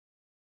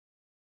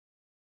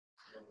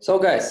So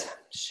guys,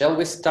 shall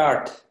we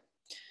start?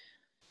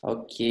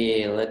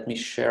 Okay, let me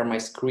share my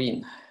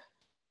screen.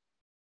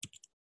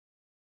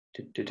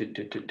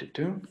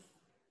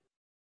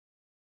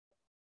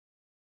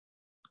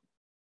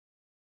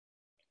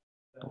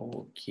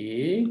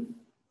 Okay.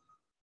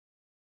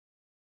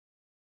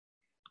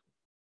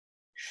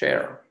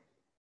 Share.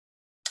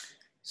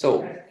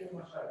 So,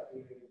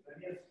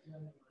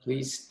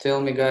 please tell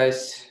me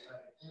guys,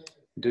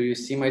 do you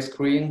see my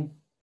screen?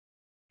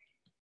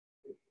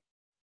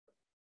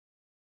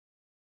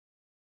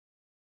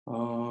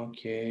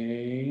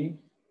 Okay.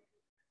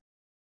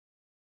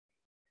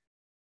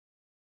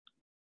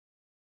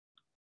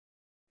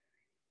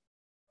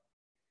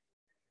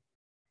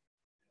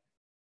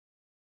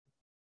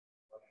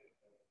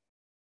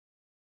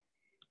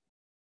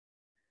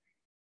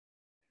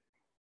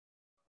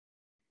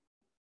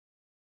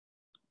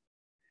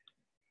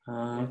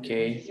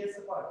 Okay.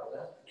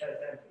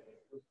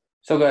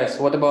 So guys,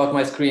 what about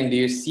my screen? Do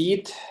you see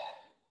it?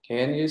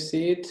 Can you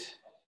see it?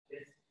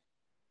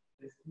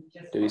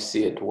 Do you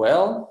see it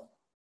well?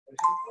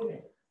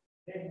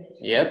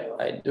 Yep,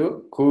 I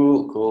do.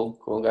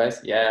 Cool,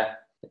 guys. Yeah,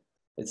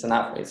 it's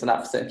enough. It's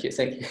enough. Thank you.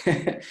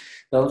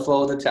 Don't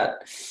follow the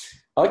chat.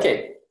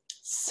 Okay,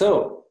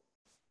 so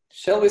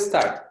shall we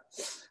start?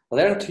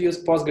 Learn to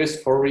use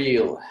Postgres for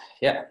real.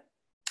 Yeah.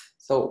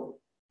 So,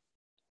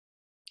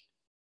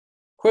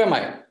 who am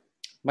I?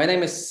 My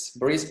name is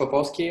Boris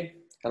Popovschi.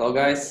 Hello,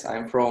 guys.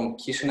 I'm from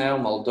Chisinau,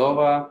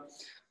 Moldova.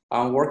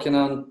 I'm working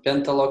on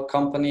Pentalog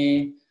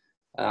company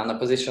on a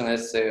position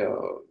as a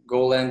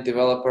Golang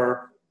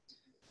developer.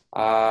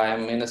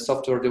 I'm in a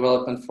software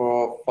development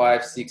for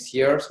 5-6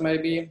 years,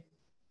 maybe.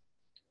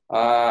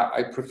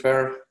 I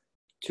prefer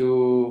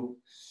to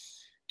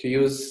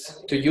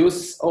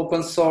use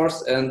open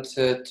source and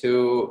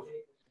to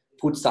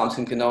put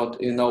something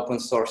in open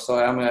source. So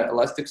I'm an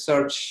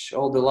Elasticsearch,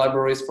 all the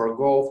libraries for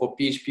Go, for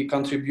PHP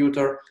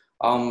contributor.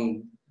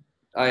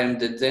 I am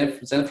the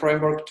Zen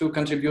Framework 2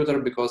 contributor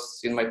because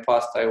in my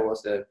past I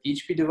was a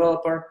PHP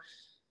developer.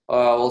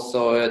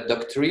 Also a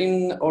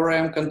Doctrine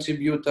ORM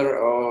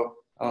contributor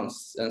and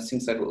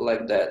things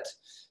like that.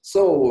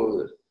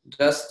 So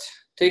just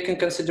take in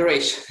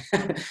consideration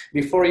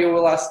before you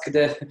will ask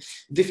the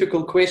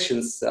difficult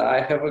questions.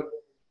 I have a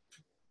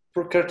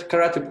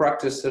karate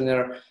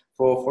practitioner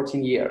for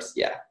 14 years.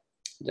 Yeah,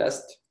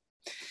 just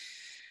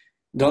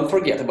don't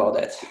forget about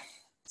that.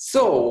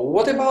 So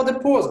what about the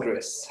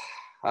Postgres?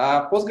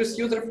 Postgres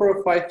user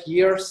for 5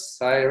 years.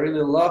 I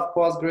really love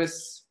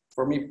Postgres.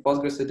 For me,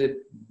 Postgres is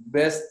the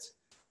best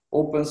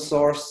open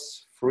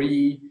source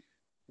free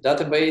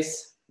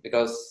database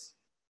because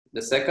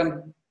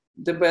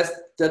the best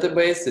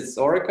database is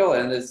Oracle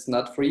and it's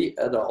not free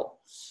at all.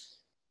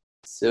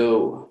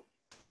 So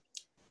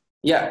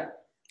yeah,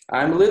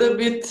 I'm a little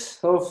bit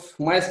of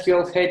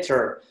MySQL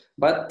hater,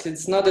 but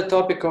it's not the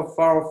topic of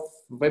our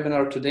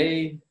webinar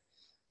today.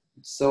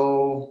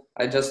 So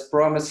I just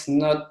promise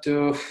not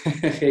to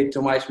hate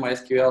too much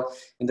MySQL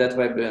in that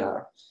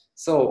webinar.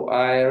 So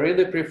I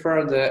really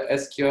prefer the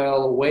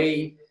SQL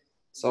way.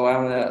 So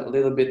I'm a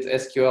little bit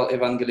SQL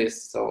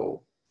evangelist.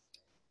 So,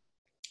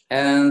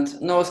 and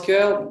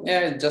NoSQL,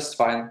 yeah, just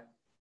fine.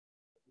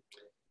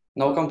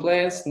 No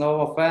complaints,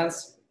 no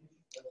offense.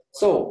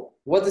 So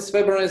what this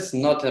webinar is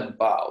not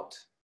about.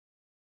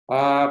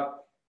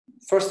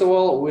 First of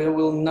all, we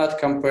will not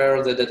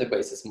compare the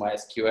databases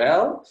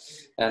MySQL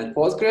and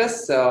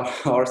Postgres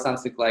or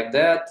something like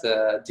that,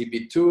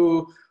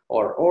 DB2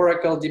 or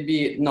Oracle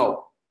DB.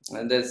 No,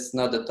 and that's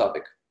not the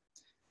topic.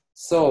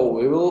 So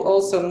we will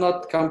also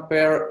not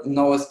compare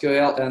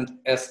NoSQL and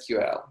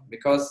SQL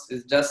because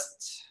it's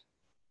just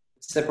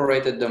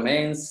separated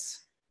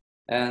domains,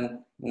 and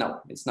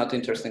no, it's not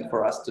interesting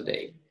for us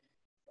today.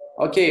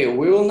 Okay,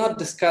 we will not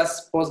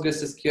discuss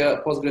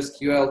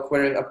PostgreSQL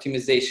query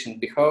optimization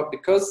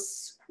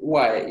because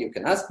why? You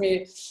can ask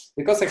me.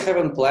 Because I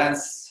haven't planned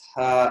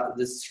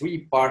this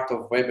 3-part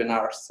of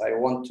webinars. I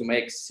want to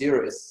make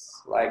series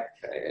like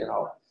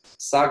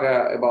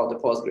saga about the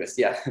Postgres.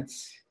 Yeah.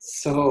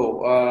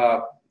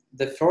 So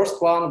the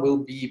first one will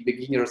be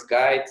beginner's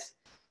guide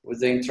with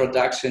the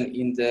introduction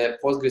in the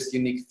Postgres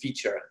unique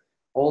feature.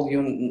 All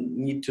you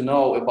need to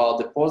know about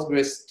the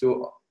Postgres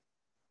to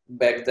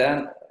back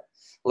then.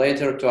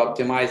 Later to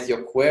optimize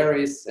your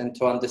queries and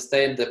to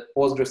understand the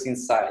Postgres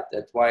inside.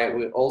 That's why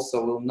we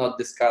also will not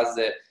discuss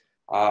the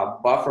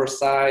buffer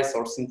size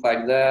or things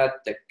like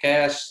that, the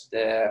cache,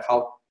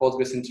 how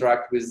Postgres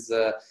interact with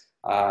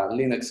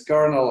Linux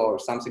kernel or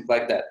something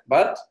like that.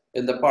 But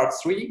in the part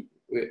 3,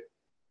 we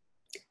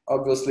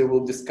obviously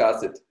will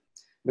discuss it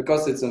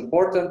because it's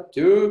important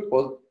to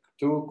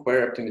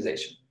query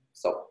optimization.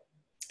 So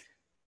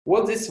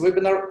what this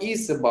webinar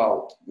is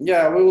about.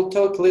 Yeah, we will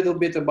talk a little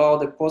bit about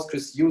the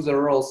Postgres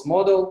user roles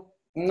model.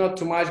 Not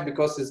too much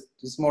because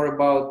it's more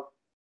about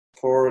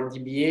for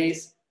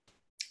DBAs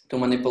to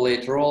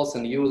manipulate roles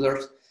and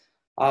users.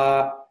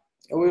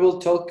 We will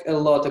talk a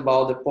lot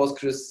about the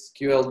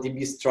PostgreSQL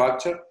DB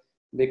structure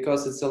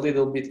because it's a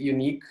little bit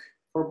unique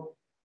for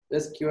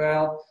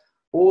SQL.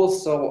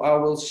 Also, I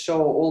will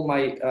show all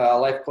my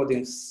live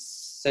coding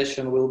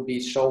session will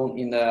be shown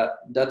in a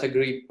data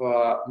grip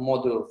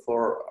module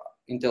for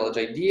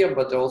IntelliJ IDEA,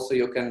 but also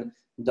you can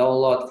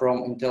download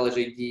from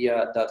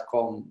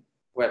IntelliJIDEA.com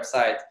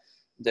website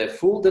the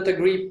full data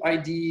grip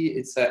ID.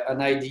 It's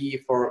an ID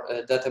for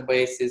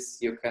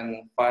databases. You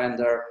can find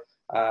there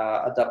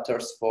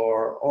adapters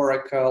for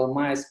Oracle,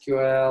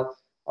 MySQL,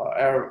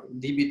 or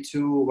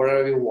DB2,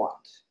 wherever you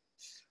want.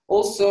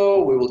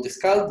 Also, we will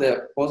discuss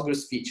the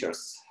Postgres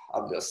features,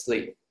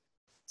 obviously.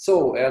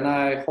 So, and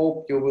I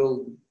hope you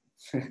will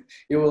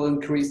you will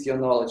increase your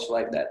knowledge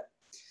like that.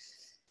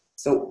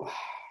 So,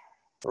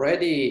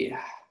 ready?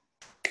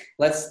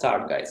 Let's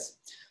start, guys.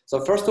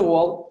 So first of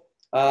all,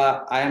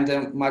 I am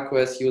the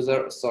macOS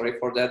user. Sorry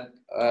for that,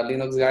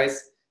 Linux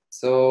guys.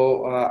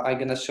 So I'm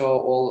gonna show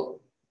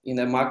all in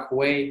a Mac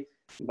way,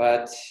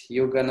 but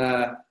you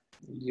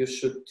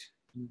should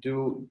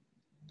do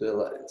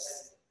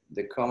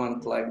the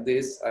comment like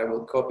this. I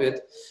will copy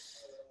it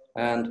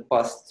and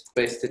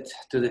paste it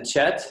to the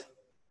chat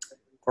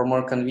for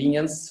more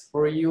convenience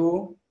for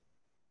you.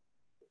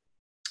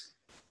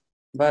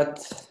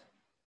 But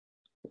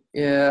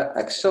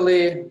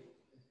actually,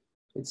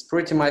 it's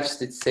pretty much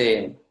the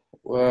same.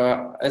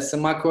 As a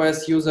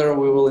macOS user,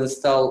 we will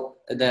install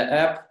the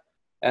app.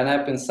 An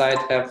app inside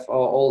have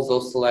all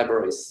those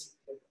libraries.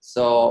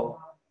 So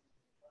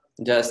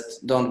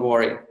just don't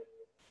worry.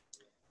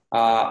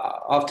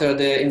 After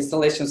the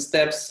installation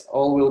steps,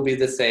 all will be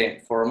the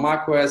same. For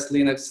macOS,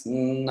 Linux,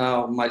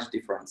 no much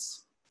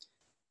difference.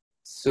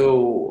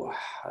 So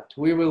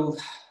we will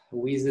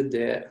visit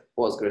the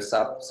Postgres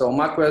app. So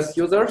macOS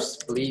users,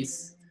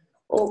 please.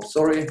 Oh,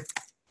 sorry.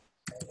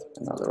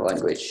 Another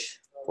language.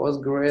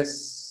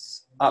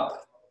 Postgres app.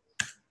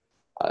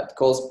 It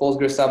calls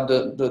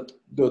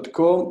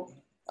postgresapp.com.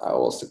 I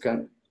also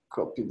can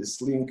copy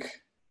this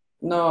link.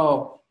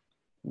 No,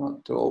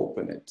 not to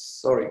open it.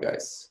 Sorry,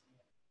 guys.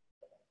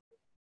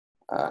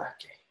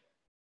 Okay.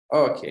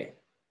 Okay.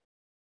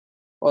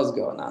 What's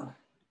going on?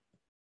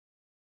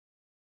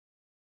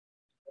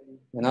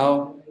 You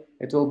know,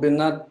 it will be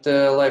not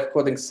a live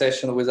coding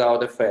session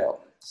without a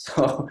fail.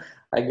 So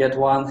I get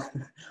one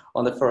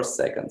on the first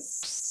seconds.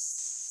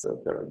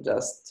 Super,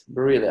 just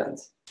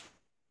brilliant.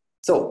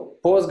 So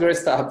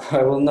Postgres app,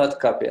 I will not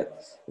copy it.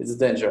 It's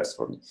dangerous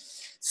for me.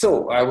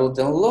 So I will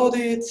download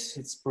it.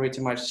 It's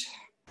pretty much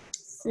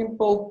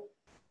simple.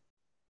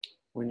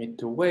 We need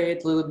to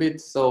wait a little bit.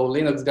 So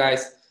Linux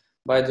guys,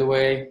 by the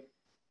way,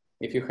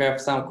 if you have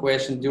some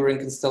question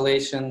during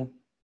installation,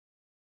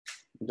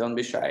 don't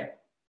be shy.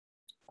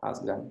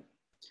 Ask them.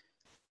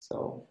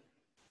 So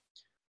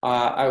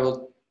I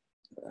will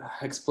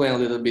explain a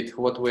little bit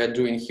what we are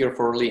doing here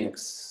for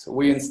Linux.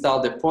 We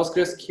installed the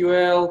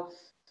PostgreSQL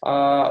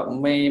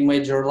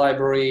major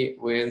library.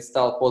 We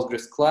install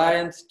Postgres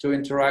client to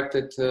interact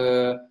it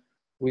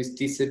with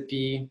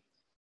TCP,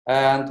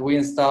 and we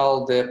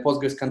install the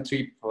Postgres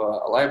contrib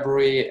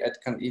library. It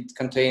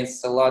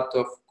contains a lot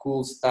of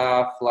cool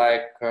stuff,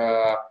 like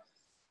a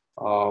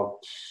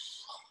lot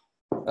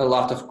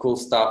of cool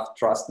stuff.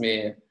 Trust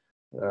me,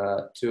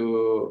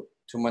 to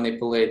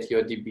manipulate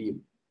your DB.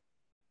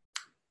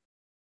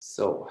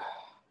 So,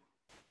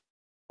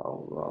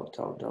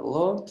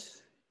 download.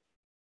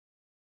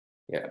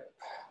 Yeah,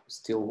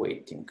 still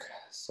waiting,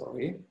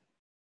 sorry.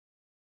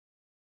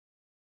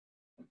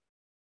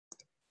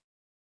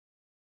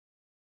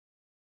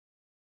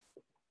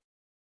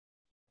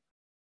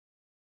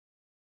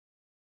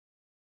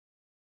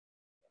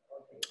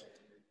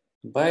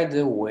 By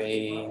the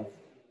way,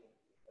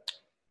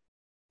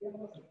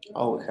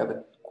 oh, we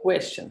have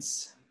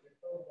questions.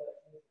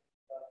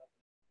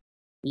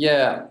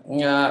 Yeah,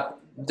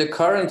 the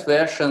current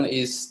version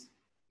is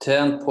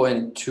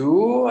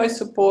 10.2, I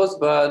suppose,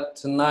 but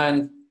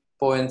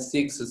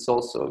 9.6 is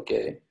also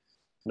okay.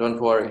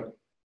 Don't worry.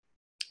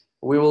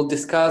 We will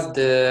discuss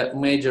the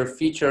major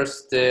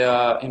features they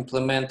are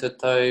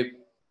implemented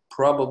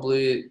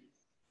probably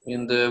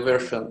in the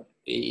version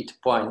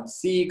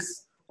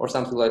 8.6 or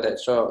something like that.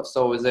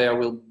 So they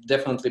will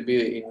definitely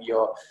be in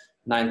your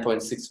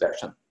 9.6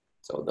 version.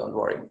 So don't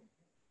worry.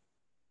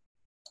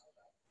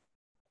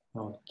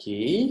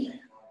 Okay.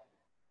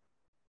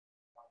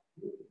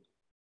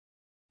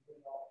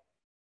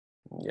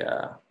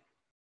 Yeah.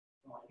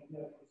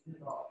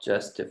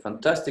 Just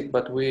fantastic,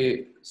 but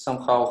we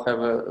somehow have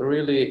a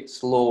really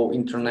slow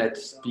internet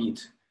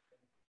speed.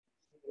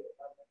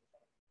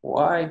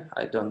 Why?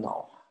 I don't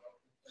know.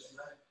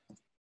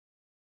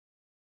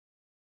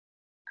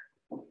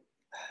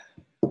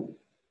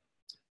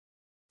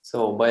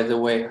 So, by the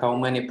way, how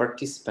many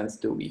participants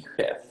do we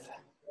have?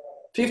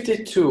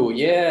 52,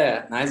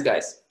 yeah, nice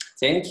guys.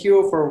 Thank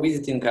you for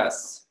visiting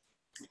us.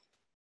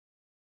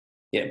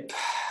 Yep,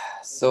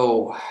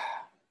 so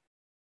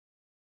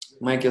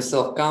make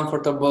yourself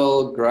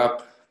comfortable,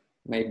 grab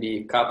maybe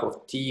a cup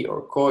of tea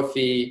or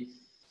coffee.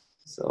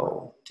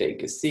 So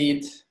take a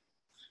seat.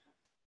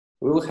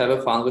 We'll have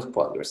a fun with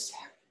Postgres.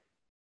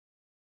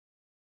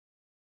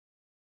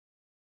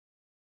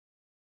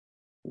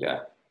 Yeah,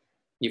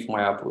 if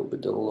my app will be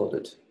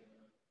downloaded.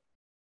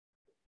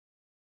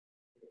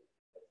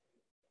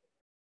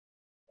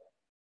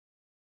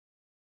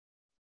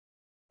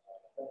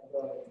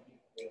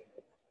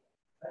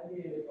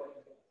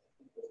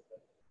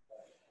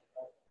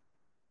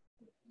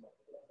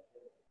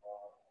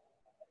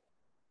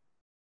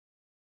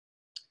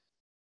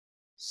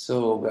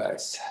 So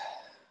guys,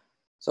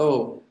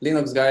 so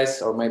Linux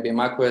guys, or maybe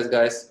macOS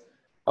guys,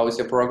 how is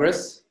your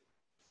progress?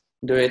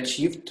 Do you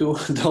achieve to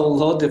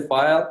download the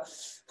file?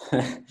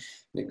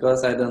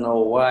 Because I don't know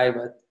why,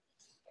 but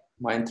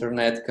my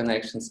internet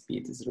connection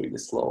speed is really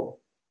slow.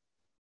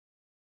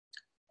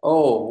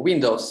 Oh,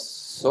 Windows.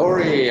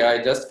 Sorry,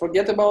 I just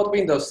forget about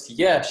Windows.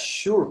 Yeah,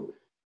 sure.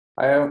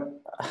 I am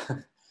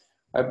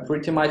I'm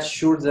pretty much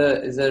sure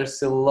that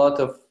there's a lot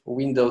of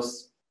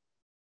Windows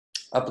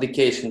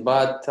application,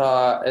 but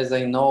as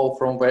I know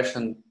from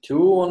version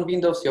 2 on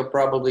Windows, you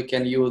probably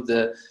can use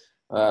the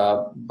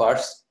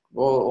bash,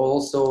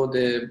 also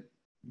the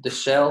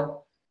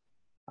shell.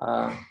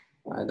 I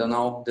don't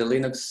know, the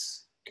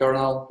Linux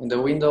kernel in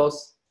the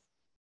Windows,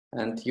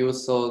 and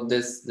use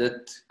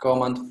that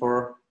command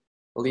for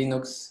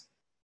Linux.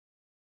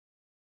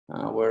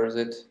 Where is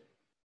it?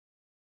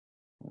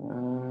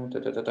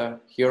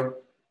 Here.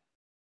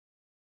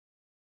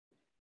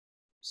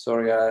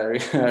 Sorry, I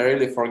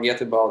really forget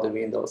about the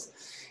Windows.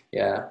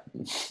 Yeah,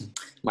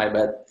 my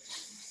bad.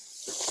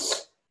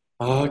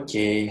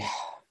 Okay.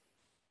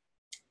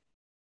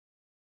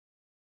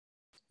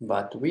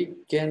 But we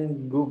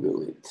can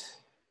Google it.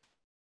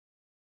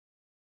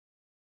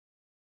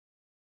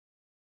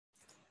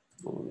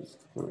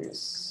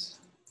 Boris.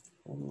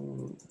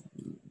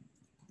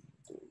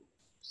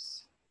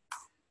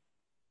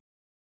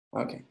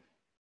 Okay.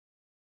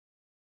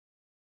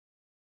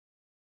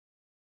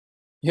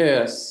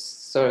 Yes.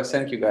 So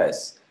thank you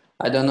guys.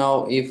 I don't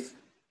know if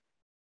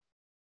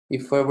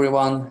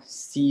everyone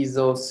sees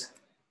those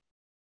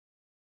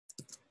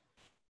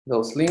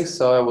links,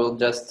 so I will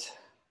just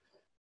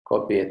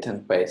copy it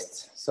and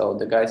paste. So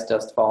the guys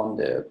just found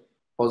the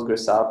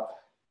Postgres app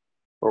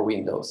for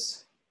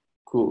Windows.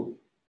 Cool.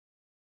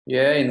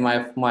 Yeah, in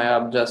my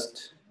app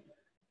just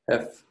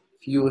have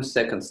few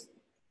seconds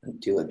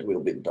until it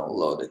will be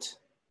downloaded.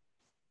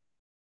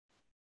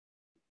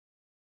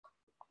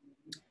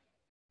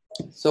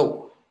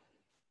 So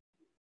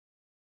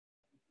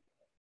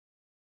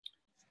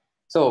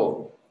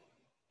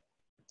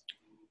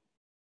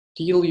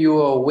till you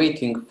are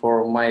waiting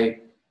for my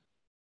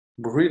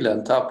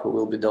brilliant app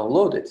will be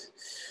downloaded,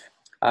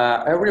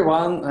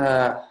 everyone,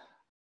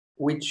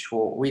 which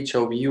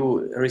of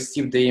you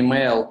received the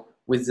email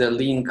with the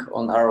link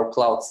on our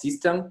cloud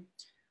system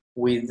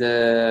with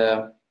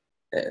the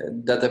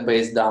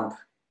database dump?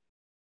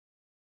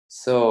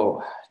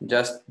 So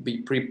just be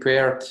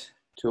prepared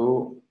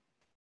to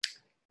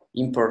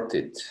import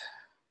it.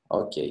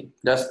 Okay,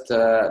 just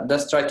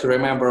try to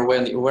remember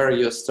where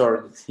you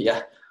stored it.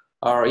 Yeah,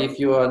 or if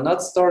you are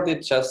not stored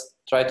it, just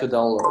try to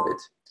download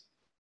it.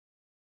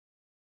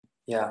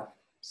 Yeah,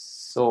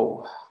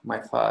 so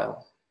my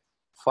file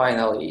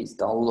finally is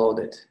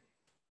downloaded.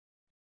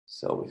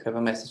 So we have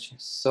a message.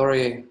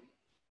 Sorry,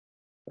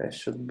 that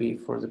should be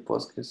for the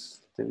Postgres,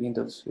 the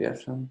Windows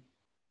version.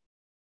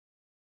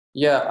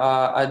 Yeah,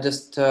 I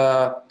just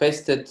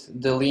pasted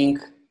the link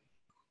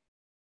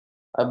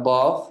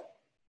above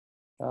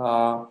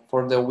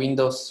for the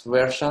Windows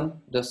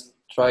version. Just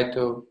try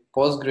to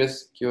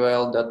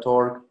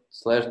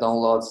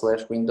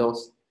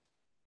postgresql.org/download/Windows.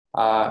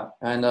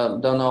 And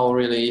don't know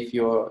really if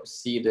you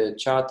see the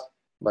chat,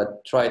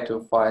 but try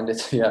to find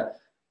it. Yeah,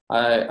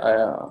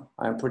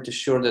 I'm pretty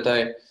sure that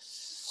I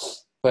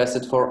passed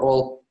it for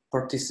all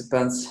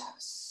participants.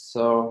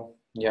 So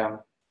yeah.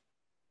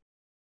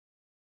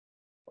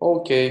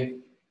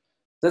 Okay,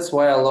 that's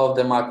why I love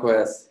the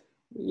macOS.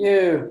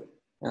 Yeah,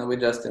 and we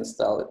just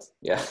install it.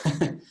 Yeah.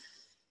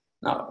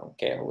 Now,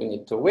 okay, we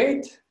need to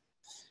wait a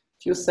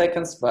few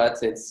seconds,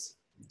 but it's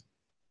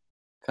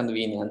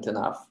convenient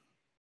enough.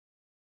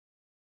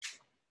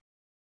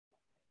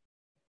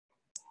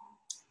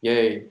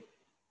 Yay,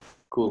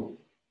 cool.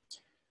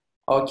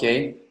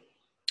 Okay,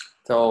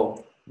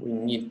 so we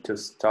need to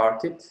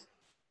start it.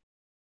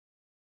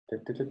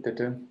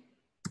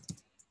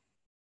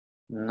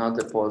 Not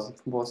the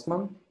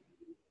Postman.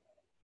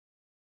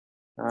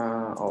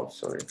 Oh,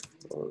 sorry.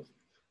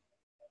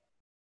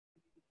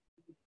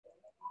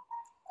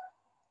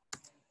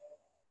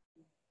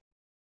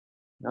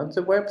 Not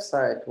the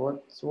website.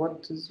 What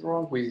is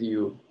wrong with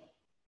you?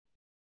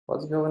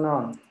 What's going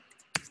on?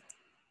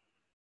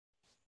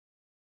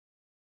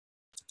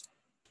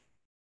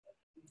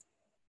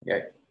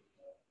 Yeah.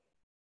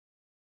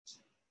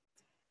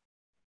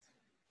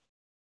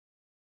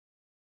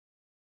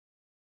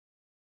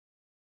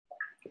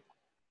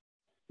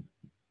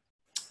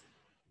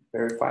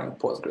 Verifying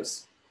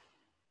Postgres.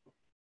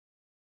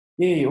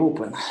 Yay,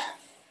 open.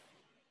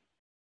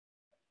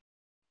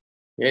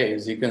 Yeah,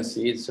 as you can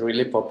see, it's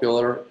really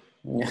popular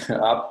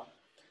app.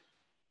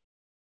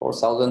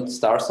 4,000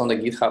 stars on the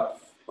GitHub.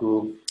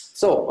 Cool.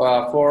 So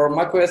for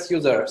macOS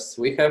users,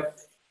 we have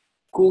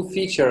cool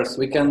features.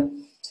 We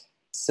can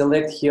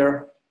select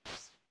here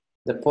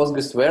the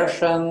Postgres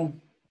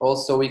version,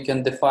 Also, we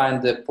can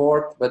define the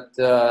port, but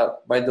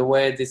by the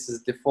way, this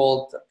is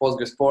default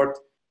Postgres port.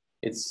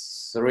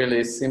 It's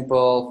really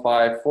simple,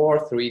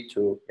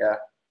 5432. Yeah,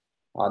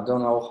 I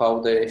don't know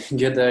how they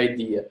get the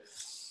idea.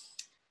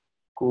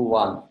 Cool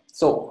one.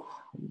 So,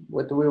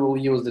 what we will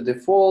use the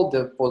default,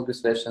 the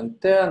Postgres version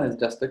 10 is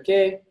just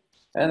okay,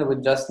 and we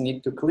just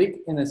need to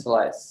click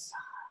initialize.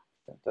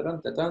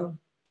 Dun, dun, dun.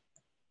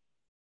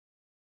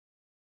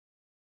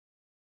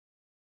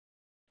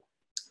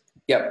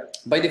 Yeah,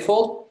 by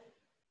default,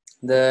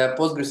 the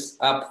Postgres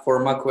app for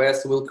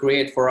macOS will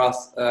create for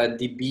us a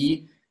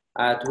DB.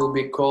 It will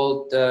be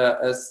called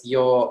as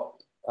your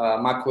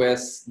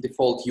macOS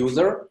default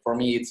user. For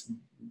me, it's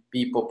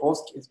B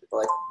Popovschi. It's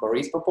like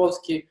Boris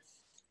Popovschi.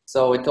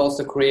 So it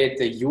also creates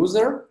a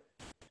user,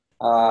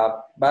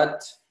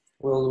 but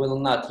we'll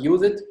not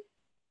use it.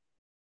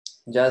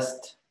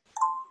 Just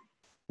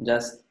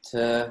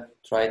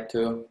try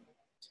to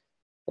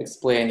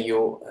explain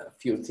you a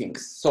few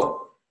things.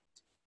 So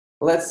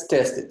let's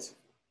test it.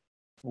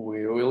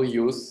 We will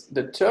use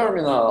the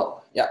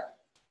terminal. Yeah,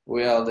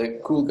 we are the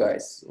cool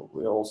guys.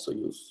 We also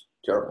use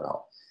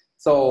terminal.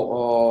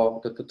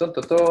 So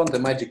the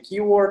magic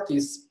keyword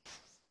is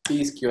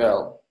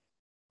PSQL.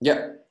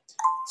 Yeah,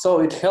 so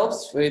it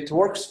helps, it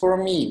works for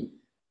me.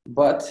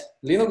 But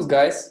Linux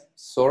guys,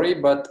 sorry,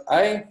 but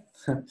I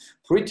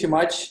pretty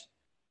much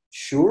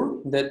sure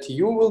that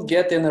you will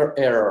get an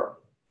error.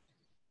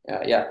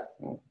 Yeah,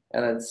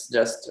 and it's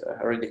just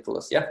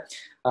ridiculous. Yeah.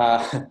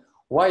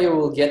 Why you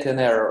will get an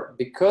error?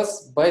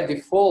 Because by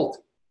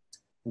default,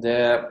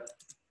 the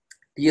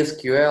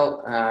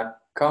PSQL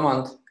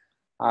command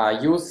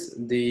use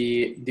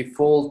the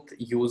default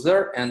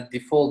user and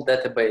default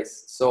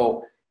database.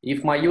 So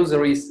if my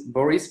user is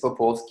Boris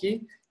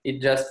Popovschi, it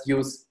just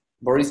use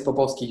Boris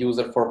Popovschi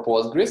user for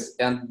Postgres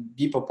and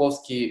B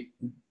Popovschi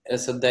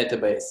as a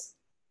database.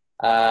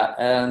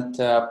 My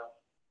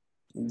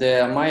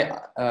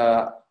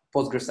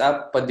Postgres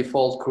app by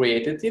default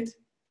created it,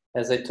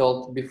 as I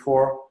told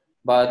before.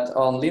 But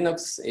on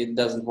Linux, it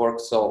doesn't work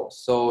so.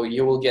 So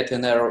you will get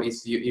an error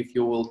if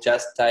you will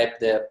just type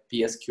the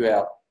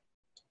PSQL.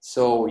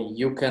 So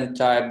you can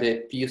type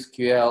the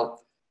PSQL.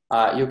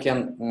 You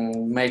can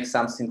make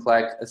something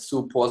like a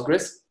su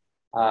Postgres,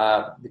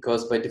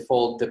 because by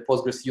default the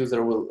Postgres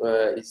user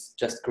is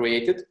just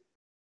created,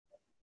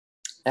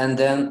 and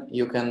then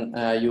you can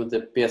use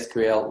the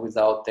PSQL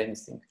without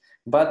anything.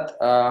 But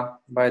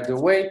by the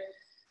way,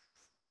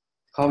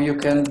 how you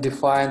can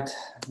define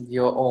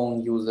your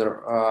own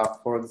user.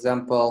 For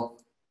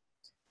example,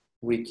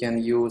 we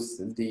can use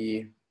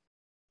the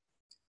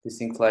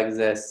things like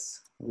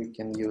this. We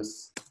can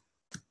use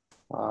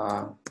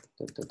oh,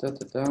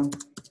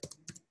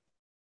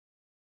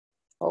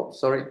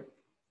 sorry,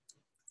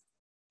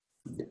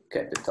 the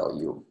capital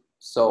U.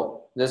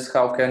 So this is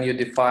how can you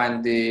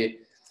define the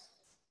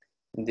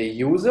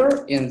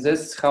user. In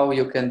this, how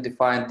you can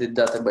define the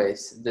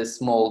database, the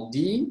small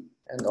d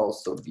and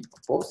also B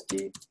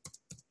Popovschi.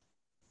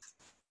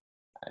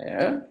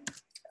 Yeah.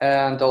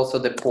 And also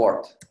the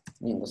port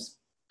minus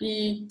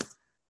P.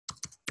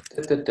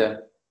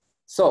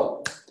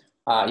 So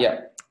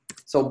yeah,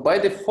 so by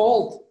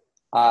default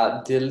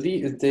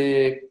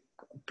the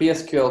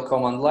PSQL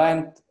command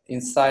line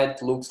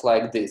inside looks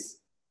like this.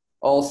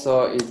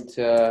 Also it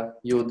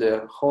use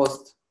the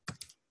host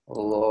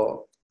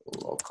local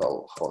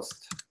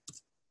host.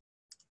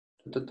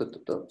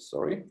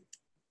 Sorry.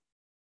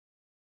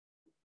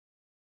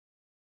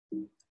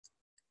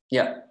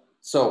 Yeah,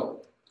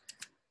 so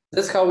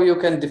this is how you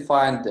can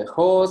define the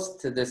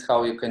host. This is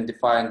how you can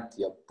define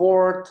your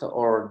port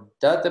or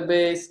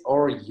database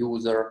or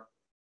user.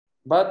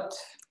 But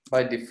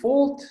by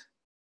default,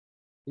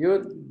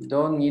 you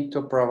don't need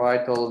to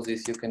provide all of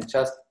this. You can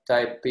just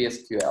type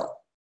PSQL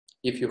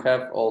if you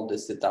have all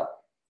this set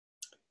up.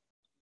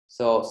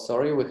 So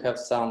sorry, we have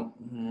some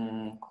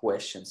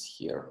questions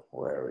here.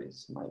 Where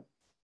is my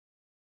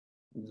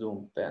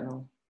Zoom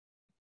panel?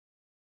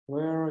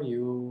 Where are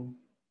you?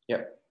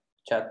 Yeah,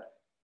 chat.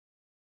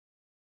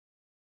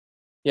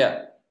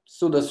 Yeah,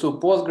 sudo su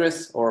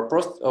Postgres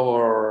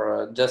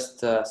or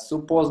just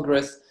su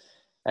Postgres,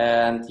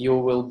 and you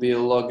will be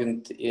logged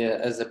in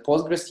as a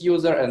Postgres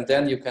user, and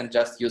then you can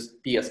just use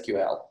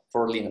PSQL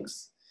for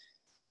Linux.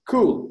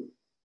 Cool.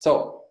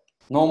 So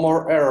no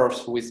more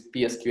errors with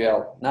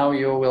PSQL. Now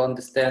you will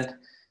understand.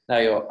 Now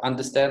you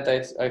understand,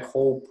 I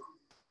hope,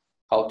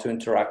 how to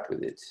interact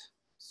with it.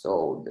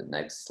 So the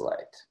next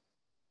slide.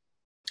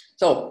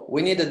 So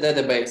we need a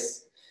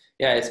database.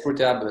 Yeah, it's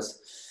pretty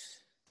obvious.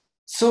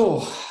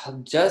 So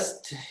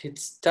just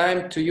it's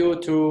time to you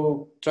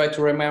to try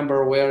to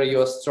remember where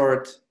you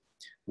stored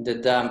the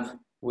dump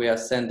we are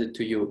sending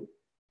to you.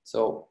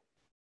 So,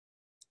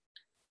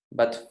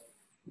 but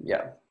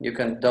yeah, you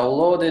can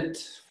download it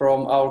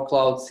from our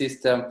cloud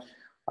system.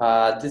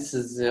 This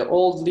is the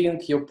old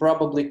link. You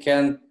probably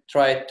can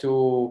try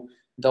to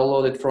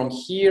download it from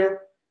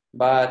here,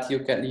 but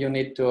you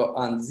need to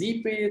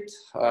unzip it,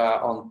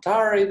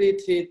 untar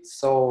it,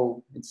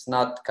 so it's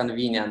not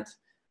convenient.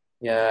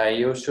 Yeah,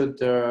 you should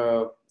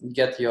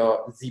get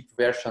your zip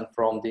version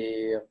from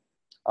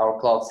our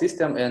cloud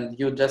system, and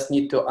you just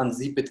need to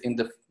unzip it in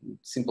the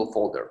simple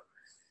folder.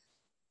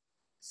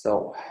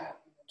 So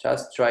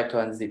just try to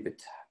unzip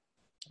it.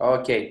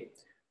 Okay,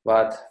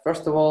 but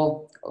first of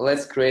all,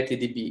 let's create a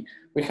DB.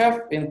 We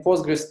have in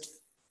Postgres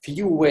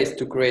few ways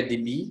to create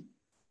DB.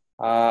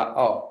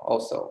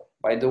 Also,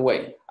 by the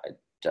way, I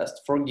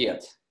just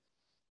forget.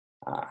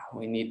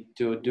 We need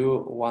to do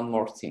one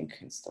more thing,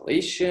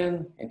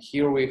 installation, and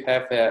here we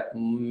have a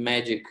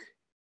magic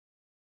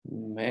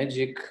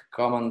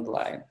command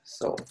line.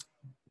 So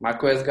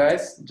macOS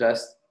guys,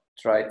 just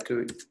try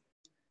to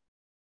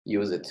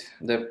use it.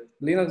 The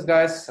Linux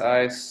guys,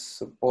 I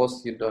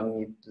suppose you don't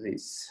need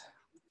this.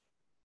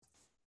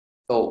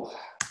 So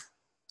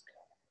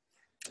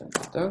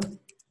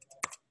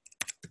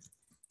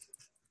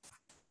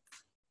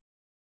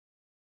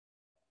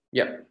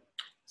yeah.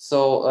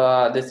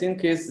 So the thing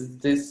is,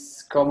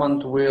 this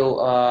command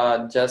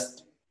will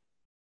just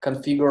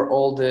configure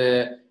all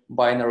the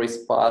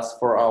binaries paths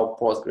for our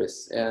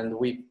Postgres, and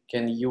we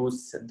can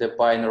use the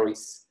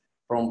binaries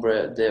from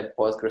the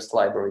Postgres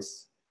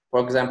libraries. For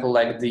example,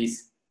 like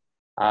this.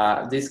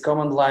 This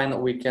command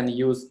line we can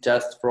use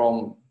just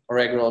from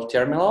regular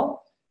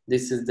terminal.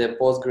 This is the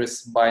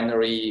Postgres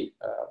binary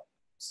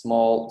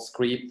small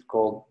script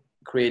called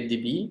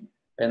createDB,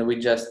 and we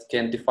just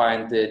can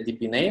define the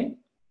DB name.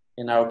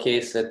 In our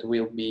case, it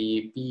will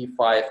be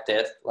P5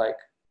 test, like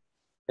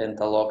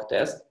Pentalog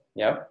test.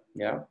 Yeah.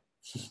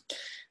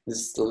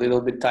 This is a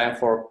little bit time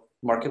for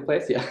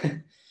marketplace, yeah.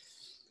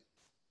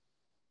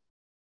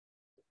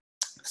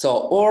 So,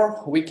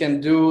 or we can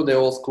do the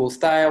old school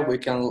style. We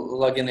can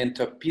log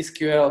into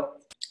PSQL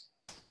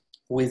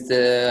with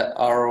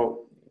our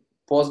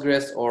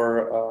Postgres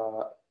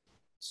or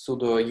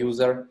sudo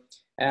user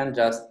and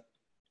just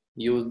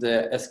use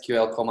the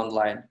SQL command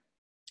line,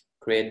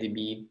 create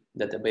DB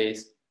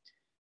database.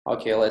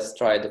 Okay, let's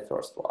try the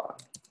first one.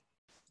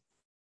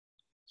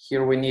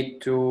 Here we need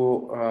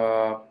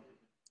to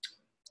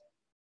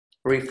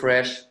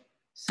refresh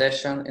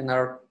session in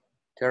our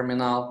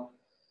terminal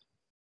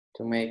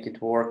to make it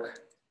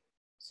work.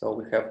 So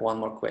we have one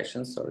more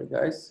question, sorry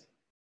guys.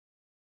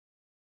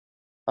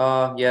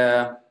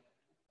 Yeah,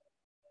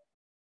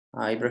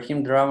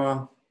 Ibrahim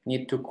Drama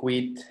need to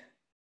quit.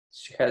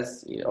 She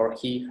has, or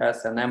he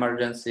has an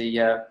emergency,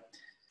 yeah.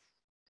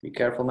 Be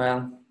careful,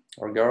 man,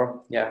 or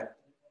girl, yeah.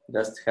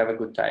 Just have a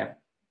good time.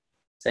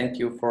 Thank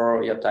you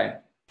for your time.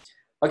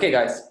 Okay,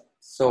 guys,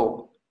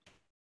 so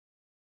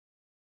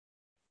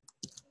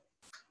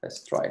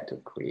let's try to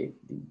create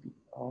DB.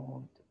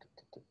 Oh,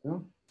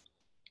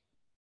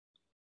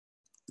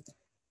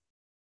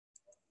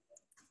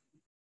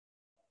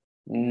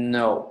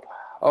 nope.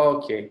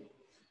 Okay.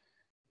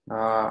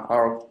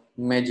 Our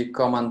magic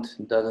command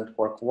doesn't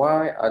work.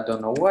 Why? I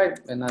don't know why,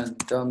 and I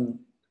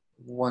don't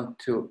want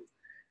to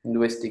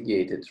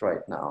investigate it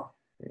right now.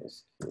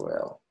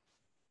 SQL.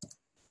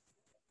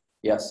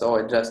 Yeah, so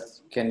I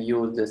just can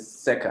use the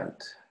second.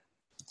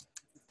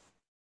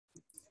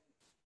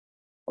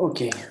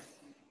 Okay.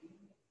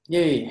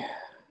 Yay.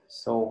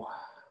 So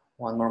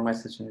one more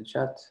message in the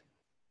chat.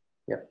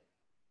 Yep.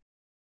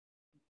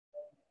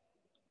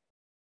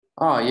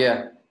 Oh,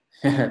 yeah.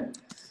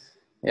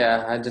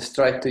 Yeah, I just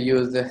tried to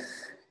use the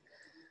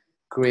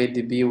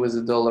createDB with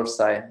a dollar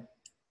sign.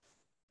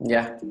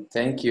 Yeah,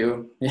 thank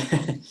you.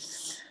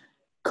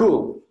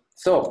 Cool.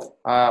 So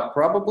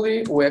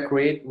probably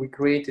we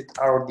created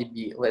our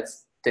DB.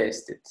 Let's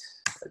test it.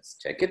 Let's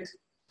check it.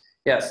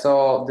 Yeah,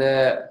 so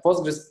the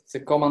Postgres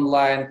command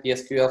line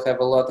PSQL have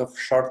a lot of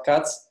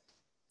shortcuts.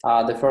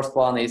 The first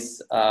one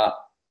is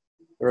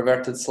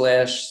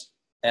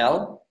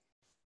reverted/L.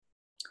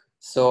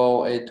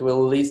 So it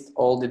will list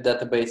all the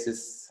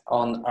databases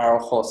on our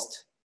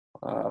host.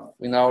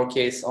 In our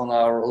case, on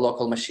our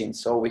local machine.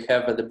 So we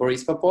have the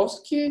Boris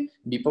Popovschi,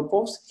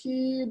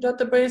 Popovschi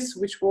database,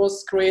 which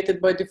was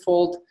created by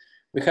default.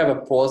 We have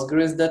a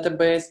Postgres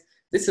database.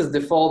 This is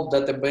default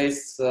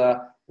database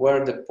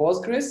where the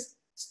Postgres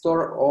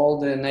store all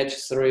the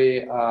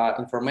necessary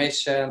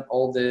information,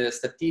 all the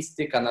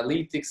statistic,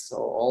 analytics,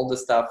 all the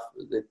stuff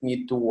that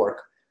need to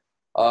work.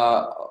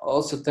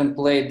 Also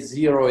template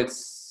 0,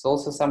 it's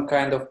also some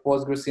kind of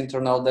Postgres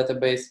internal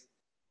database.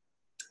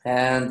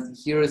 And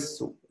here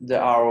is the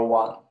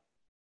R1,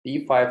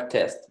 P5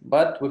 test.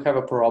 But we have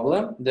a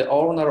problem. The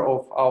owner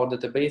of our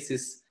database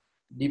is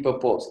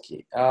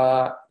Popovschi.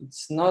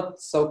 It's not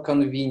so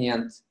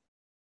convenient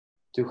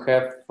to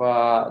have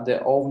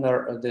the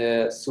owner,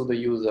 the sudo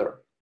user.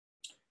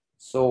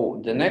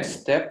 So the next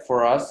step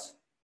for us,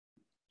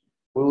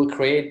 we will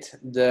create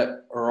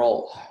the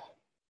role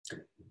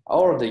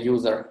or the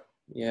user.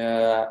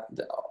 Yeah,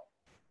 the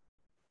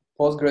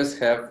Postgres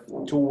have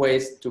two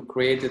ways to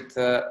create it.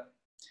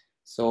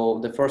 So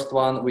the first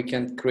one, we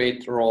can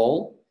create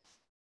role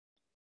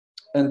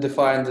and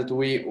define that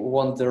we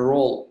want the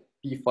role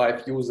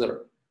P5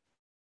 user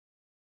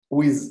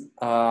with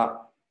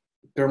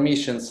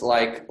permissions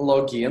like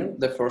login.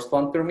 The first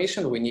one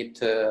permission, we need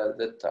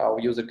that our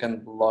user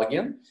can log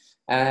in.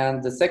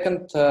 And the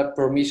second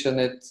permission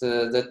is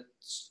that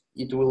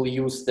it will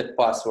use the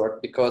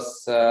password,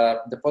 because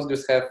the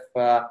Postgres have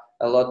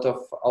a lot of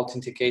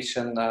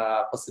authentication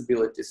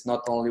possibilities,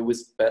 not only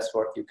with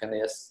password. You can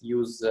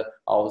use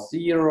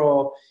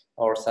Auth0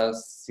 or some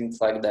things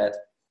like that.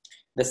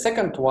 The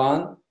second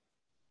one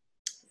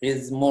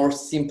is more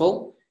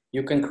simple.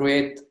 You can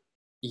create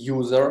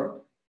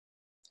user.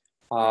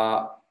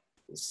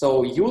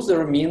 So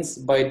user means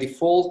by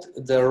default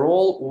the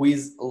role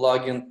with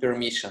login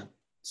permission.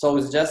 So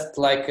it's just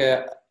like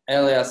a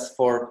alias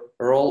for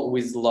role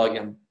with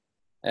login.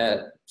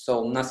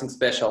 So nothing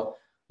special.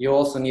 You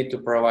also need to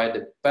provide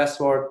a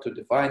password to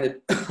define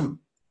it.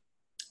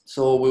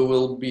 So we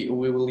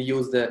will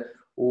use the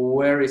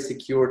very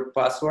secured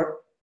password.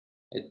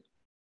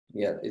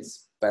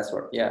 It's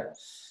password. Yeah,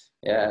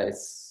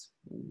 it's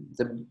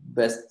the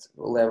best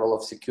level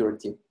of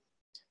security.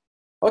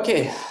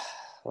 Okay,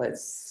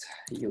 let's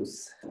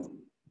use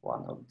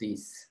one of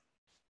these.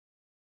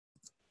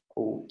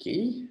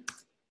 Okay.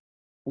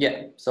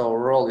 Yeah, so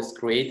role is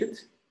created.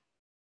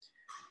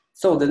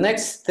 So the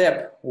next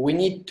step, we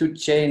need to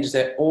change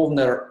the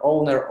owner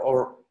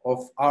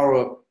of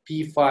our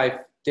P5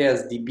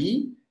 test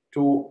DB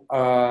to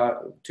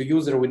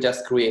user we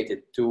just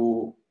created,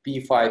 to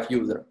P5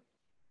 user.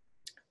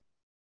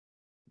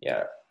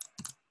 Yeah,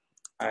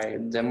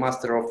 I'm the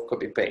master of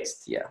copy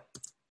paste. Yeah.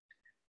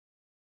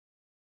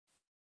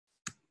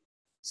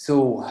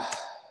 So,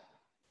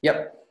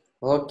 yep.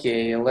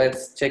 Okay,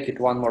 let's check it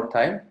one more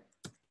time.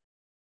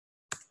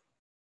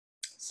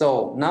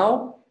 So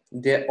now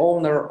the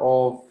owner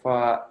of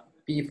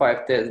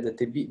P5 test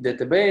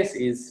database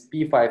is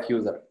P5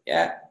 user.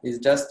 Yeah, it's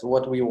just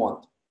what we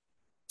want.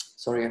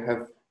 Sorry, I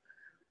have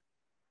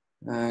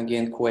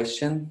again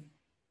question.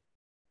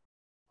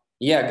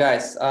 Yeah,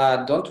 guys,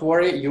 don't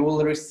worry. You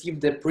will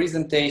receive the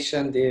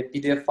presentation, the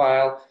PDF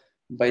file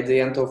by the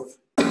end of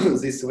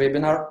this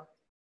webinar.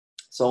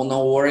 So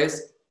no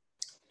worries.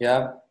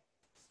 Yeah,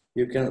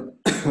 you can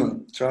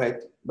try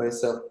it by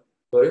yourself.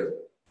 Sorry.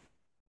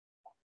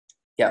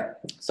 Yeah,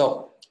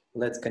 so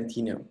let's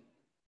continue.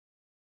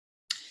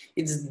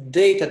 It's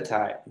data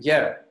time.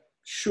 Yeah,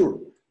 sure.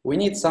 We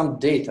need some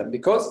data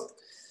because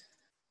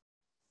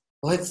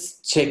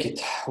let's check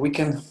it. We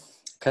can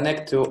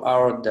connect to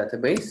our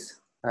database.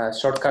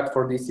 Shortcut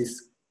for this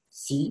is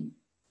C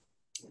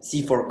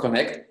for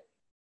connect.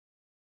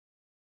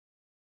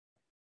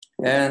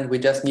 And we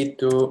just need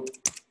to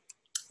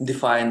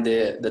define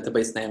the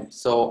database name.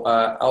 So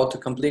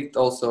autocomplete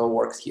also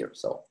works here.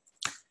 So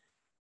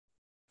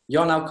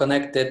you're now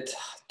connected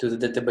to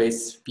the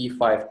database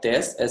P5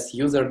 test as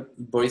user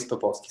Boris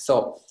Popovschi.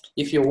 So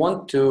if you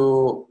want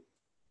to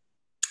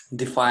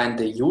define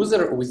the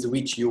user with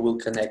which you will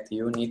connect,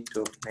 you need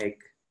to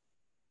make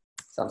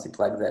something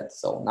like that.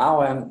 So now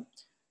I'm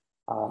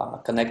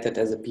connected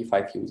as a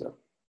P5 user.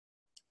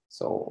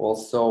 So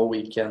also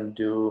we can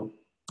do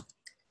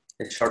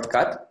a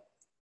shortcut.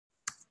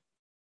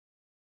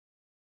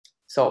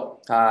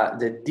 So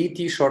the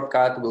DT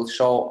shortcut will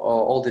show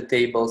all the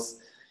tables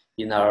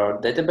in our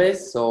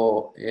database.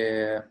 So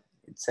it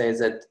says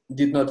that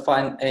did not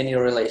find any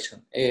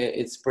relation.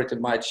 It's pretty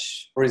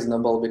much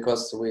reasonable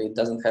because we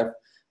doesn't have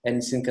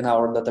anything in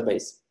our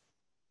database.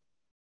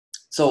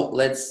 So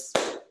let's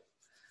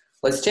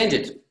change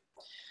it.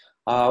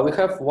 We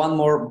have one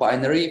more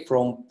binary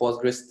from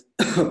Postgres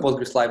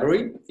Postgres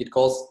library. It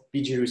calls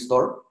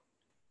PGRestore.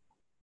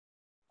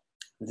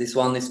 This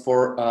one is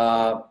for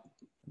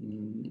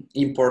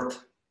import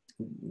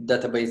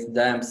database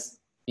dumps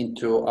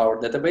into our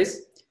database.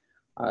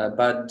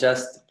 But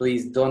just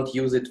please don't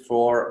use it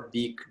for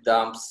big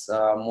dumps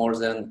more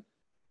than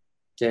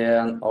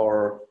 10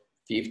 or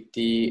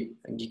 50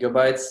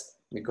 gigabytes,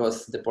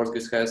 because the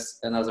Postgres has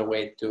another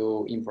way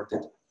to import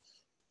it.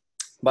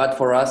 But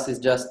for us, it's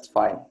just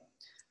fine.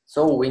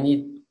 So we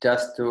need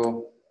just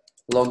to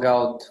log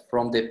out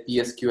from the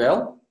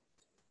PSQL,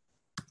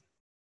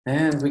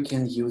 and we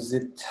can use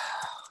it.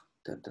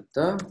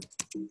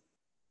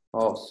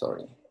 Oh,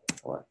 sorry.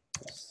 What?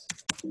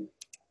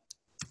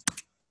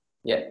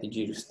 Yeah,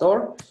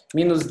 PGRestore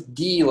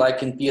 -d,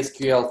 like in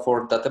PSQL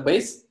for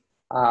database.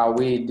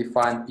 We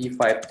define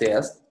P5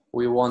 test.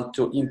 We want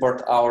to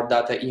import our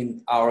data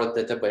in our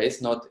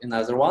database, not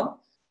another one.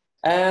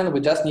 And we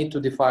just need to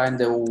define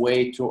the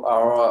way to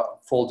our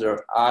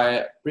folder.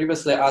 I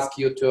previously asked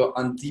you to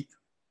unzip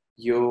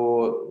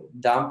your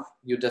dump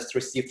you just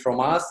received from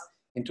us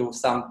into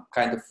some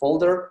kind of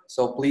folder.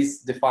 So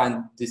please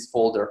define this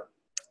folder.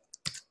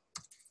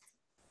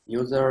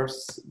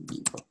 Users,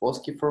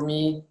 Popovschi for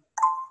me.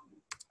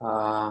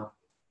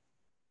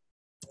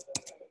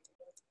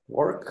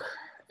 Work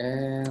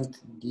and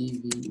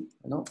DB,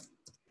 no?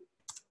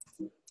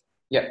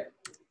 Yeah,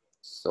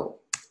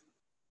 so,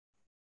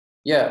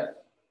 yeah,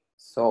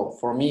 so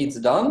for me it's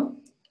done.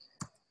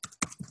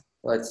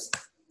 Let's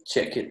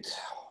check it.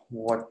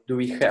 What do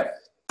we have?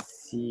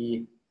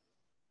 C5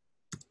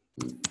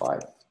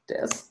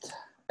 test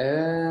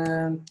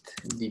and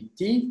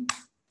DT.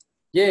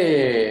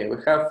 Yeah, we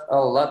have a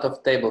lot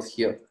of tables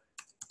here.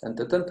 Dun,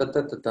 dun, dun, dun,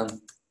 dun, dun,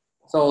 dun.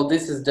 So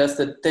this is just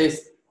a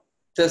test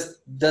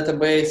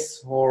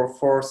database or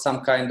for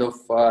some kind of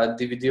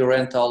DVD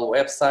rental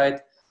website.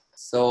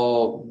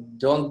 So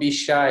don't be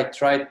shy.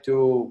 Try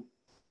to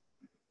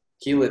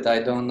kill it.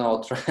 I don't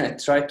know.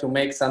 Try to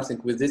make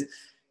something with this.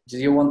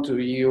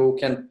 You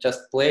can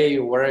just play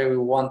wherever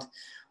you want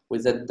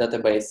with that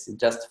database. It's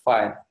just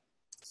fine.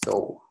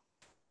 So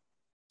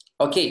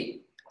okay.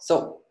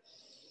 So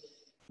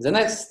the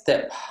next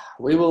step,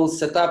 we will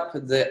set up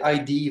the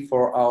ID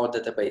for our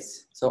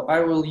database. So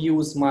I will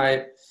use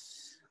my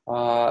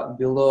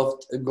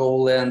beloved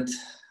Golang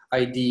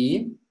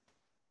ID.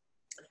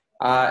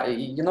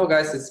 You know,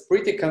 guys, it's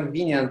pretty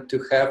convenient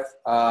to have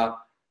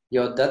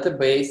your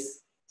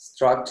database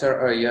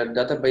structure or your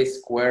database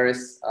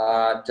queries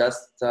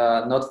just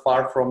not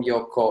far from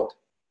your code.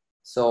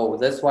 So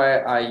that's why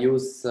I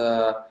use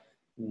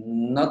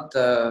not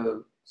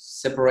a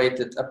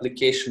separated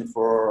application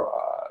for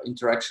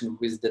interaction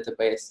with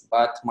database,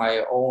 but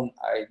my own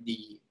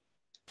ID.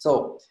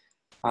 So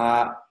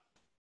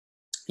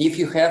if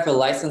you have a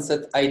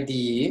licensed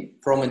ID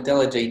from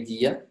IntelliJ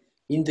IDEA,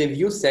 in the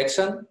view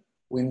section,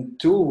 in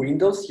two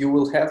windows, you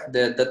will have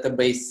the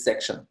database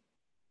section.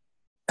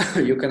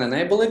 You can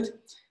enable it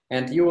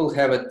and you will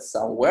have it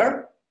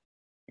somewhere.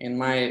 In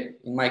my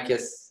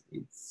case,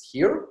 it's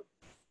here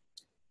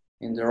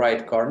in the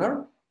right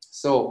corner.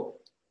 So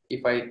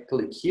if I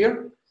click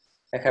here,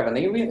 I have a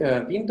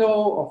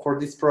window. For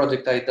this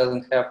project, I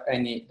doesn't have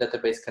any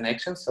database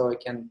connection, so I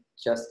can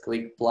just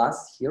click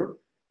plus here,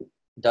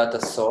 data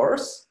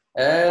source,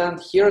 and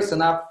here's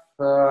enough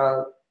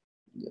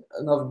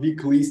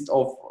big list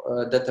of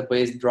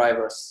database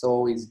drivers.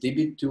 So it's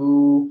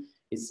DB2,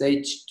 it's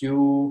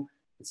H2,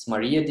 it's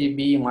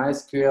MariaDB,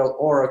 MySQL,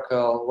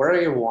 Oracle,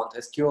 wherever you want,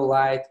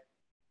 SQLite,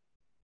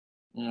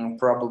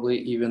 probably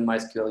even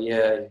MySQL.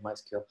 Yeah,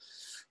 MySQL.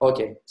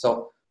 Okay,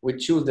 so we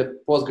choose the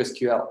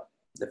PostgreSQL,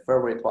 the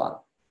favorite one.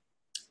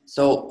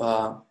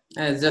 So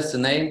it's just a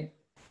name.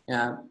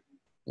 Yeah,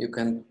 you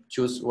can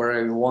choose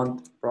wherever you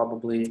want,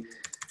 probably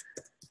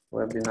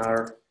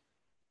webinar.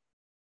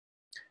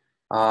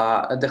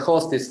 The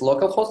host is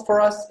localhost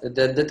for us. The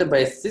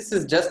database, this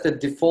is just a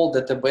default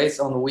database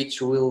on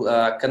which will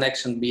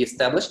connection be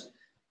established.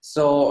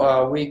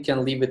 So we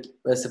can leave it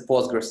as a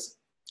Postgres.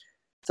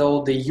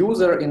 So the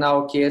user in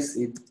our case,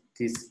 it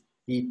is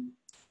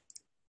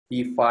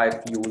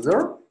P5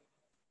 user.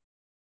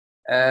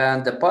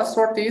 And the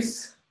password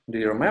is, do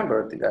you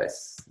remember it,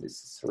 guys?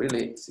 This is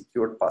really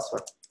secure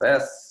password.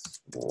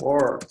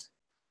 Password.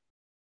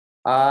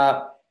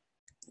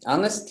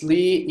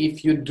 Honestly,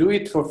 if you do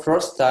it for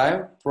first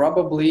time,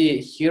 probably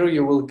here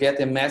you will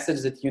get a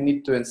message that you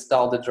need to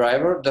install the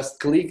driver. Just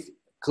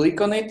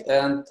click on it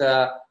and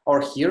or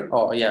here,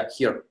 oh yeah,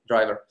 here,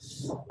 driver.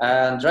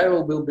 And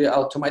driver will be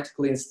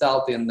automatically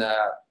installed in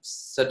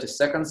 30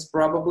 seconds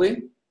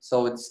probably.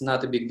 So it's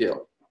not a big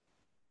deal.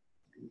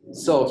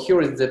 So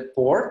here is the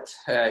port,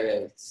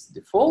 it's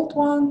default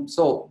one.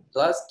 So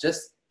let's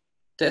just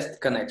test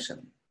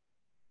connection.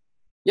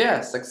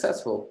 Yeah,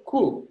 successful,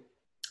 cool.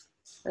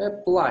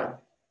 Apply.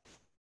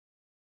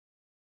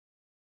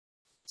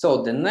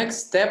 So the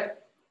next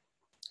step,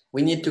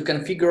 we need to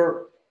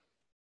configure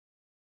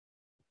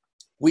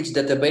which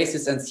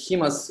databases and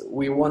schemas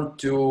we want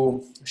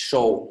to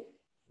show,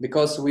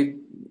 because we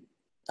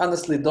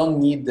honestly don't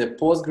need the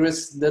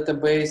Postgres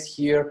database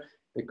here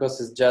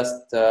because it's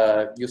just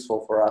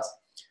useful for us.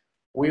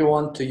 We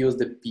want to use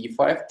the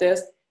P5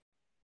 test,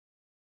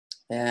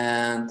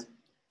 and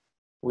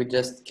we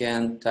just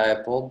can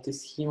type all the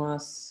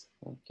schemas.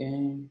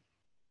 Okay.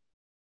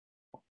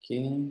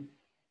 Okay.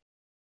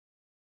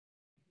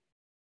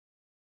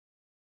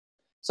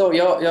 So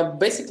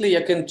basically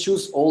you can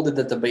choose all the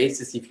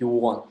databases if you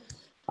want.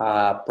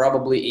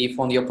 Probably if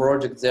on your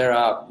project there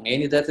are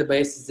many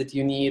databases that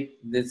you need,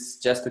 that's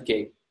just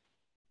okay.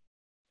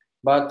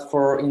 But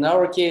in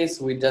our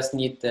case, we just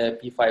need the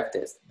P5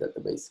 test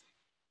database.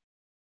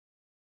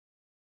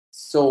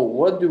 So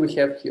what do we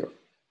have here?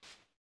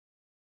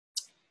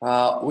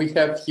 We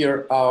have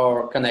here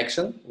our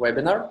connection,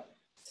 webinar,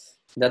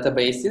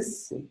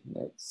 databases.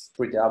 It's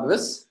pretty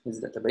obvious, it's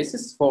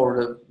databases.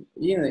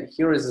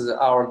 Here is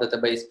our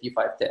database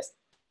P5 test.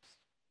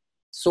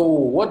 So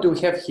what do we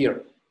have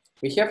here?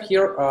 We have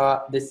here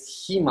the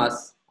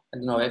schemas. I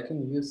don't know, I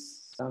can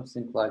use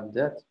something like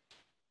that.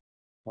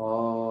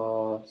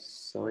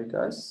 Sorry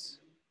guys.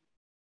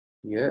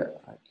 Yeah,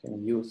 I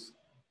can use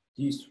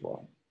this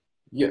one.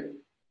 Yeah.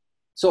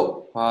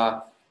 So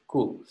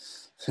cool.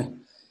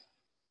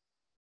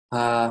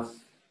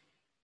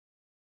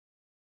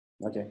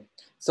 Okay.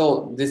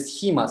 So the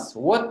schemas,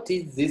 what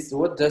is this?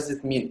 What does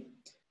it mean?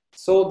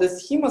 So the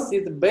schemas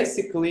is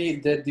basically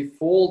the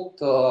default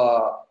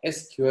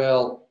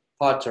SQL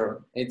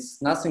pattern.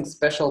 It's nothing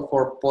special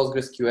for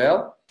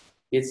PostgreSQL.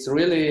 It's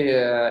really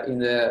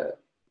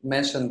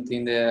mentioned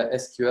in the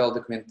SQL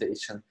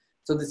documentation.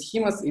 So the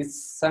schemas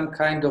is some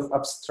kind of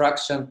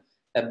abstraction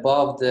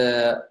above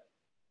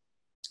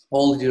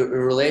all the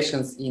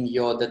relations in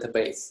your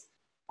database.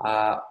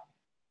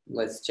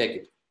 Let's check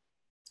it.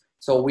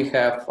 So we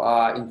have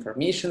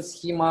information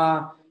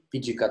schema,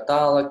 PG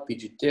catalog,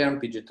 PG term,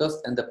 PG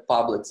toast, and the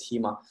public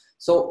schema.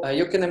 So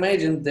you can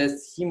imagine the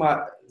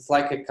schema is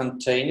like a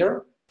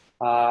container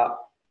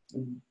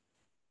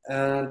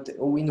and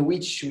in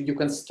which you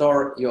can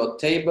store your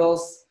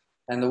tables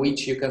and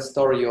which you can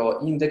store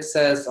your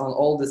indexes on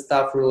all the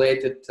stuff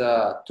related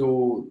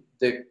to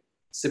the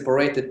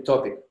separated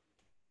topic.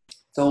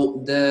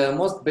 So the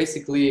most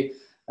basically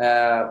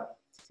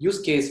use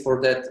case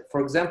for that,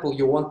 for example,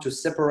 you want to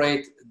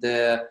separate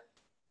the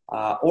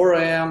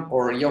ORM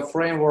or your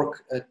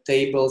framework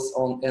tables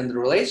and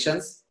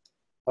relations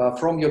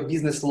from your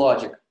business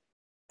logic.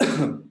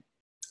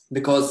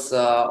 Because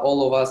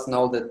all of us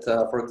know that,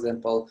 for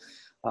example,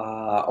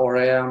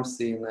 ORMs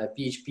in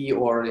PHP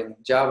or in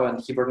Java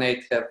and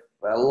Hibernate have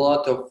a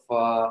lot of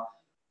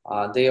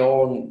their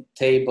own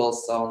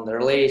tables on the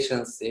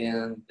relations,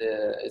 and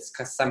it's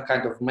some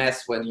kind of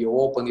mess when you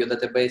open your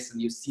database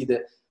and you see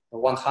the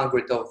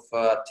 100 of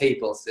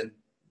tables, and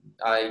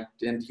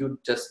you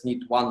just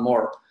need one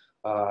more.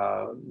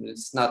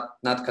 It's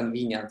not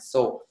convenient.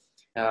 So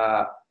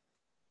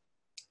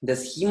the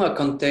schema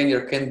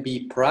container can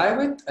be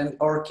private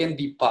or can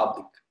be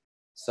public.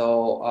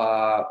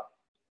 So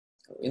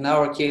in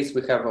our case,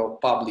 we have a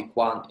public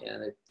one,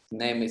 and its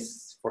name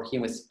is for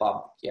him is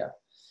public. Yeah,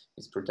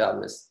 it's pretty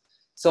obvious.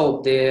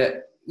 So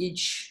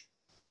each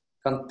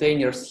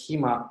container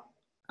schema,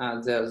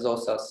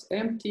 those are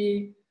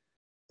empty.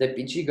 The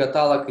PG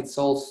catalog, it's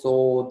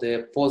also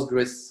the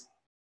Postgres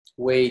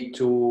way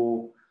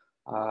to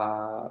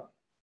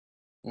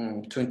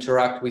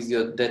interact with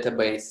your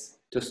database,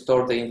 to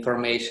store the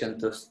information,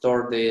 to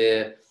store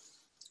the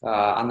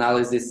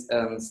analysis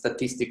and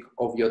statistic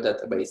of your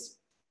database.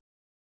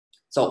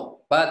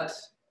 So, but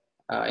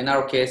in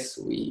our case,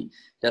 we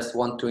just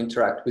want to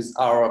interact with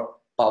our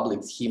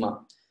public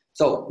schema.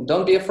 So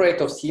don't be afraid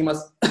of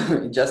schemas,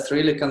 just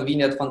really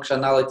convenient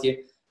functionality.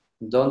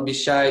 Don't be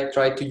shy,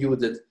 try to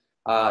use it.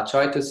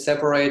 Try to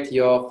separate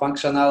your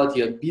functionality,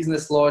 your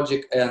business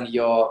logic, and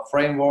your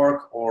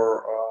framework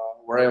or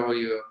wherever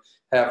you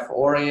have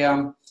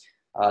ORM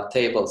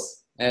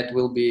tables. It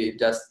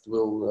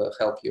will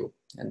help you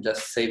and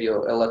just save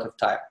you a lot of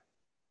time.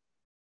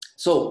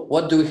 So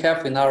what do we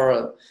have in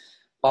our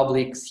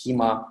public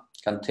schema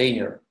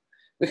container?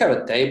 We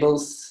have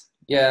tables,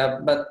 yeah,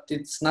 but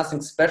it's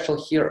nothing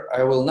special here.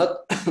 I will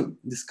not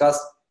discuss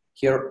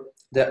here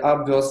the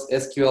obvious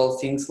SQL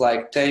things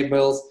like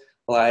tables,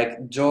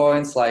 like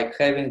joins, like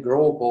having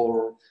group,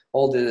 or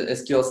all the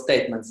SQL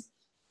statements.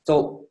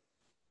 So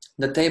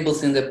the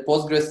tables in the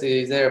Postgres,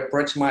 they're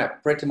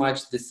pretty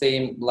much the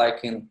same like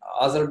in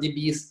other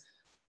DBs.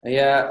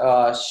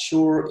 Yeah,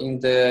 sure,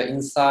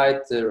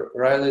 inside the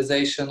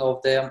realization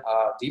of them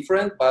are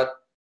different, but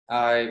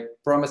I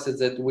promise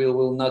that we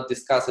will not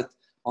discuss it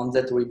on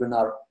that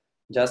webinar.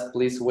 Just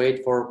please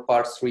wait for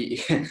part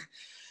 3.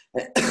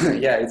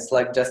 Yeah, it's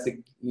like just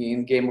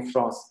in Game of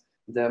Thrones.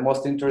 The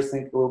most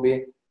interesting will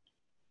be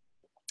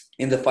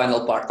in the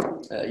final part.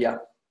 Yeah,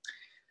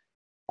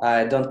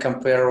 I don't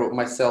compare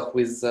myself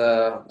with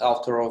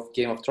author of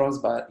Game of Thrones,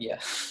 but yeah,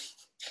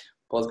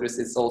 Postgres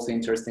is also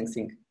interesting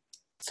thing.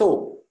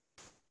 So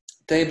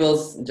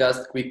tables,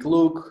 just quick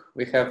look.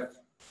 We have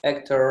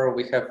actor,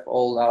 we have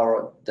all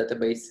our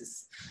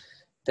databases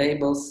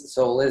tables.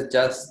 So let's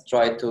just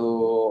try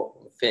to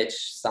fetch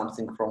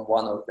something from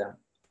one of them.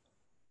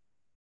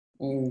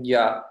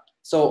 Yeah,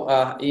 so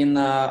in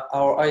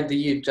our IDE,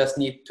 you just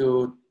need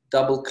to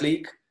double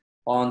click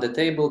on the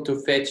table to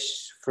fetch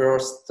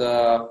first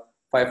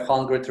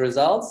 500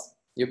 results.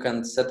 You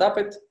can set up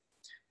it.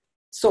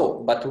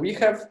 So, but we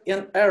have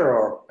an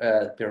error,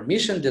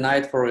 permission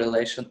denied for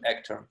relation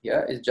actor.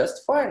 Yeah, it's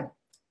just fine.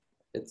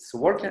 It's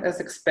working as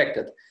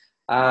expected.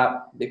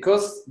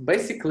 Because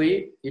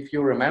basically, if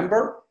you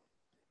remember,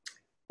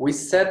 we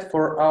set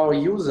for our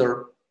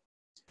user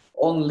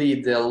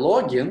only the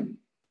login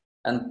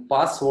and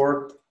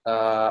password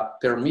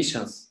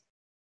permissions.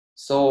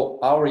 So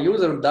our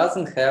user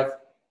doesn't have,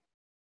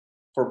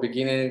 for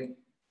beginning,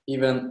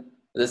 even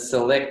the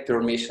select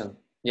permission.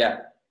 Yeah,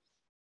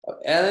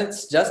 and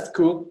it's just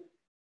cool.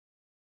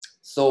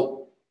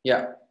 So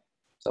yeah,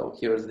 so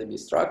here's the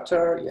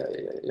structure.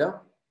 Yeah.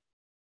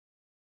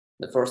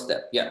 The first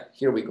step. Yeah,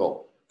 here we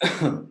go.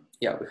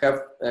 Yeah, we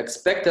have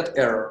expected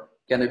error.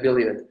 Can you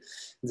believe it?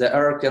 The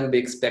error can be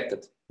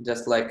expected,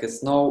 just like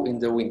snow in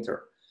the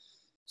winter.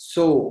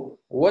 So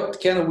what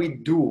can we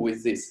do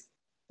with this?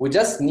 We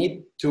just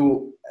need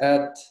to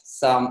add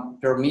some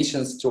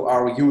permissions to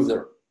our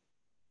user.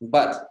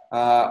 But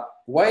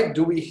why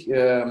do we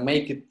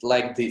make it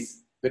like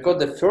this? Because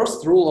the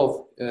first rule of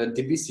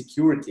DB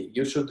security,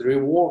 you should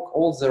revoke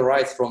all the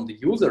rights from the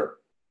user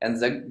and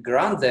then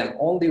grant them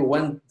only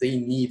when they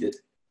need it.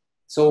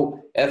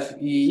 So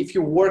if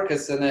you work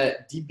as a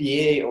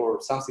DBA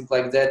or something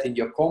like that in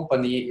your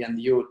company and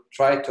you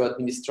try to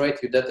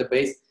administrate your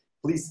database,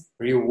 please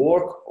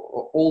rework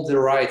all the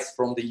rights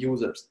from the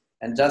users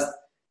and just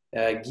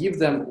give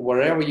them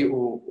wherever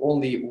you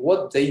only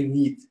what they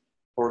need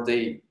for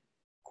their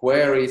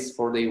queries,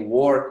 for their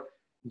work.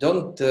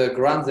 Don't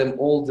grant them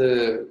all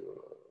the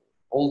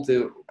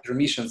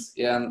permissions,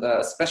 and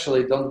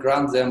especially don't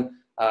grant them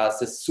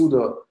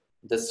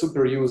the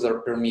super user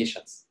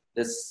permissions.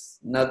 That's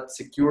not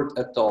secured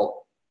at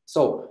all.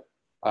 So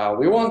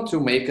we want to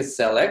make a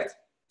select.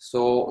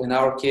 So in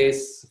our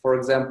case, for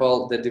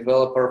example, the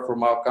developer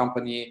from our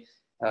company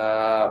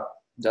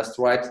just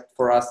write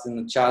for us in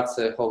the chat,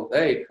 say, oh,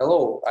 hey,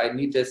 hello, I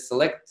need a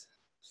select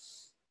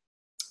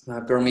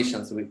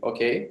permissions.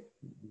 Okay,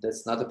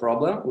 that's not a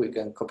problem. We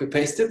can copy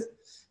paste it.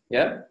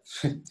 Yeah,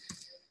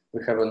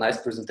 we have a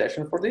nice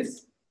presentation for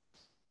this.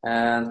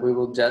 And we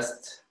will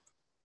just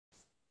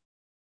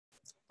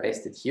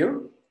paste it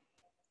here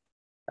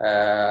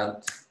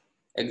and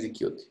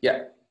execute.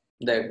 Yeah,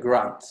 the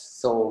grant.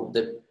 So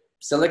the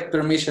select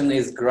permission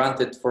is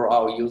granted for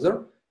our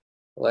user.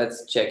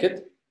 Let's check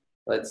it.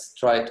 Let's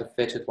try to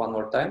fetch it one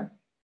more time.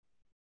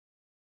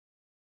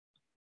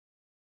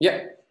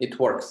 Yeah, it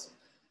works.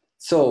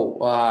 So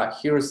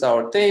here's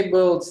our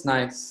table. It's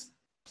nice,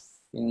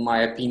 in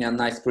my opinion,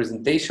 nice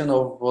presentation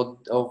of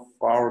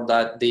our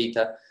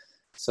data.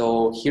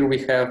 So here we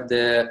have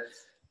the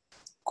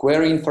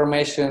query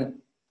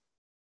information.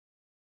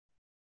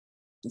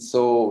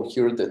 So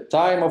here the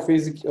time of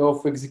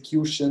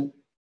execution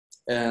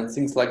and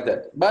things like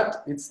that.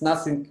 But it's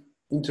nothing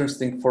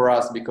interesting for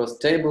us because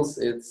tables,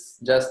 it's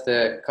just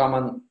a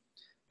common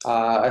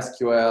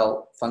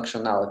SQL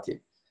functionality.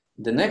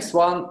 The next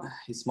one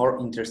is more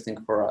interesting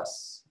for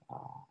us.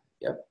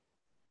 Yep.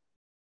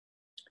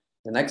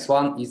 The next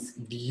one is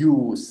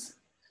views.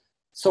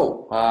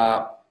 So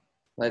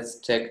let's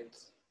check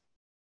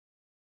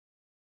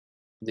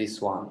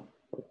this one,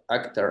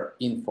 actor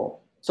info.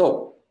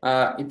 So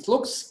it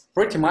looks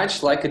pretty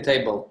much like a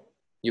table,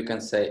 you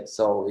can say.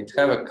 So it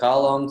have a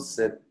columns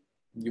that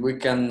we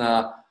can,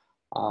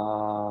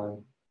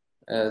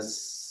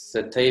 as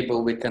a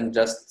table, we can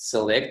just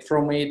select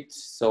from it.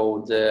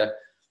 So the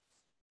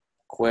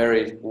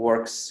query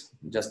works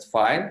just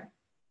fine.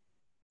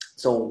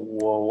 So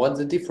what's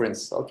the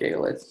difference? Okay,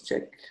 let's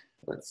check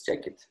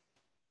it.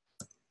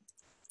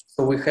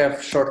 So we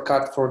have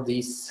shortcut for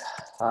this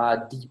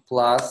D+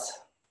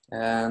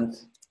 and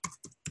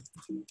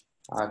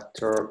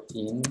actor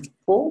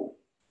info.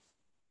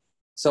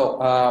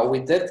 So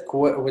with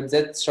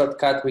that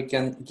shortcut, we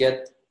can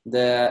get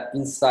the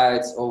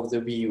insights of the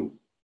view.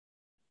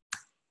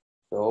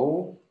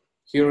 So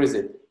here is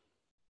it.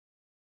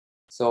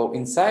 So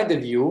inside the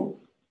view,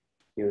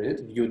 here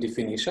is it, view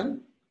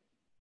definition.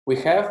 We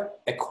have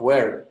a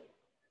query,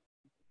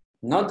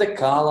 not the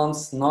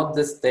columns, not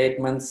the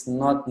statements,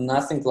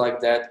 nothing like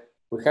that.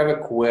 We have a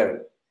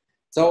query.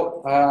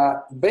 So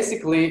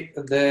basically,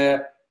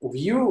 the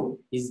view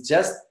is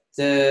just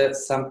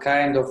some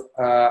kind of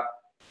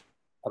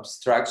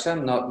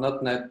abstraction.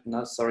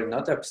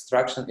 Not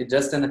abstraction. It's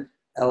just an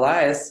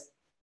alias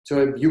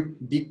to a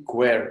big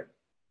query.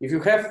 If you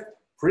have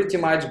pretty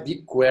much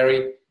big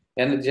query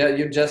and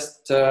you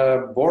just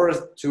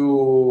bored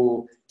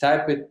to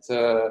type it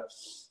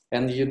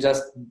and you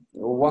just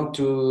want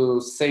to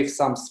save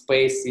some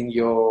space in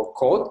your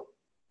code,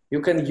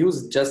 you can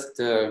use just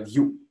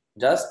view,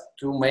 just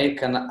to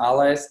make an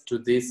alias to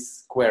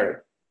this query.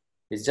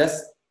 It's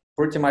just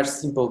pretty much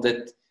simple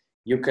that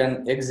you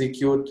can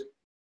execute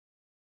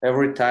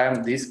every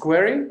time this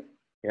query.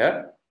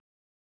 Yeah,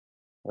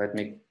 let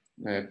me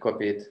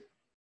copy it.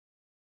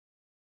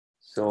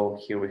 So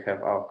here we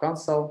have our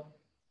console.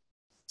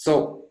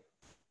 So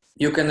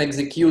you can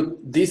execute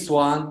this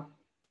one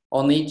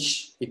on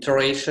each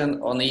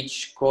iteration, on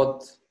each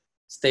code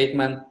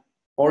statement,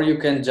 or you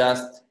can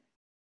just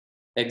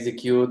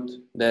execute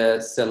the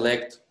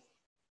select.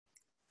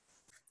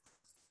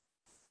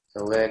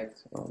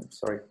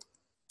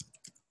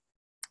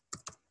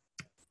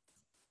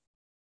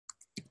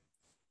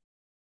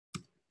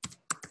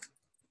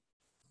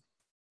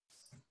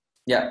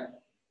 Yeah,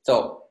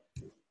 so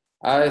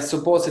I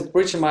suppose it's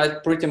pretty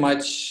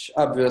much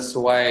obvious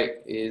why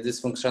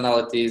this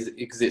functionality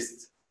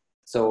exists.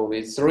 So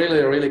it's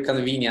really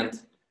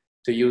convenient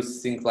to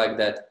use things like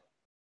that.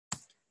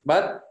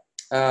 But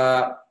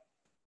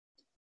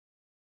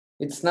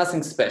it's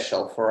nothing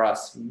special for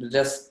us,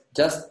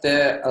 just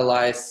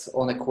alias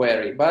on a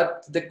query.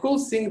 But the cool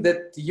thing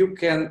that you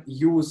can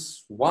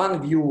use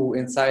one view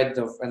inside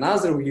of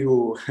another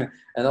view,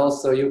 and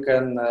also you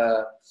can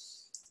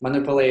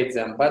manipulate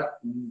them.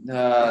 But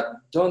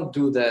don't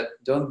do that.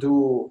 Don't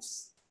do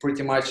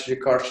pretty much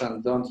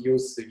recursion. Don't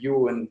use a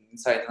view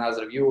inside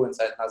another view,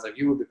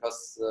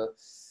 because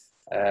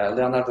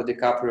Leonardo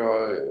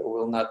DiCaprio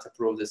will not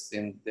approve this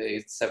in the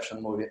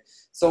Inception movie.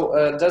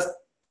 So just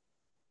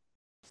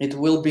it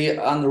will be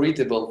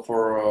unreadable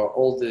for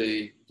all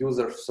the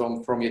users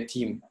from your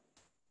team.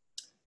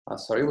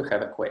 Sorry, we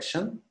have a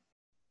question.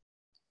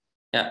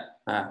 Yeah,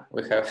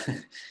 we have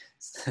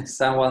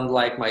someone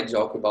like my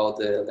joke about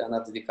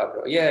Leonardo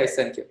DiCaprio. Yeah,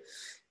 thank you.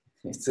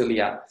 It's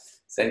Ilya.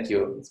 Thank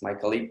you. It's my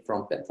colleague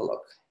from Pentalog.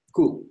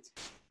 Cool.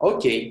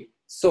 Okay,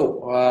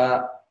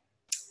 so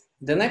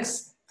the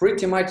next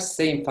pretty much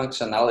same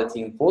functionality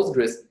in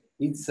Postgres,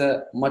 it's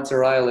a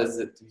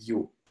materialized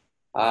view.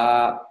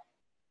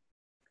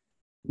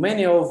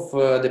 Many of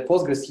the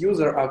Postgres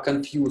users are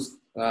confused.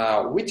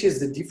 Which is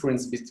the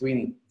difference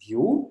between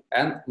view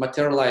and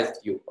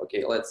materialized view?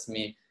 Okay,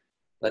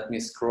 let me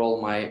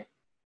scroll my.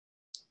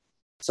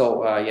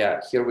 So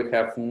yeah, here we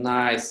have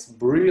nice,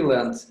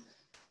 brilliant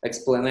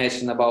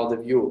explanation about the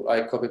view.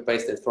 I copy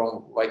pasted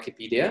from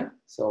Wikipedia.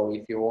 So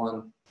if you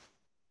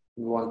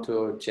want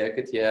to check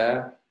it,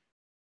 yeah,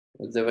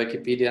 the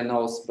Wikipedia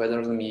knows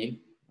better than me.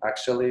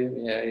 Actually,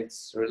 yeah,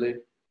 it's really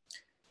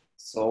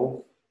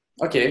so.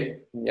 Okay,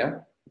 yeah,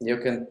 you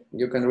can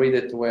read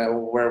it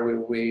where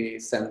we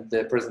send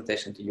the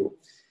presentation to you.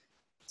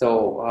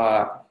 So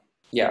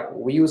yeah,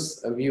 we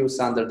use views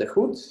under the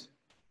hood.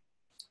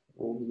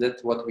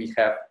 That's what we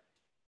have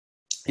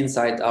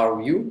inside our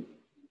view.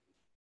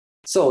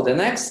 So the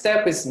next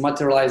step is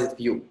materialized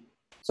view.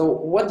 So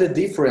what the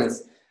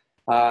difference?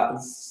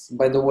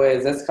 By the way,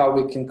 that's how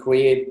we can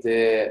create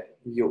the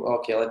view.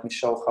 Okay, let me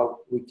show how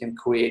we can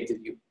create the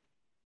view.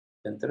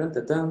 Dun, dun,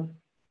 dun,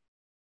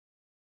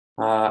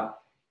 dun.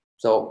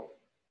 So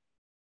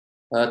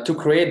to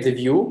create the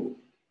view,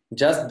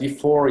 just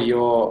before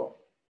your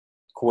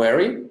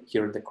query,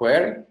 here the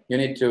query, you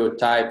need to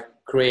type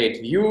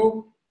create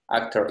view,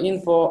 actor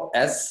info,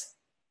 S,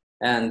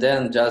 and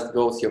then just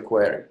goes your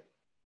query.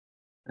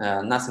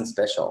 Nothing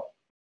special.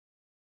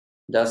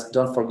 Just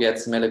don't forget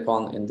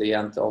semicolon in the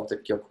end of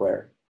your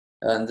query.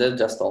 And that's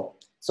just all.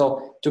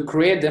 So to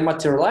create the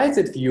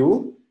materialized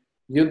view,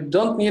 you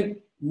don't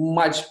need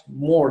much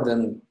more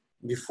than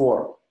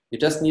before. You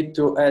just need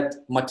to add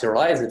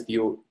materialized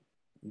view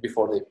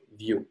before the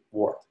view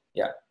word.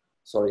 Yeah,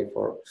 sorry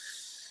for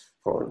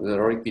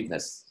the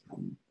repeatness.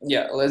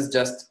 Yeah, let's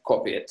just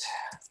copy it.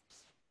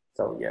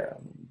 So yeah,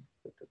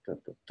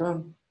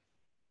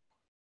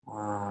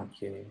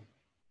 okay,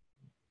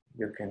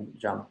 you can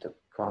jump to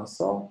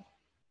console,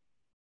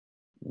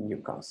 new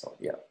console,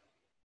 yeah.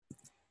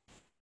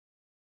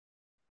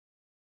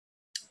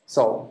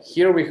 So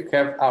here we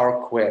have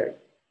our query.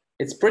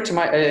 It's pretty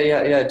much,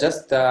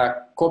 just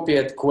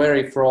copied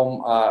query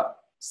from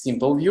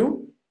simple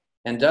view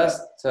and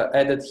just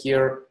added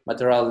here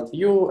materialized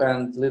view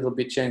and little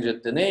bit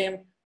changed the name.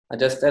 I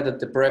just added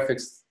the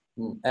prefix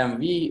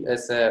MV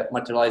as a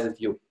materialized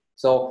view.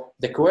 So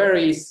the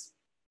query is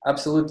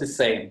absolutely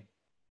same.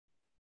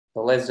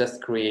 So let's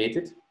just create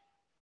it.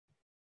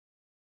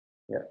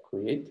 Yeah,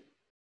 create.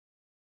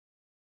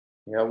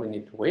 Yeah, we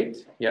need to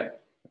wait. Yeah,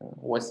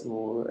 was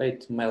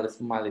 8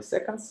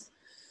 milliseconds.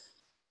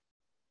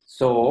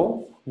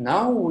 So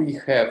now we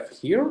have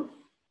here.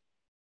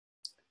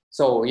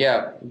 So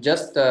yeah,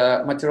 just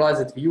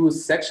materialized view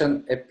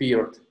section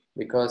appeared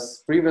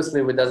because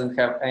previously we doesn't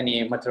have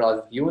any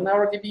materialized view in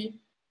our DB.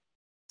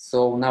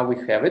 So now we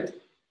have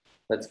it.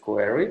 Let's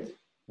query it.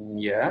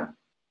 Yeah.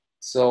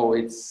 So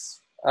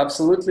it's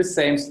absolutely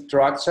same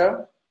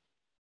structure.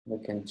 We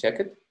can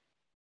check it.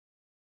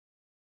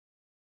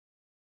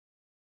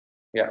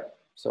 Yeah.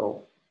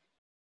 So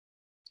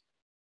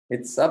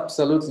it's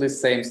absolutely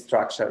same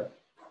structure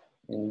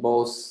in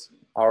both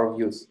our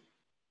views.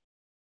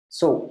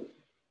 So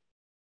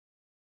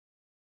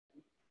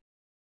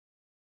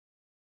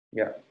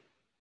yeah,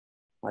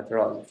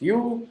 materialized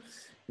view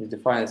is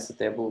defined as a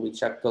table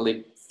which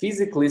actually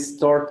physically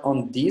stored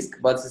on disk,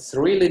 but it's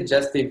really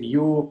just a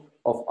view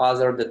of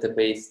other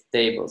database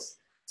tables.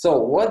 So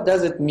what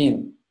does it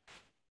mean?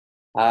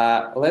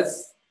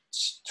 Let's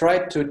try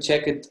to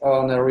check it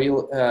on a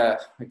real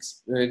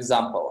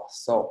example.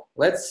 So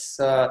let's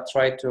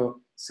try to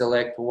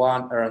select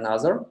one or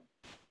another,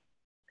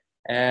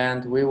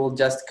 and we will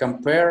just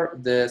compare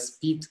the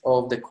speed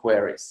of the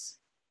queries.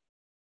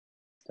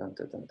 Dun,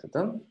 dun, dun, dun,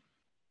 dun.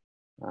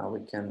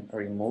 We can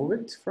remove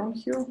it from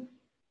here.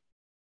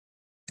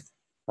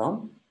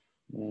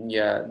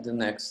 Yeah, the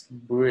next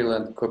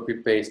brilliant copy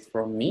paste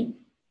from me.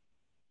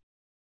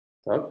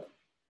 Oh.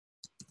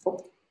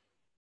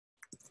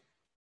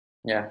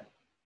 Yeah,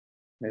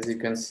 as you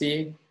can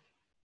see,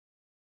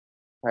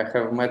 I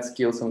have mad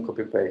skills on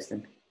copy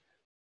pasting.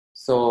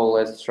 So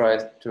let's try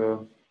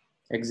to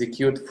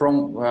execute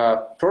from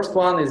first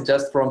one is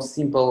just from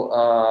simple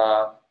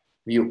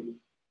view.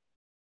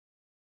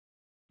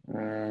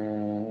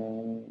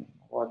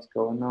 What's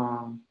going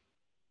on?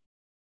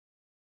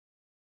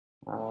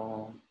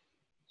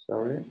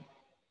 Sorry,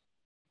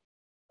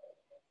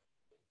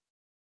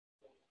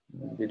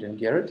 didn't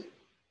get it.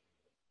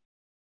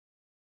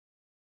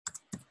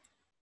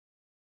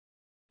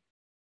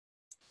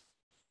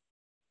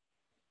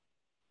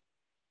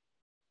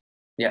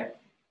 Yeah.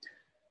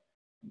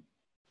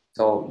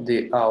 So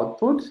the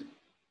output,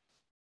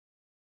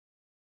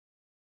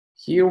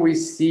 here we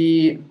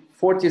see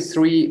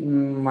 43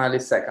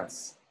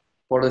 milliseconds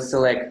for the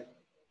select.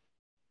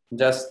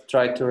 Just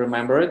try to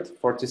remember it,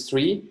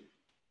 43.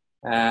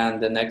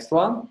 And the next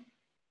one,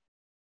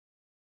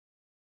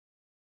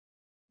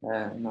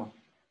 no.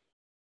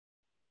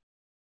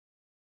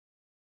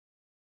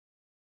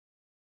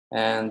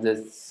 And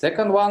the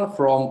second one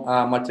from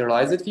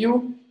materialized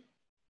view,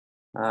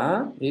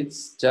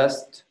 it's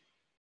just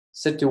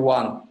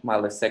 31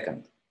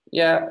 millisecond.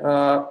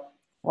 Yeah,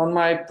 on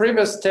my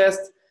previous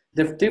test,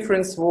 The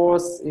difference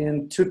was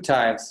in 2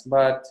 times,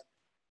 but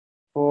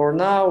for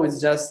now it's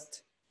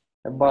just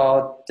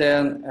about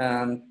 10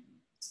 and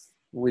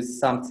with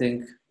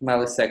something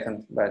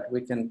millisecond, but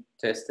we can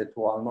test it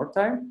one more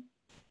time.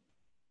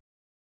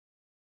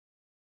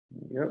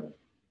 Yep.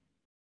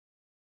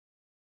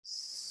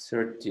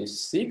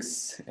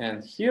 36,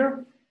 and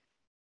here.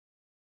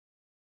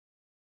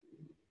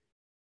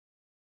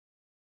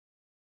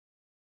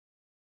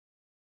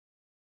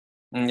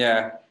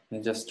 Yeah,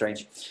 just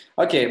strange.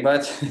 Okay,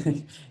 but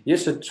you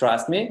should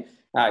trust me.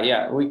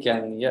 Yeah, we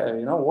can, yeah,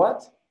 you know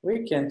what?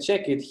 We can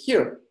check it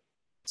here.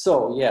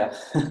 So yeah,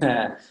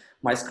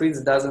 my screen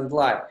doesn't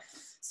lie.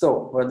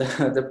 So for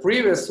the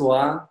previous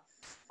one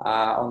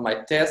on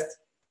my test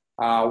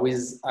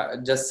with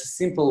just a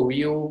simple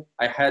view,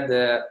 I had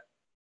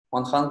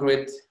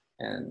 100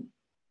 and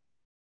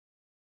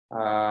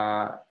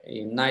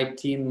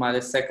 19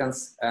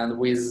 milliseconds, and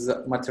with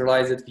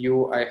materialized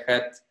view, I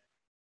had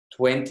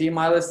 20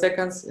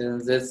 milliseconds,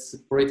 and that's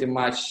pretty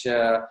much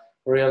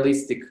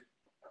realistic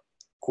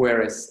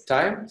queries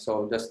time.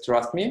 So just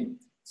trust me.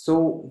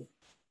 So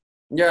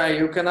yeah,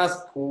 you can ask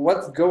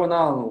what's going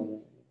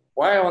on,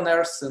 why on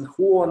earth and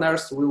who on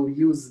earth will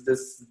use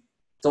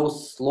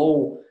those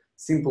slow,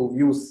 simple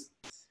views,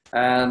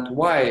 and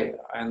why,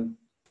 and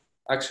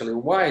actually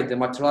why the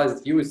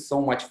materialized view is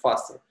so much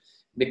faster.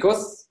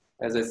 Because,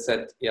 as I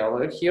said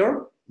earlier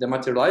here, the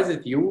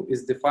materialized view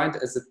is defined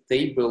as a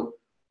table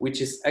which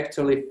is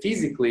actually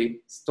physically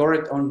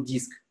stored on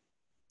disk.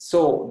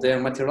 So the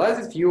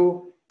materialized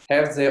view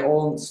has their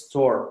own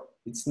store.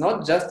 It's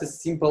not just a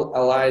simple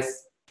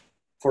alias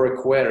for a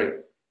query.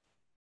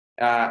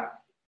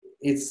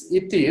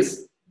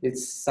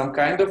 It's some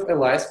kind of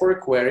alias for a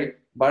query,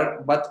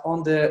 but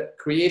on the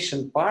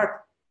creation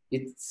part,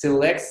 it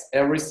selects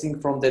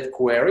everything from that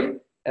query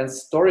and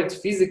store it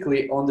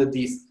physically on the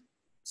disk.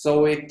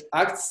 So it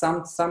acts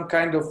some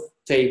kind of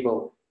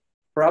table.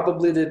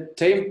 Probably the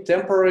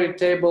temporary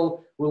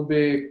table will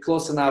be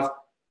close enough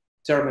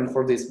term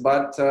for this,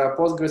 but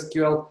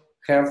PostgreSQL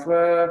have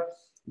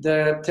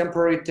the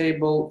temporary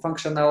table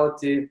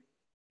functionality,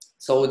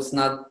 so it's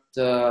not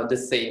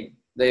the same.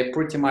 They're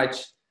pretty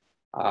much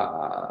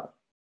the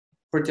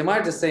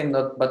same,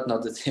 but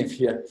not the same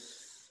here.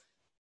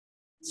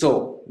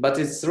 So, but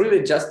it's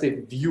really just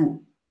a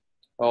view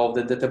of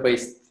the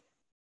database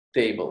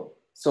table.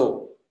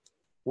 So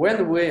when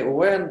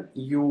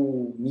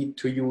you need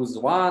to use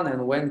one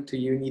and when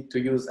you need to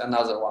use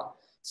another one.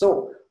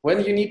 So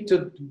when you need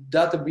to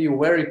data be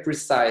very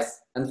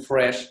precise and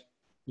fresh,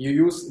 you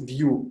use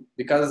view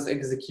because it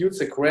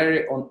executes a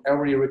query on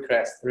every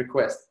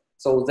request.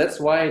 So that's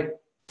why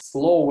it's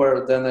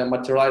slower than a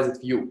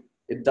materialized view.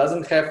 It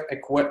doesn't have a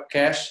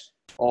cache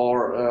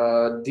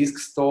or disk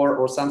store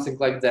or something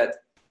like that.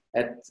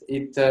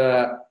 It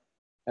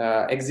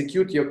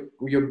execute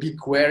your big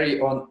query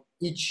on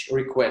each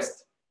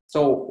request.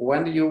 So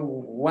when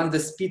the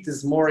speed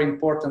is more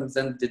important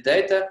than the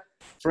data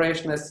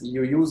freshness,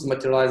 you use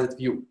materialized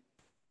view.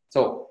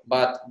 So,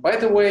 but by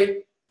the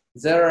way,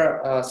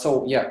 there are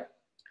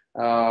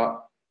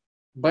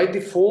by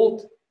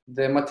default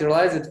the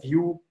materialized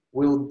view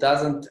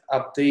doesn't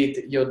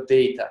update your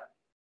data.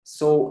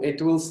 So it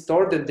will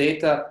store the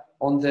data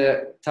on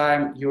the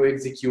time you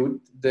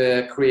execute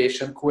the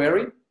creation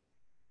query.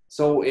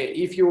 So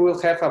if you will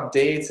have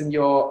updates in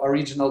your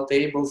original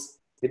tables,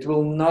 it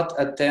will not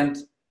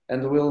attend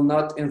and will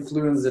not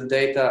influence the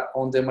data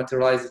on the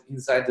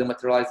inside the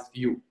materialized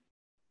view.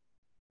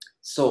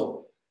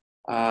 So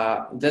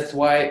that's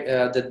why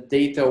the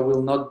data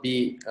will not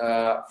be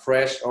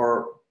fresh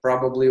or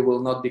probably will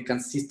not be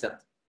consistent.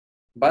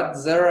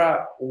 But there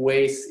are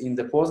ways in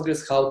the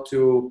Postgres how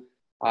to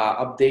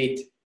update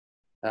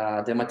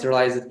the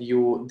materialized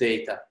view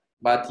data.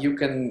 But you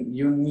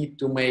need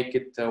to make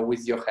it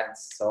with your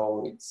hands,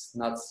 so it's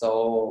not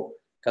so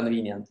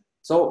convenient.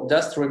 So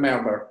just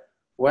remember,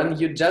 when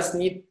you just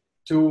need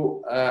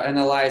to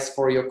analyze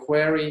for your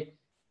query,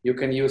 you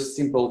can use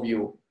simple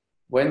view.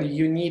 When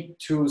you need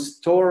to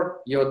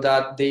store your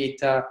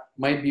data,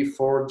 maybe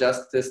for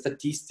just a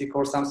statistic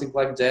or something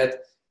like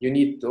that, you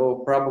need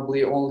to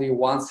probably only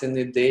once in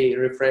a day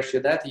refresh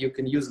your data, you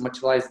can use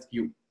materialized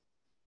view.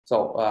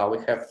 So we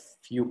have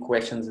few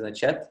questions in the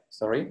chat,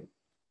 sorry.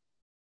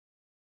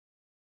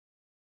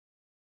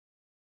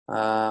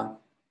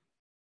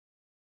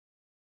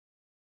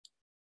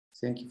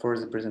 Thank you for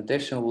the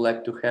presentation. We'd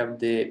like to have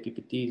the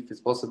PPT if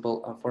it's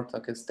possible. Unfortunately,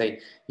 I can stay.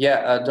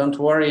 Yeah, don't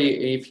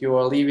worry if you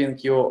are leaving.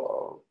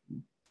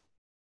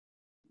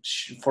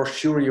 For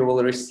sure you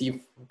will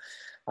receive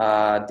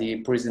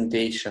the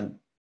presentation.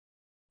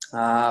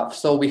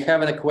 So we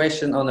have a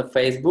question on the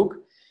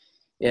Facebook.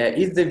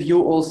 Is the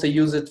view also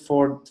used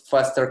for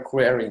faster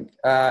querying?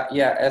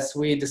 Yeah, as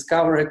we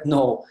discovered,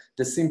 no.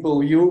 The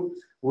simple view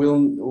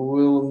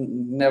will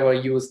never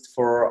used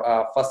for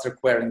faster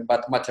querying,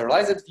 but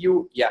materialized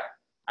view, yeah,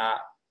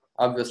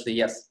 obviously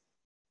yes.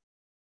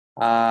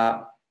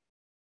 Yeah,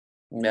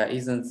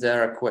 isn't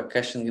there a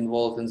caching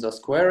involved in those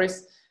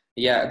queries?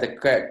 Yeah, the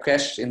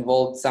cache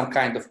involved, some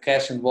kind of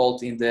cache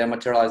involved in the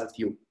materialized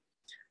view.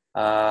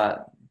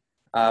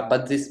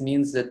 But this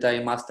means that I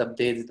must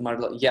update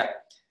the yeah,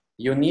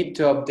 you need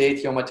to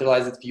update your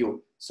materialized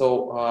view.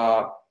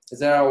 So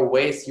there are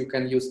ways you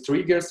can use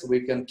triggers.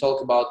 We can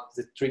talk about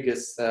the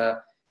triggers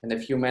in a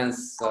few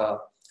minutes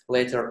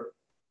later.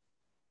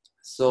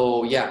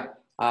 So yeah,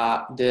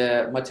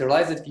 the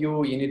materialized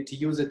view, you need to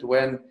use it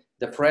when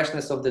the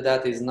freshness of the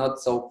data is not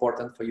so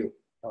important for you.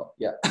 Oh,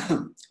 yeah.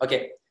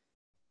 Okay,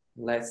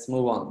 let's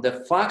move on.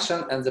 The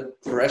function and the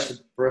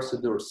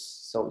procedures.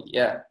 So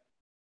yeah.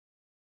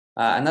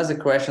 Another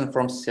question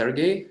from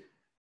Sergey.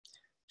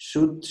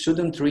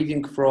 Shouldn't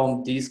reading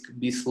from disk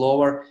be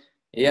slower?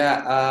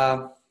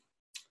 Yeah,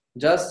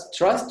 just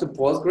trust to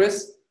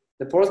Postgres.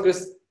 The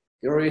Postgres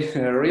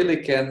really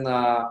can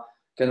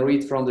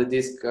read from the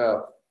disk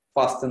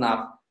fast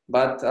enough,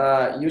 but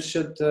you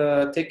should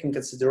take in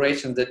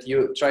consideration that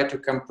you try to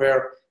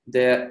compare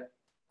the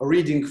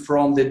reading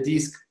from the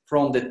disk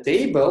from the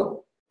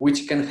table,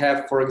 which can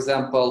have, for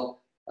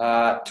example,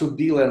 2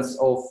 billions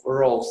of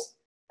rows,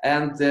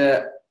 and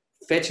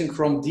fetching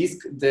from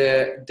disk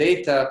the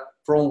data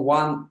from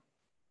one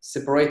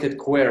separated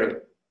query,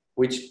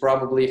 which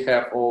probably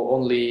have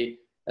only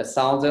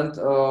 1,000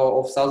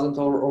 of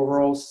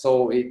rows,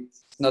 so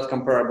it's not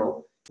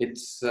comparable.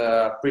 It's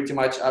pretty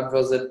much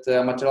obvious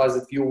that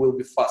materialized view will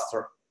be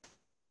faster.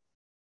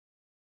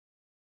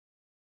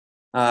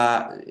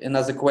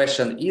 Another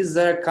question, is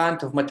there a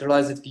kind of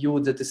materialized view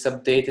that is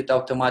updated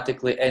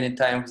automatically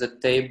anytime the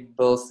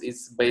tables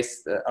is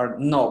based, or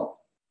no?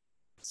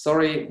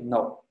 Sorry,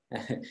 no.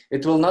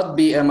 It will not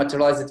be a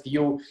materialized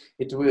view.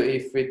 It will,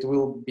 if it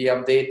will be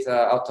updated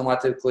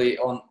automatically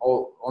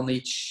on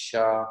each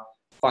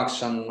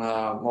function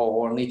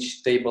or on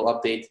each table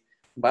update.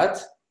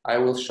 But I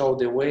will show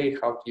the way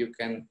how you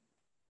can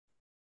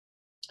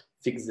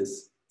fix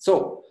this.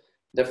 So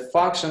the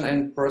function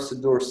and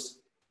procedures.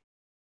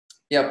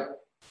 Yep,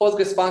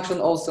 Postgres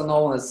function, also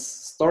known as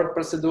stored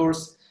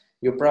procedures.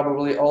 You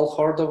probably all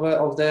heard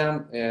of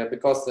them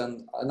because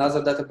in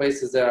another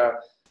databases there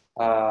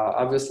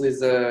obviously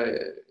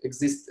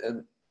exist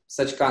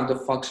such kind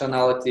of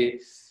functionality.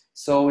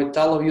 So it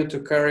allows you to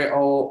carry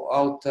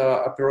out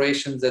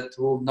operations that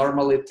will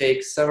normally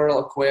take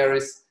several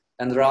queries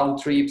and round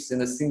trips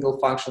in a single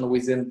function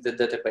within the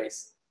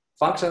database.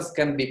 Functions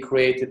can be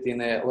created in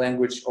a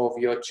language of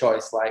your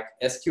choice, like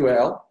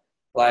SQL,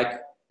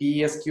 like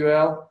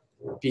PSQL,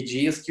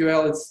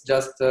 PGSQL. It's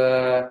just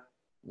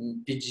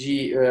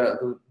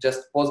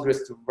just Postgres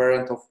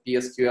variant of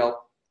PSQL,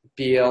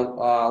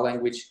 PL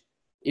language.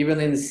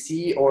 Even in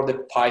C or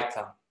the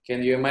Python.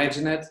 Can you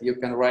imagine it? You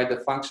can write a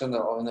function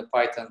in a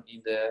Python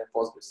in the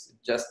Postgres.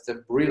 Just a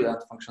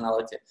brilliant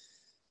functionality.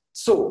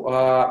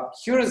 So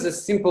here is a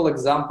simple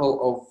example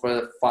of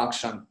a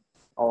function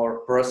or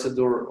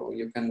procedure, or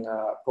you can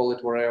call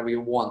it wherever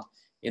you want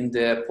in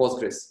the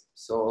Postgres.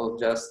 So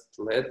just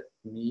let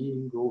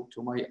me go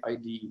to my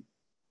ID.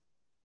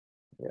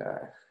 Yeah.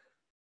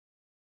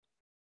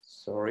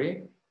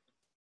 Sorry.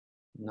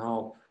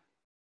 No.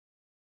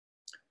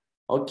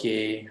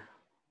 Okay.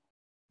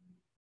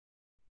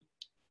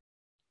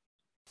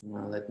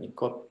 Now let me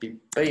copy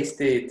paste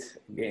it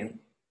again.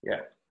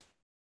 Yeah.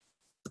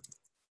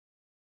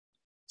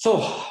 So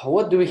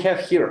what do we have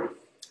here?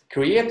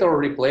 Create or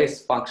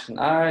replace function.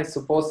 I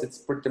suppose it's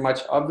pretty much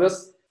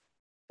obvious.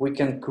 We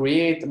can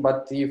create,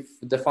 but if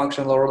the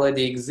function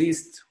already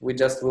exists, we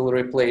just will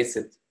replace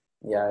it.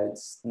 Yeah,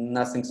 it's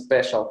nothing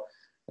special.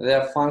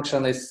 The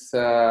function is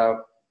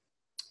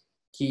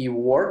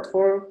keyword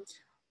for.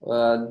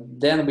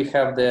 Then we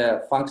have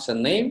the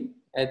function name.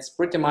 It's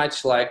pretty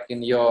much like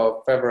in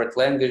your favorite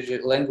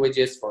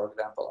languages, for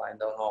example, I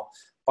don't know,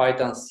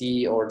 Python,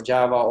 C, or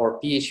Java, or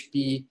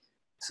PHP.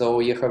 So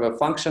you have a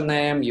function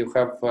name, you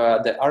have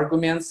the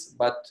arguments,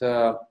 but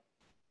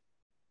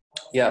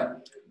yeah,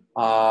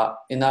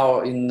 in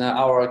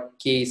our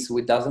case,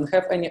 we doesn't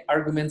have any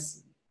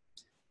arguments.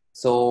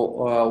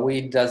 So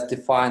we just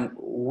define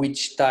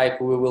which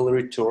type we will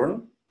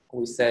return.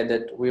 We said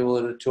that we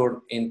will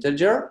return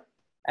integer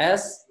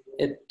as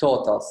it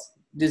totals.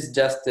 This is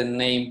just a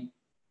name.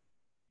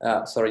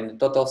 Sorry, the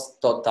totals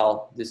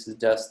total. This is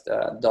just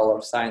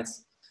dollar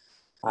signs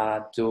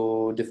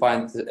to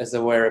define it as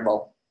a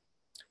variable.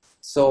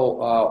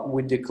 So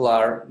we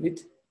declare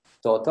it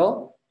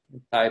total,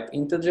 type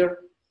integer,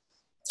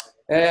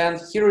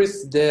 and here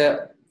is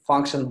the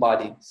function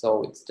body.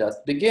 So it's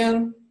just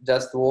begin,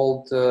 just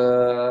old,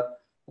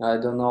 I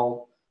don't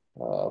know,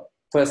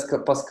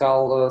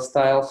 Pascal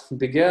style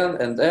begin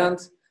and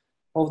end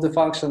of the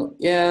function,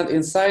 and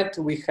inside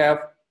we have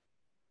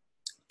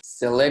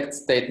select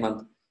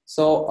statement.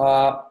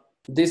 So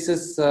this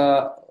is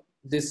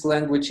this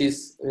language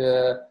is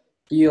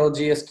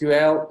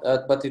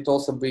PLG-SQL, but it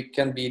also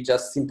can be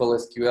just simple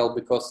SQL,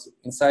 because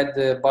inside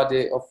the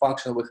body of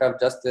function we have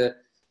just a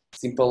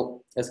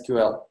simple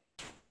SQL.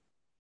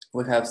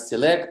 We have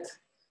select,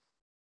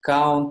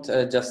 count,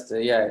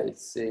 yeah,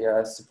 it's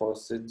I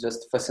suppose it's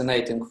just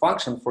fascinating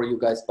function for you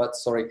guys, but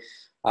sorry.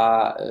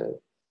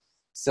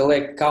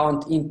 Select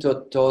count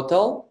into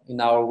total in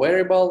our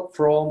variable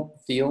from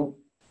field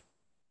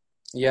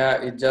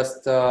yeah, it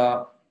just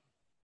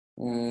we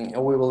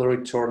will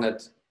return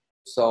it.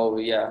 So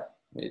yeah,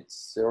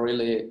 it's a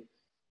really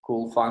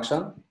cool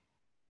function.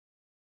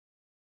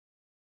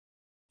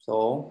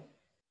 So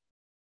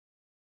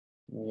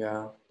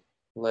yeah,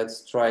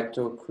 let's try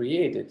to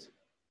create it.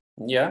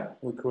 Yeah,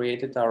 we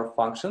created our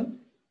function.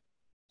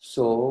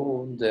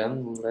 So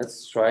then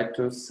let's try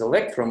to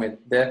select from it.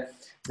 The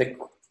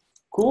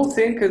cool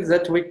thing is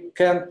that we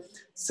can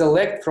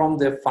select from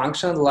the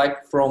function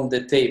like from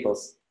the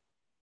tables.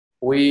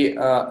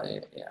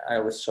 I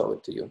will show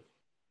it to you.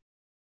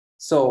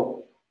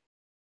 So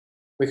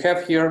we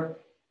have here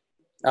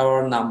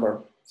our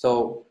number.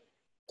 So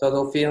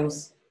total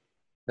films,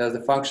 there's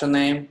the function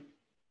name.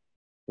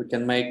 We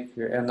can make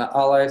an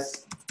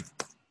alias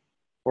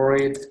for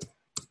it.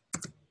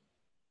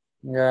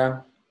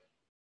 Yeah,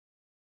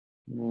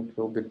 it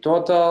will be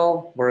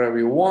total, wherever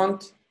you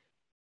want.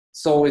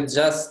 So it's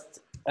just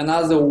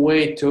another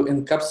way to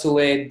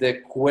encapsulate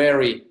the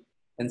query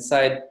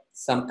inside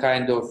some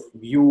kind of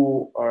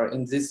view, or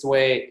in this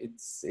way,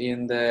 it's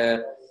in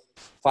the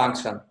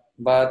function.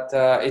 But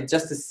it's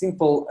just a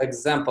simple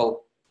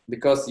example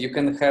because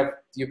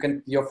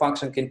your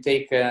function can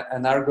take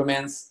an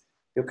arguments.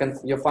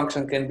 Your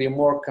function can be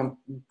more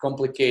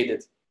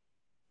complicated.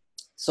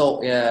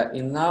 So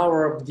in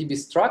our DB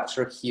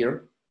structure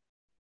here,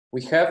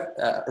 we have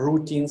a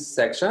routines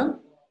section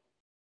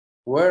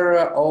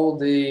where all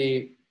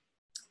the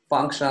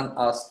functions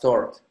are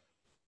stored.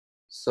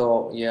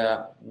 So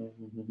yeah,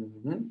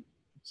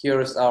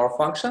 here's our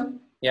function.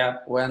 Yeah,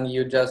 when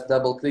you just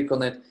double click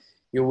on it,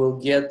 you will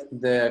get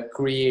the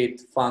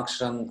create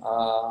function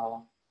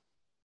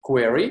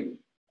query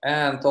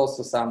and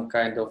also some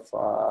kind of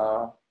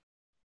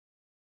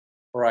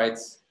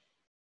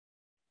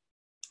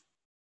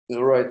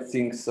the right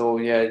thing. So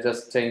yeah,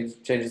 just change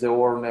the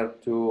owner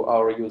to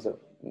our user.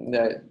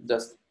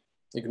 Just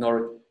ignore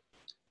it.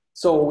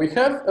 So we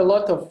have a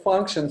lot of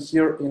functions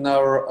here in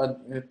our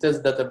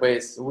test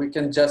database. We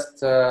can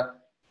just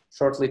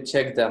shortly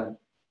check them.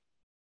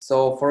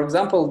 So for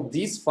example,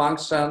 this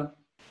function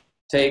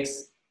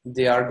takes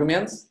the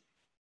arguments.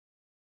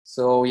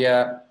 So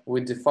yeah,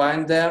 we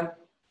define them.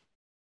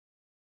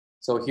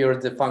 So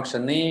here's the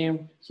function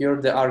name, here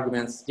are the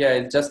arguments. Yeah,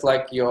 it's just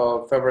like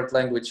your favorite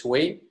language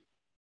way.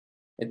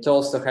 It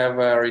also have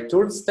a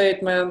return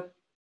statement.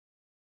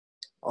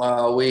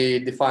 We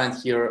defined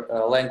here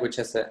language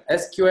as a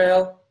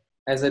SQL,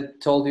 as I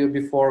told you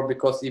before,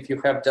 because if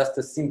you have just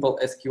a simple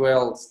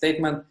SQL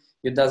statement,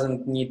 you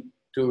doesn't need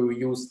to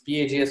use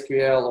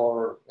PostgreSQL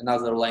or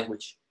another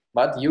language,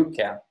 but you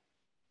can.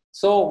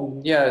 So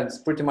yeah, it's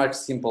pretty much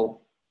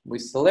simple. We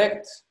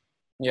select,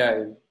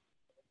 yeah,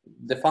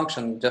 the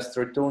function just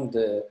return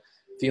the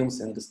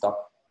films and the stuff.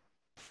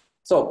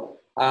 So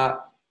I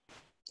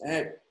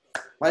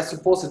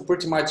suppose it's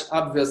pretty much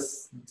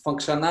obvious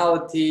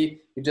functionality.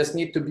 You just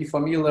need to be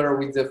familiar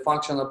with the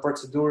functional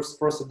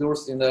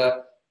procedures in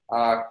the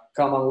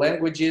common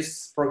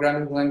languages,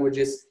 programming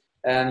languages,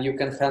 and you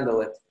can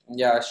handle it.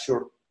 Yeah,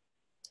 sure.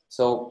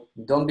 So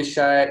don't be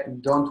shy,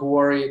 don't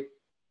worry.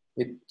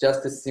 It's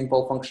just a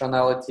simple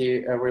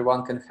functionality.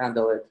 Everyone can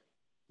handle it.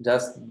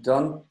 Just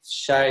don't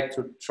shy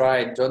to try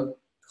it. Don't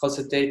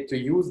hesitate to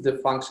use the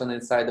function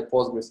inside the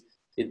Postgres.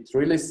 It's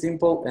really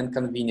simple and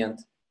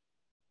convenient.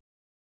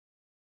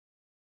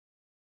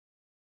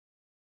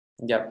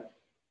 Yeah.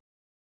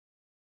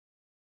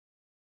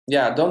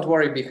 Yeah, don't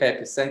worry, be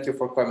happy. Thank you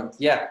for comment.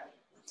 Yeah,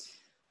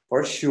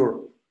 for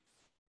sure.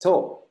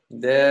 So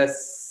the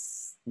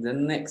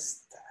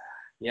next.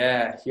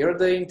 Yeah, here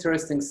the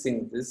interesting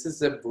thing. This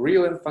is a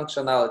brilliant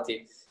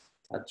functionality.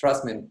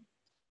 Trust me.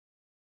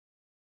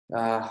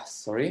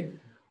 Sorry,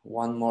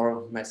 one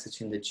more message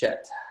in the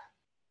chat.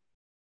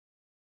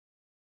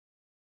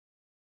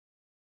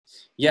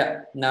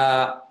 Yeah,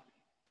 now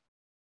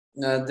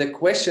the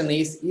question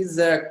is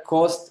the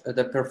cost,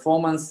 the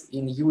performance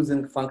in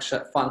using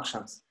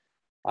functions?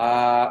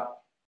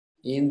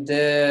 In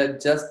the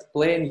just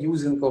plain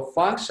using of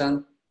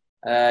function,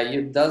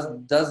 it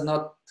does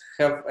not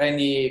have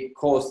any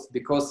cost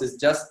because it's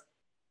just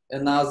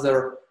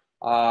another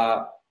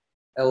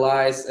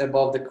alias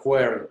above the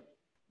query.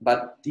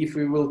 But if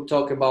we will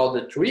talk about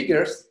the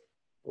triggers,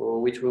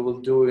 which we will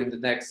do in the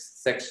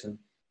next section,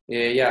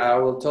 yeah, I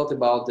will talk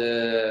about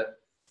the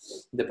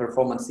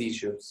performance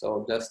issue.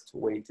 So just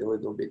wait a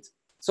little bit.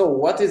 So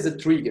what is the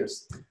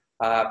triggers?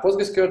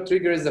 PostgreSQL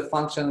trigger is a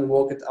function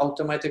invoked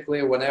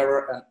automatically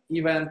whenever an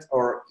event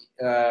or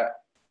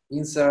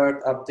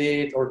insert,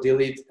 update, or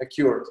delete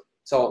occurred.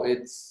 So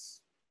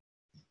it's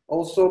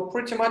also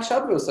pretty much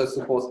obvious, I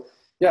suppose.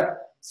 Yeah.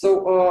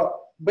 So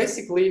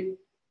basically,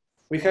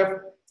 we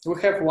have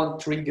one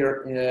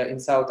trigger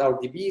inside our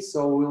DB,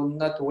 so we'll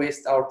not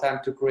waste our time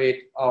to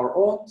create our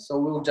own. So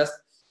we'll just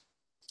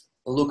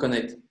look on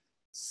it.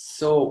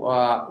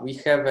 So we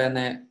have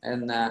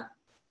an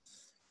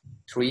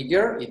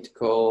trigger. It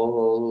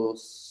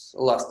calls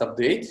last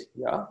update.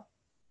 Yeah,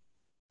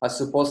 I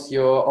suppose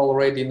you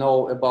already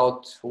know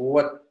about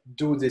what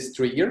do this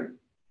trigger.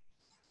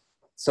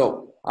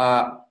 So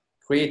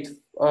create.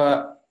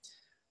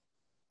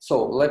 So So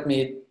let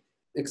me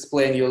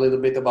explain you a little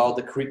bit about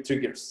the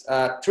triggers.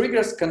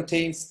 Triggers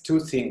contains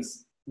two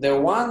things. The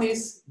one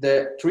is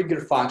the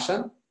trigger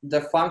function,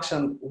 the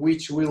function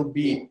which will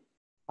be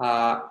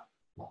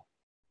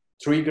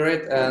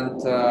triggered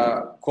and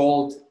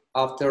called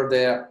after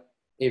the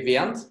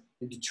event.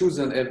 The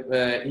chosen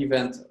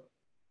event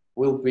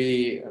will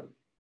be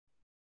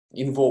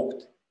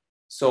invoked.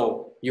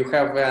 So you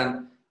have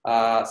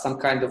some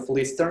kind of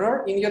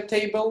listener in your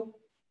table,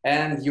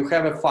 and you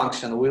have a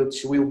function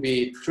which will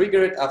be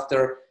triggered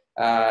after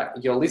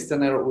your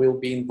listener will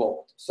be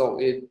invoked. So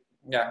it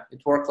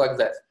works like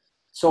that.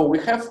 So we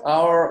have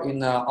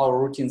in our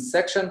routine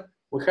section,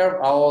 we have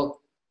our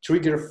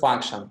trigger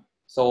function.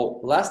 So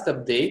last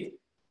update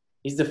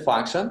is the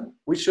function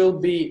which will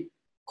be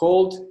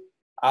called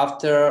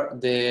after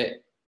the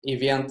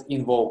event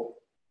invoked.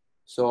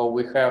 So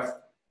we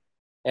have,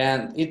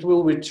 and it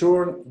will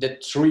return the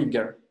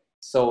trigger.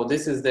 So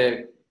this is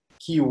the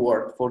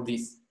keyword for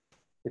this.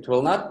 It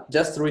will not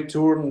just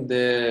return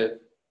the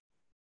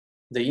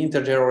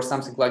integer or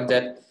something like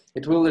that.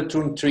 It will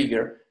return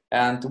trigger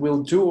and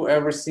will do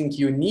everything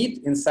you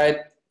need inside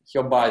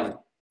your body.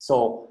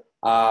 So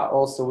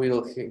also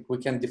we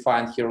can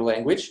define here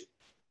language.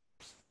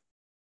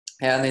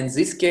 And in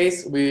this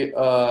case, we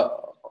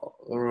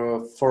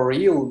for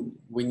real,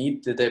 we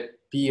need the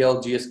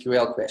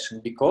PLGSQL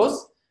question,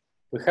 because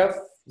we have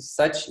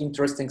such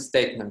interesting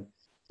statement.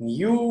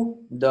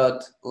 New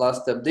dot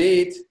last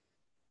update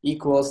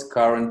equals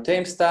current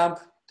timestamp,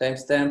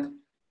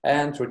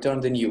 and return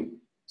the new.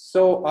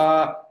 So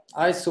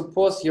I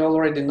suppose you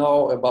already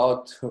know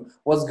about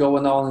what's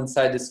going on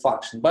inside this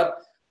function,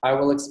 but I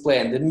will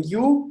explain. The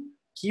new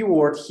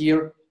keyword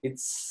here,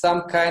 it's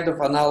some kind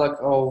of analog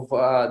of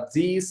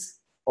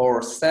this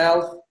or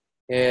self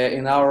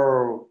in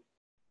our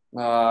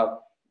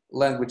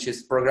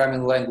languages,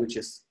 programming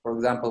languages. For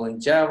example, in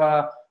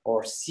Java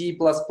or C++,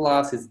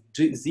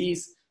 it's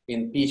this.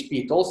 In PHP,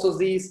 it's also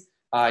this.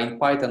 In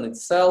Python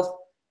itself.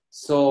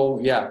 So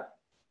yeah,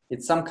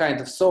 it's some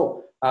kind of,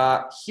 so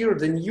here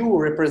the new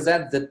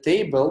represents the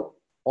table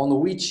on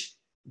which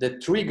the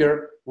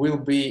trigger will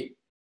be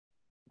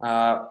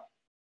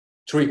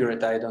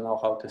triggered. I don't know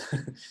how to.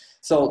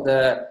 So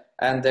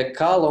the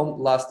column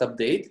last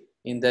update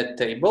in that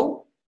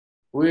table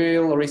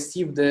will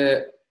receive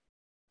the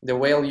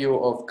value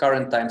of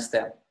current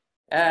timestamp,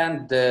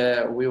 and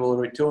we will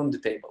return the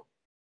table.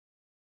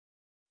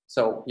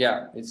 So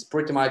yeah, it's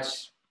pretty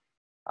much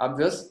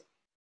obvious.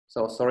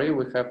 So sorry,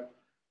 we have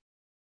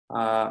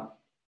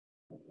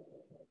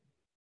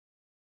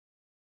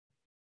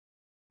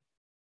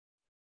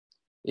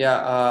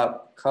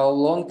how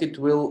long it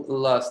will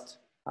last?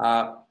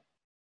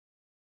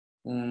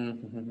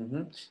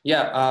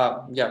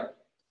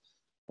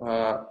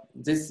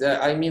 This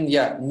I mean,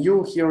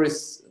 new here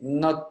is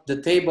not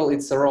the table,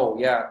 it's a row.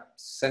 Yeah,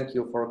 thank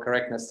you for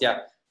correctness.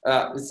 Yeah,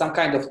 it's some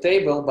kind of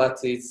table, but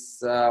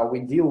it's we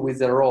deal with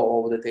the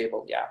row of the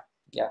table. Yeah.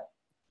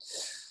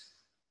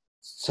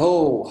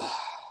 So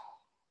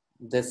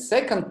the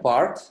second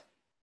part,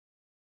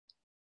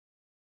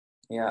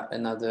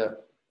 another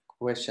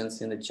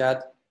questions in the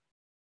chat.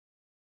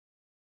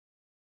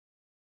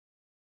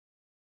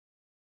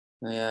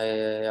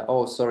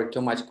 Oh, sorry,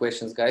 too much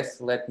questions, guys.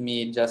 Let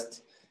me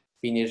just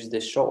finish the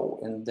show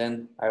and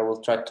then I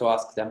will try to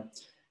ask them.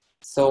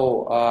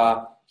 So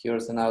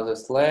here's another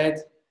slide.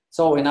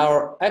 So in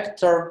our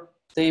actor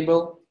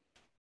table,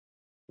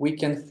 we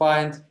can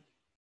find,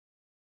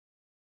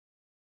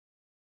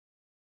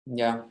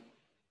 in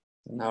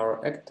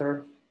our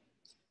actor,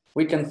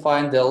 we can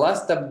find the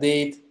last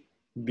update,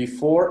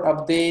 before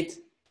update.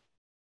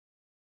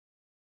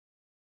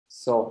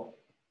 So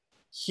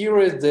here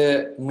is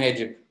the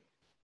magic.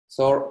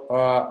 So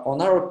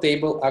on our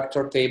table,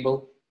 actor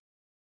table,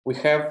 we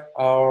have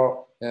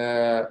our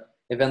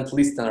event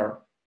listener.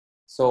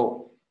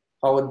 So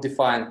how it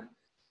define?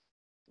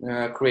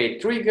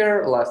 Create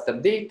trigger, last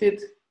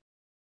updated.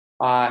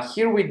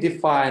 Here we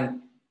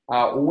define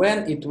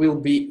when it will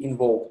be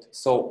invoked.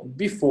 So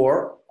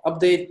before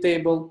update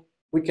table,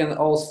 we can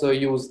also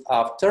use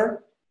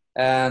after,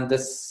 and the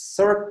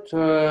third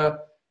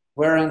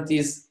variant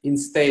is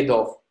instead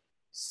of.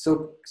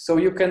 So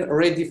you can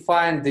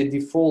redefine the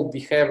default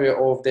behavior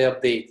of the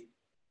update.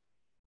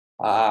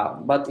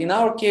 But in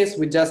our case,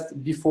 we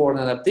just before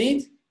an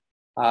update.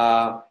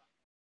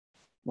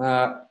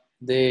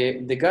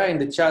 The guy in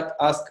the chat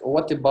asked,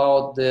 what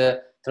about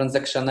the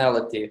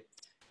transactionality?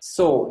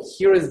 So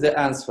here is the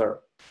answer.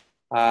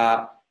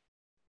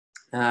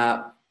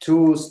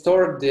 To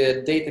store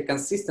the data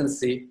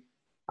consistency,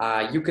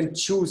 you can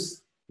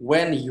choose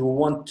when you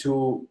want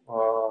to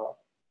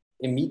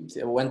emit,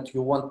 when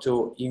you want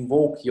to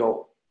invoke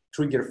your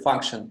trigger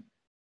function,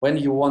 when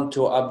you want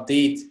to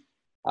update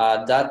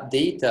that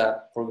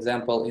data, for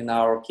example, in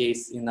our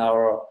case, in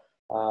our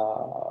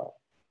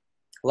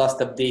last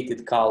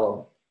updated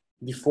column,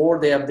 before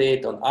the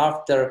update or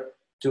after,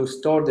 to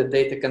store the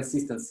data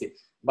consistency.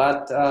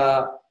 But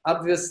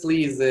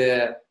obviously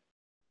the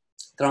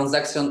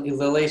transaction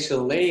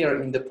isolation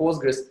layer in the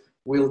Postgres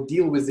will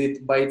deal with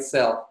it by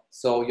itself.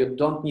 So you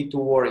don't need to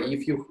worry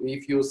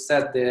if you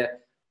set the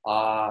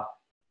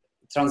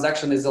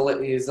transaction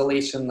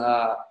isolation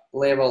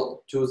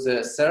level to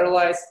the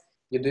serialized.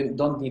 You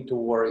don't need to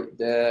worry.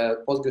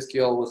 The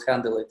PostgreSQL will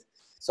handle it.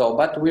 So,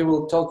 but we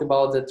will talk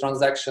about the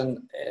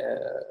transaction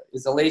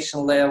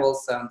isolation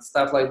levels and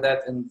stuff like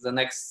that in the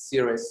next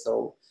series.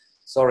 So,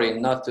 sorry,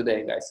 not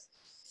today, guys.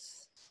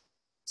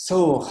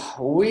 So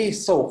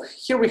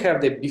here we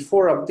have the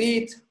before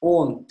update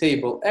on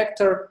table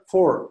actor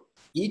for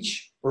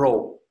each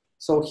row.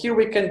 So here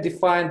we can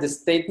define the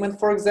statement.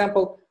 For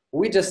example,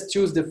 we just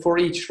choose the for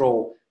each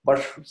row.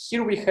 But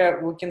here we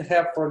can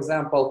have, for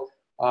example,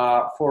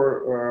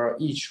 for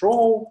each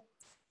row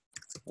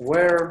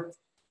where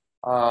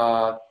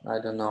I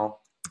don't know,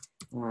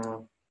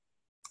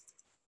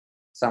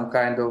 some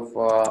kind of,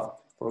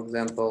 for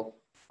example,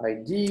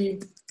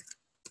 ID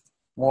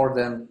more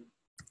than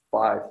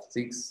 5,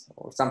 6,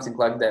 or something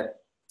like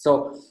that.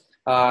 So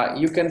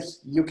you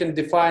can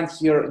define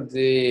here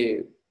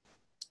the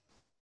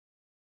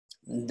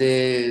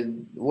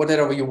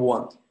whatever you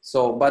want.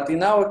 So, but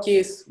in our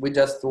case, we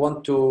just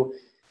want to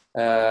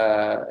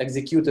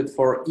execute it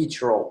for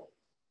each row.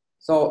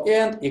 So,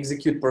 and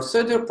execute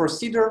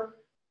procedure,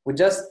 we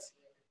just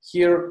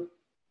here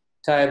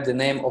type the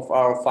name of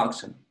our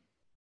function.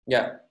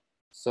 Yeah,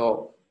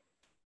 so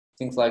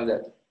things like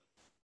that.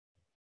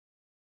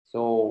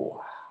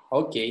 So,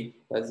 okay,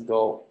 let's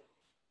go.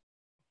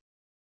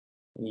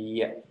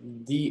 Yeah,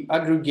 the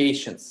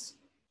aggregations.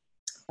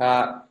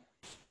 The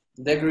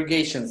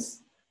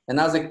aggregations,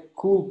 another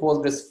cool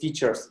Postgres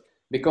features,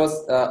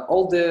 because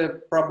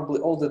probably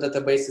all the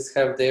databases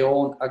have their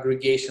own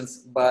aggregations,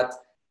 but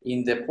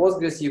in the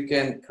Postgres you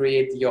can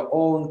create your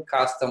own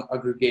custom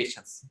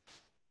aggregations.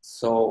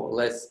 So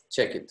let's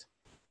check it.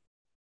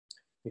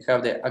 We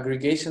have the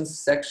aggregations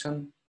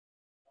section,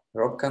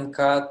 group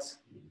concat.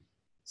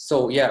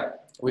 So yeah,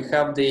 we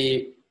have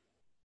the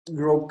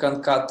group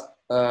concat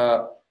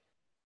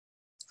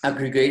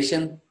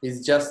aggregation.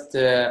 Is just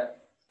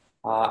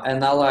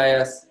an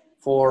alias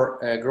for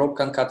a group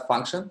concat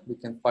function. We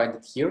can find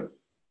it here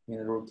in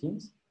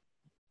routines.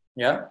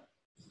 Yeah.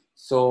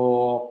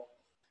 So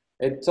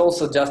it's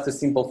also just a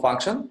simple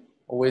function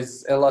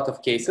with a lot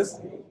of cases.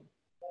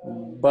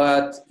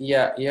 But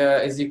yeah,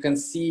 as you can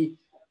see,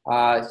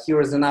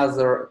 here is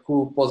another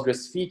cool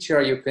Postgres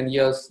feature. You can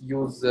use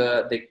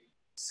the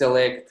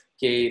select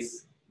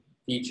case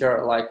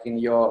feature like in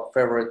your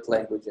favorite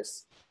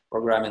languages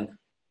programming.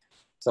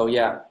 So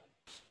yeah.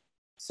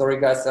 Sorry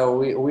guys,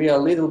 we a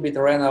little bit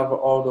ran out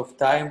of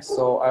time,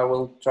 so I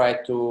will try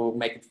to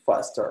make it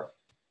faster.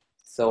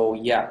 So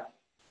yeah,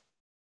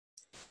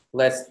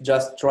 let's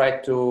just try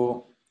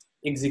to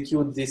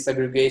execute this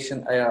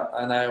aggregation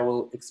and I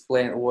will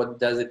explain what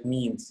does it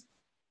means.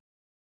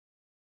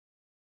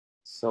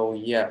 So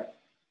yeah,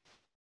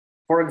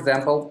 for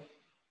example,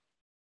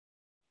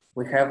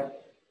 we have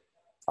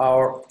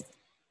our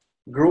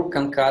group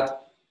concat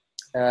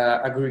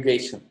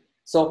aggregation.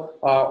 So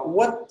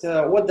what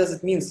does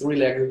it mean,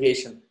 really,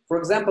 aggregation? For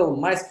example,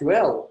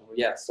 MySQL,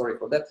 yeah, sorry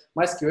for that.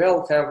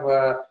 MySQL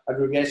have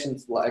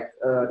aggregations like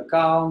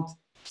count,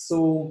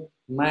 sum,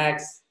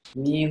 max,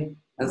 min,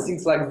 and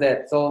things like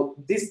that. So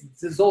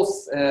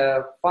those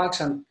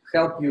functions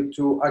help you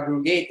to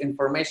aggregate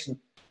information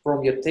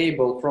from your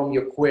table, from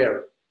your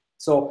query.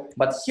 So,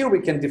 but here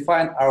we can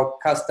define our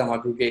custom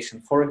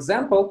aggregation. For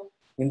example,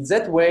 in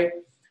that way,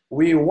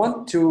 we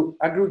want to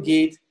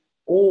aggregate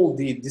all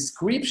the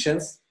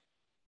descriptions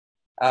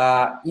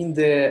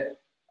in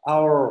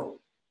our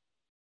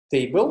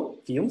table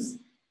fields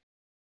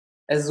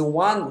as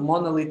one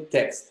monolith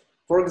text.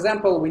 For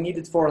example, we need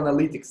it for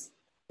analytics.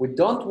 We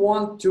don't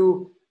want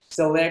to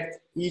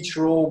select each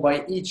row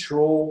by each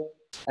row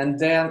and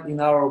then in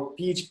our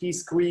PHP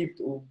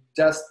script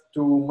just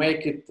to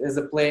make it as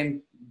a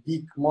plain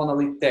big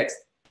monolith text.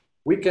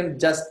 We can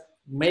just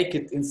make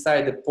it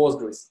inside the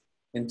Postgres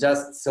and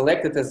just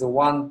select it as a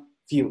one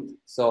field.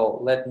 So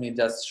let me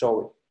just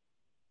show it.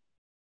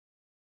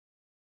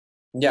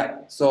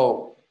 Yeah,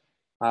 so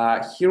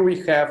here we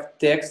have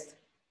text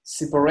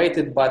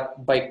separated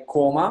by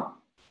comma.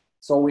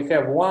 So we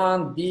have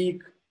one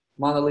big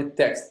monolith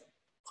text.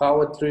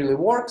 How it really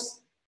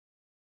works?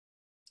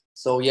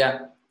 So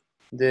yeah,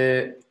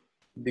 the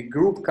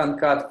group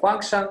concat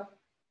function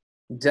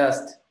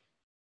just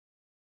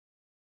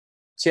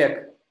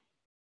check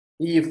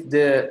if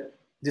the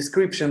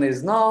description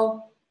is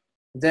null,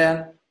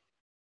 then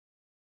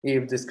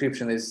if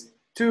description is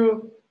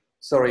true,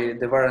 sorry,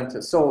 the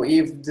variant. So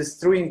if the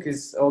string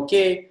is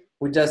okay,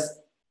 we just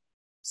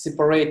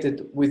separate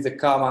it with the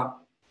comma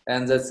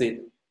and that's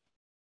it.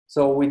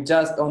 So we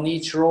just, on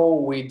each row,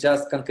 we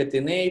just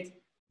concatenate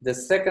the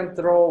second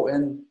row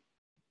and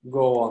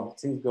go on,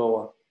 things go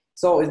on.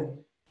 So it's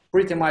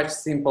pretty much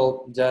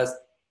simple, just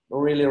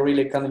really,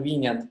 really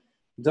convenient.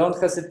 Don't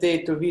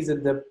hesitate to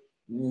visit the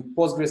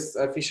Postgres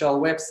official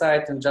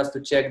website and just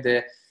to check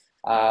the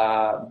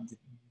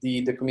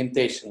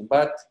documentation.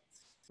 But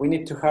we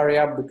need to hurry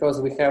up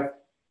because we have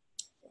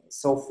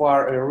so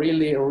far a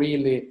really,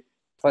 really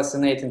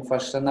fascinating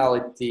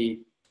functionality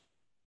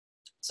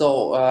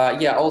So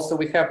yeah, also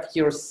we have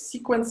here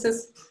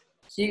sequences.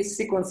 Key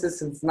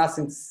sequences is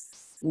nothing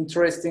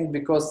interesting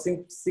because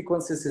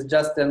sequences is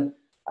just an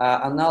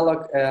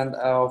analog and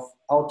of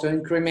auto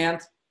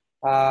increment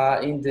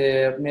in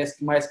the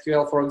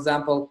MySQL, for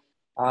example.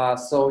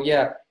 So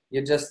yeah,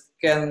 you just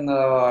can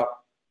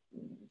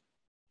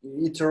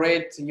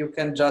iterate. You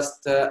can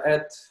just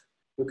add.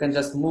 You can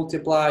just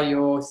multiply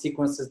your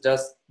sequences.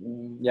 Just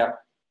yeah,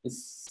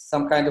 it's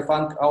some kind of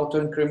auto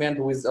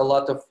increment with a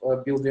lot of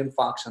built-in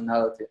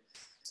functionality.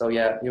 So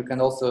yeah, you can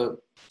also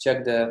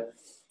check the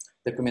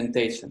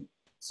documentation.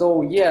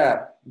 So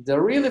yeah, the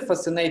really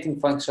fascinating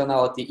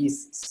functionality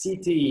is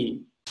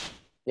CTE.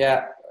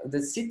 Yeah, the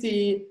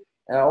CTE,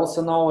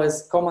 also known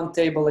as Common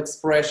Table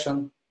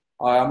Expression,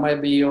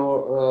 maybe you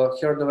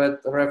heard of it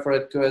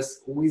referred to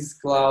as with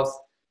clause.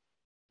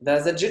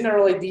 There's a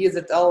general idea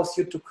that allows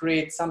you to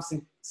create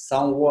something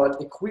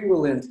somewhat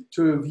equivalent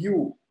to a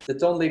view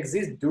that only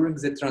exists during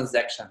the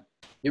transaction.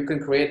 You can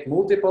create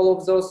multiple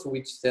of those,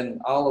 which then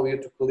allow you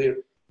to clear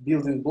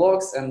building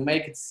blocks and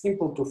make it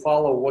simple to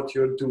follow what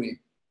you're doing.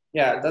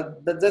 Yeah,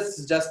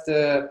 that's just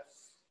a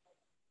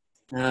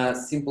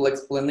simple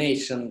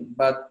explanation,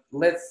 but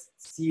let's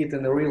see it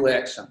in real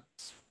action.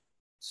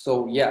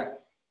 So yeah,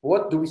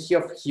 what do we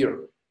have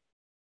here?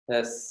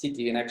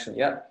 City in action.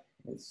 Yeah,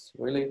 it's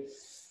really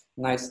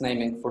nice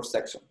naming for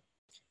section.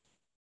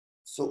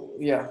 So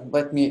yeah,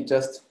 let me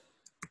just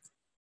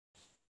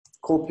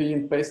copy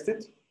and paste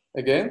it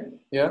again.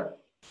 Yeah,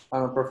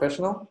 I'm a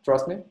professional,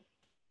 trust me.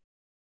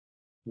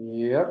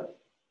 Yeah,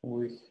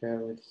 we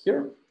have it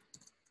here.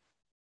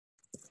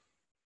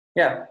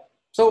 Yeah,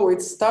 so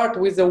it starts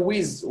with a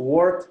with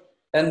word,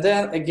 and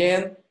then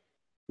again,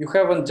 you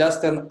haven't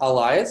just an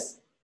alias.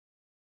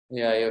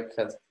 Yeah, you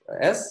have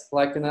s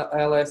like an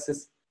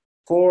aliases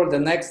for the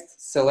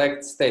next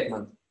select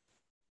statement.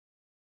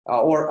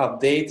 Or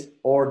update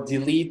or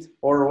delete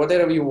or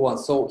whatever you want.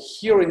 So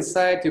here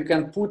inside you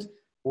can put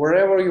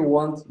wherever you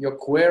want your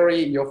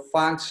query, your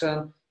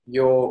function,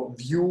 your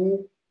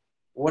view,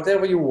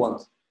 whatever you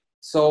want.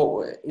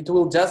 So it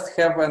will just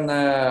have an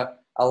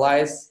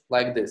alias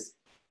like this.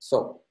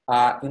 So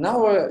in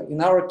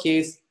our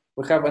case,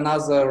 we have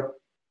another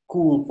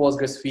cool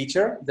Postgres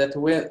feature that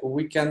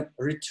we can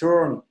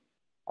return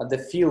the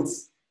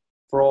fields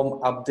from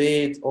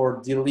update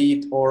or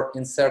delete or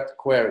insert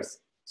queries.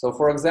 So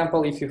for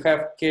example, if you have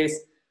a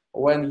case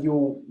when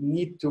you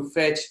need to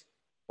fetch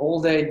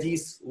all the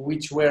IDs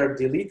which were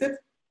deleted,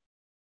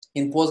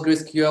 in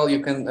PostgreSQL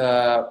you can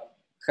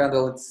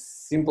handle it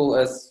simple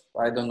as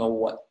I don't know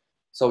what.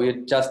 So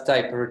you just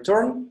type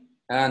return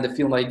and the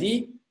field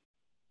ID,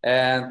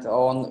 and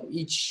on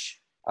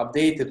each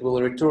update it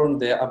will return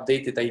the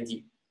updated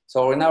ID.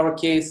 So in our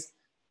case,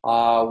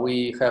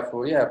 we have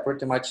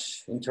pretty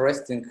much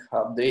interesting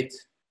update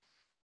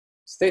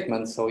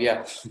statement. So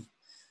yeah.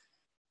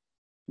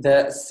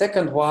 The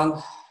second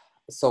one,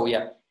 so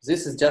yeah,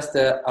 this is just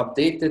the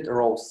updated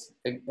rows.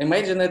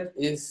 Imagine it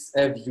is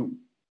a view,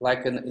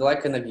 like in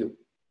a view.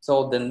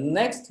 So the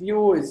next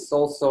view is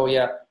also,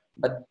 yeah,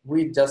 but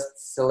we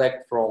just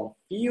select from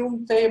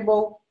film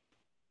table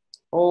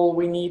all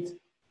we need.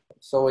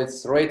 So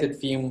it's rated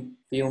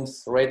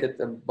films rated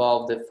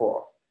above the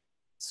 4.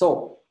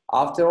 So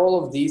after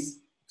all of this,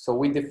 so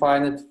we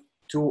define it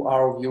to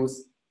our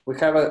views. We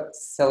have a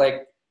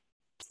select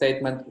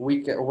statement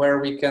where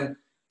we can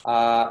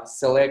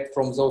select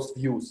from those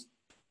views.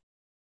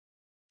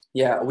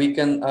 Yeah, we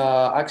can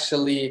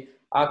actually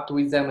act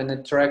with them and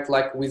interact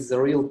like with the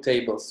real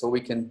tables. So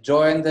we can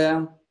join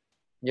them,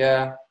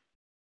 yeah,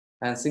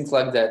 and things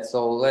like that.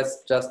 So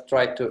let's just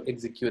try to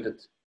execute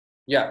it.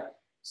 Yeah,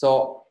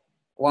 so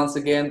once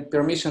again,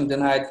 permission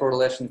denied for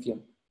relation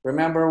film.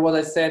 Remember what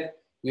I said?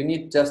 You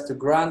need just to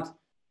grant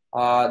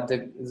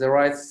the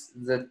rights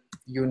that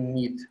you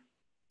need.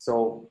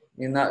 So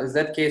in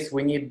that case,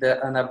 we need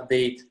an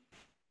update,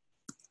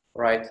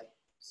 right?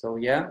 So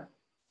yeah,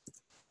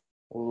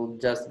 we'll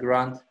just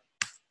grant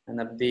an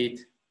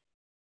update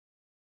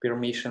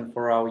permission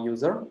for our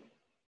user,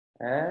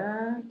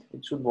 and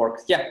it should work.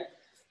 Yeah.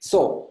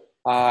 So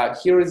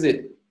here is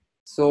it.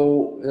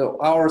 So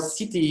our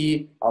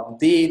CTE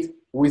update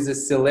with the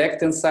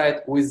select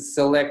inside, with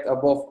select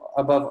above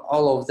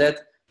all of that,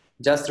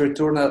 just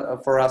return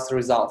for us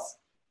results.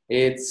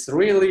 It's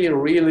really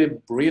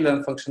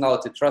brilliant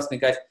functionality. Trust me,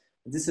 guys.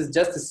 This is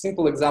just a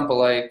simple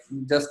example. I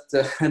just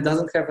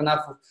doesn't have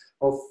enough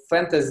of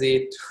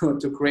fantasy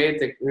to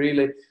create a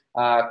really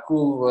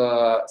cool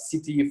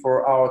CTE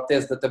for our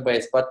test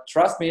database. But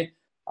trust me,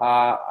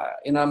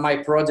 in my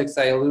projects,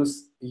 I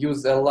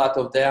use a lot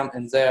of them,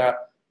 and they're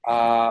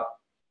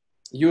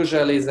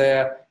usually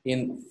they're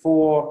in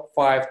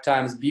 4-5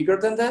 times bigger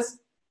than this,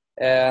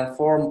 and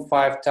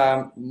 4-5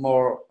 times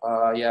more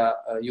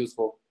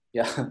useful.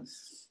 Yeah,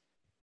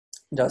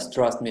 just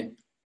trust me.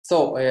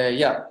 So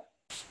yeah,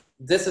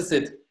 this is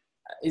it.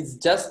 It's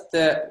just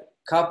a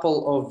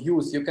couple of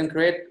views. You can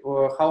create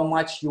how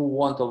much you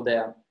want of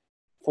them,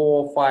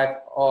 4, 5.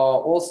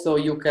 Also,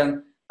 you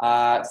can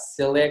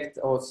select,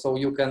 or so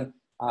you can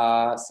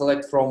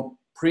select from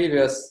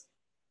previous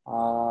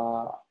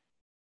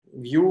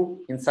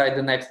view inside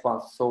the next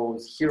one. So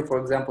here, for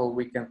example,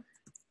 we can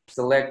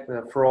select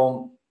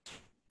from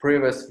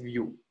previous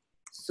view.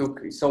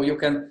 So you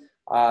can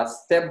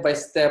step by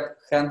step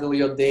handle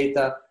your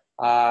data.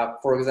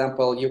 For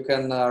example, you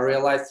can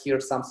realize here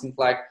something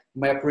like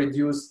map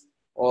reduce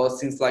or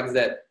things like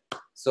that.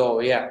 So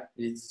yeah,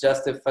 it's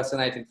just a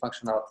fascinating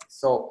functionality.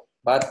 So,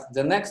 but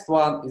the next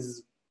one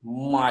is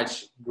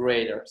much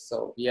greater.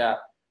 So yeah,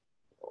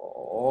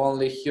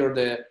 only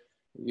here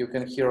you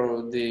can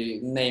hear the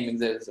naming,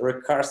 the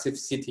recursive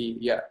city.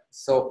 Yeah.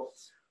 So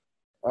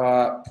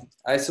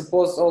I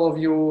suppose all of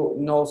you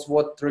knows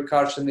what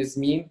recursion is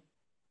mean.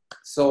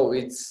 So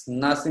it's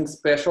nothing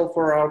special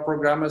for our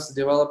programmers,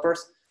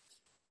 developers,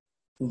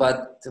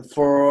 but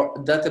for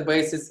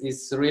databases,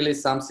 it's really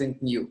something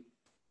new.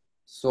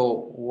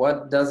 So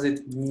what does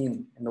it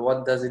mean and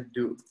what does it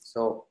do?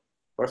 So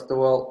first of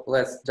all,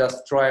 let's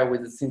just try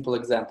with a simple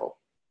example.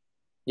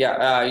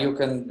 Yeah, you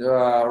can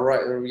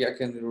I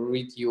can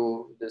read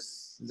you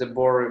the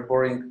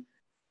boring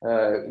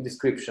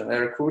description. A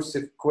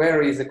recursive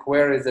query is a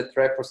query that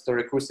refers to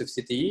recursive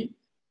CTE.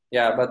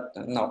 Yeah, but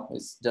no,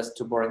 it's just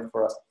too boring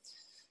for us.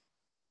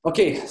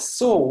 Okay,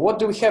 so what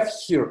do we have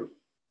here?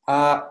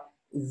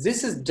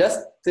 This is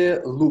just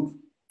the loop.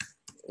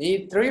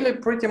 It really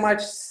pretty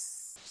much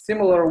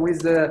similar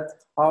with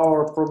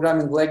our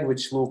programming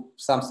language loop,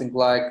 something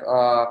like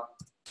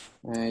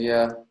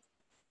yeah.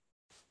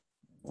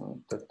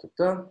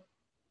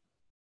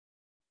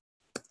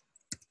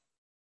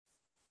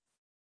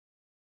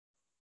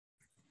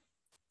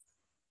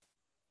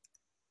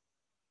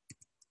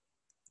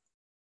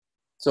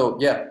 So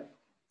yeah,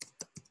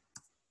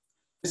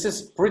 this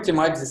is pretty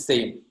much the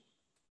same.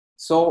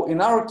 So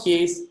in our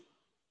case,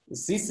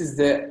 this is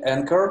the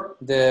anchor,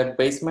 the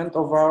basement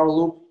of our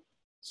loop.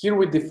 Here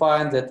we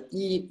define that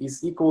E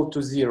is equal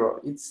to 0.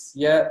 It's,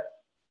 yeah,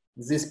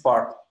 this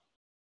part.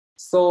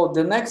 So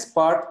the next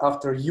part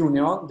after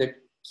union, the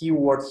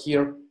keyword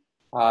here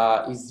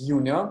is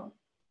union.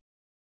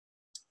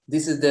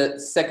 This is the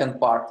second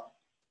part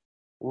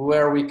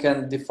where we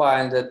can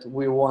define that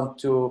we want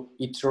to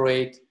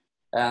iterate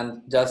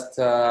and just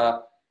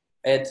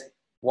add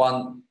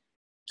one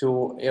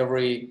to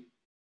every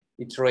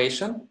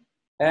iteration.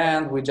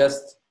 And we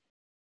just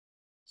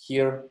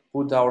here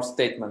put our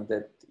statement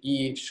that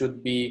E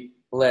should be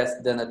less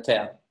than a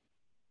 10.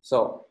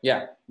 So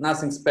yeah,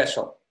 nothing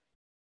special.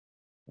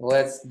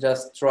 Let's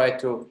just try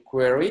to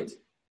query it.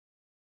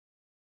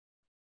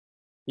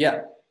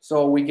 Yeah,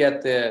 so we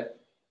get the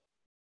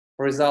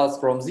results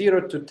from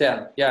 0 to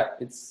 10. Yeah,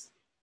 it's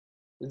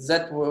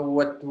that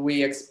what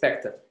we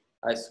expected,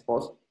 I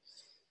suppose.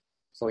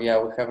 So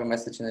yeah, we have a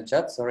message in the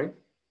chat, sorry.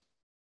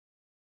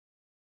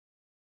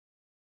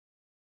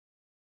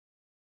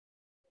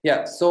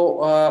 Yeah,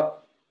 so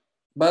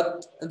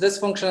but this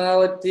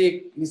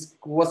functionality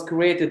was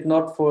created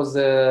not for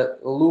the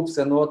loops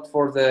and not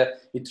for the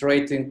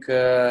iterating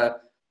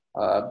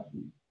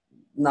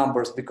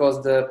numbers,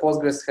 because the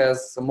Postgres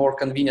has a more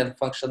convenient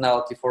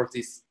functionality for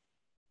this,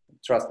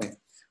 trust me.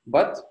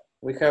 But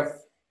we have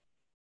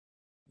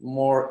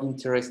more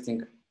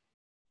interesting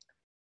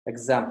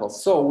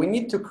examples. So we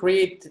need to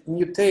create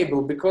new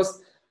table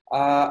because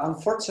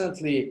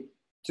unfortunately,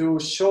 to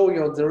show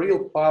you the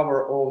real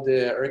power of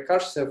the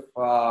recursive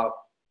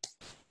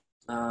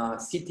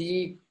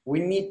CTE, we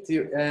need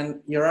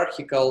an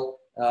hierarchical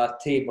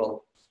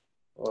table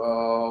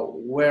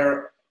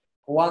where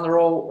one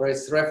row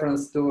is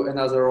reference to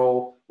another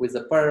row with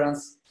the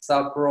parents,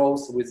 sub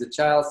rows with the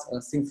child,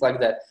 and things like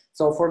that.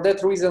 So for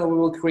that reason, we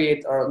will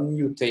create our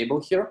new table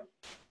here.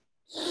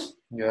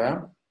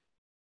 Yeah.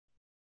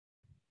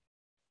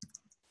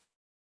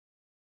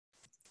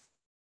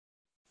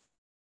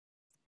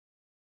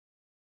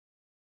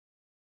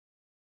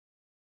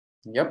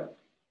 Yep.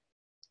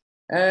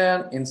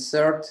 And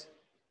insert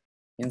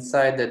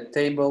inside the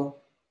table.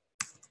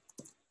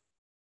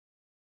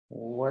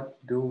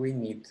 What do we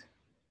need?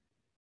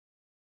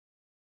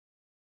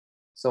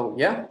 So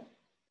yeah,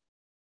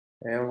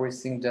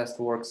 everything just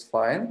works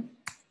fine.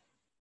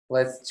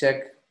 Let's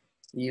check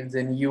if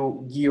the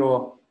new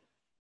geo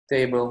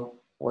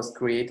table was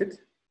created.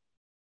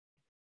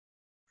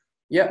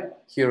 Yeah,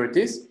 here it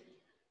is.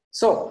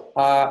 So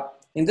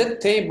in that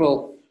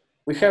table,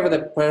 we have the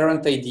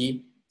parent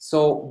ID.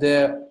 So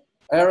the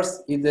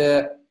Earth is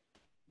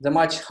the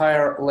much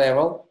higher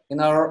level in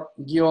our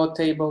geo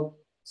table.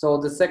 So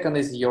the second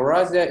is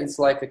Eurasia. It's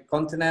like a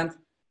continent.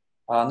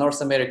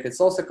 North America,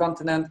 it's also a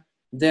continent.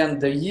 Then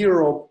the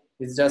Europe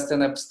is just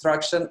an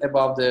abstraction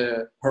above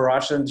the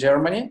Russia and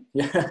Germany.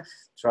 Yeah,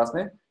 trust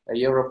me,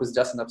 Europe is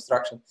just an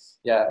abstraction.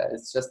 Yeah,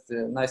 it's just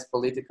a nice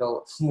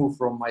political move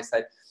from my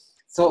side.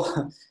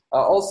 So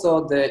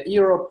also the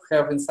Europe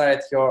have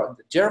inside here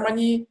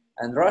Germany,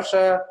 and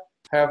Russia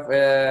have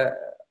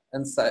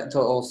inside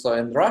also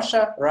in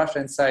Russia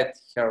inside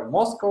here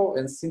Moscow,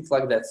 and things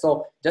like that.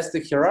 So just a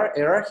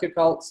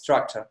hierarchical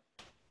structure.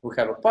 We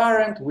have a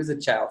parent with a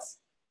child.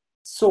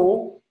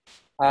 So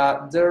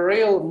the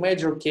real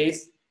major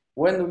case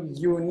when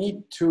you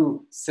need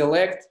to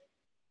select,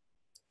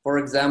 for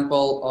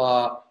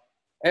example,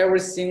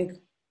 everything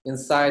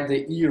inside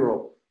the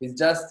hero. It's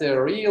just a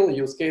real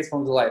use case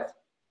from the life.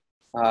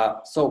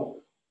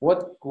 So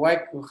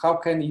how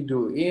can you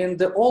do? In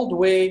the old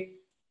way,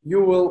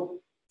 you will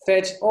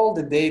fetch all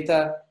the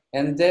data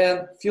and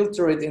then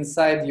filter it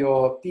inside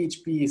your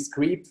PHP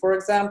script, for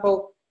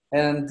example,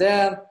 and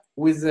then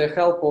with the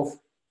help of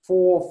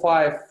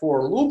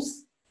 4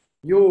 loops,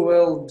 you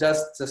will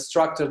just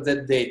structure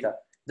that data.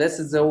 This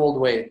is the old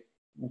way.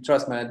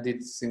 Trust me, I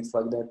did things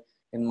like that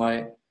in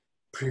my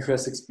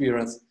previous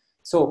experience.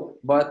 So,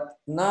 but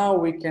now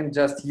we can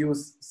just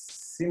use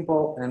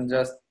simple and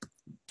just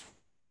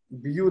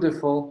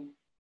beautiful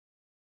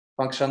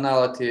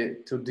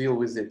functionality to deal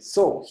with it.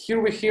 So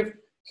here we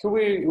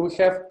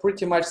have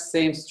pretty much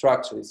same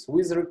structures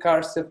with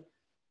recursive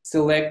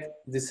select.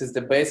 This is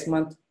the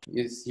basement.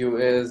 As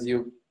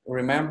you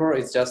remember,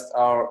 it's just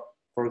our,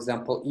 for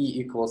example, e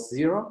equals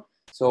 0.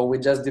 So we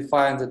just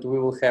defined that we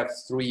will have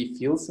 3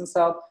 fields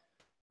inside.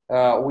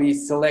 We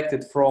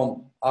selected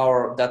from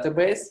our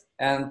database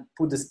and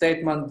put the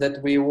statement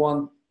that we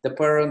want the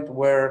parent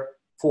were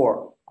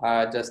 4.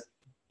 Just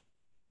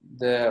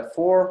the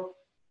 4.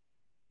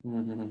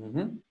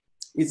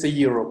 It's a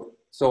euro.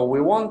 So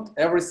we want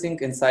everything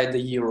inside the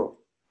euro.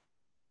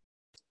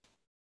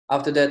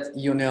 After that,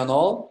 union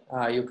all.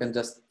 You can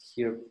just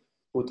here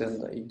put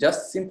in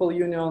just simple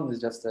union.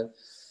 It's just a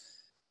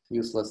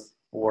useless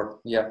word.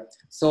 Yeah.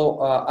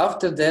 So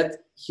after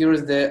that, here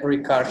is the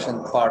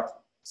recursion part.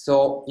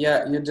 So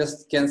yeah, you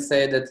just can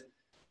say that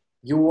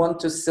you want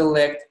to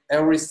select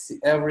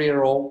every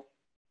row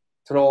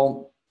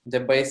from the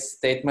base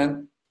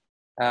statement,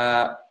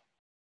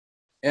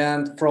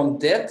 and from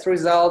that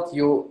result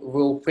you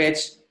will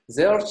fetch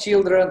their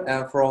children,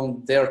 and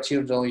from their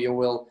children you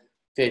will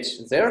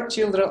fetch their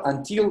children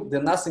until the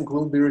nothing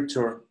will be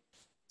returned.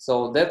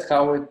 So that's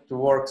how it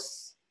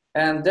works.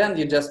 And then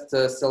you just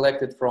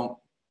select it from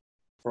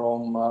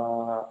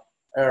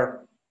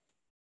R.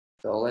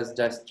 So let's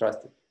just try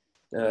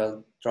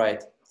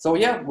it. So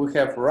yeah, we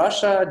have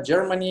Russia,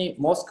 Germany,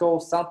 Moscow,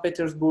 St.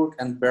 Petersburg,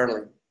 and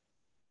Berlin.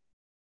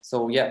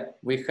 So yeah,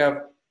 we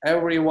have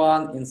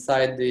everyone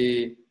inside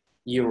the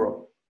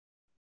euro.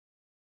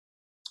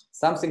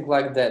 Something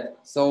like that.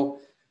 So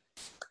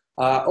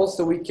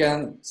also we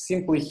can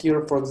simply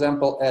here, for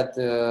example, at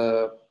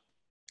the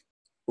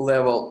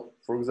level,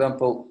 for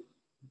example,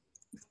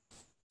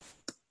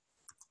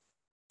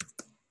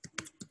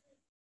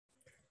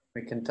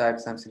 we can type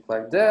something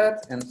like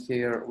that, and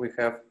here we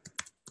have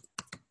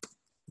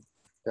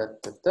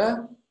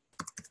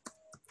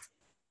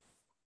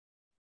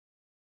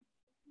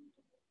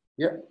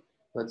Yeah,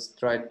 let's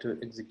try to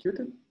execute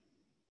it.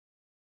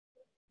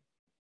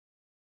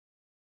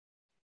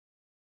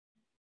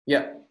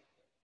 Yeah,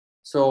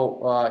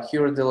 so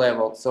here is the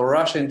level. So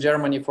Russia and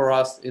Germany for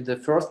us is the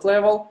first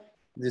level.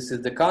 This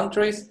is the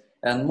countries,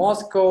 and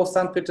Moscow,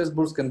 St.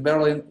 Petersburg, and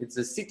Berlin, it's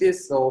the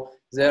cities, so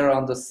they're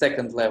on the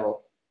second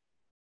level.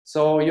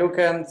 So you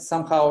can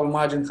somehow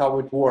imagine how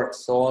it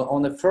works. So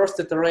on the first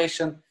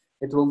iteration,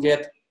 it will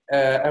get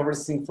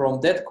everything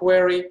from that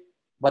query,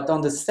 but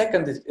on the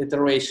second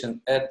iteration,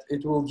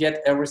 it will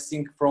get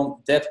everything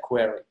from that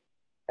query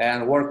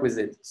and work with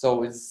it.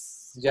 So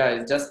it's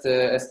just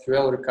a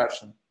SQL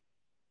recursion.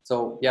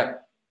 So yeah.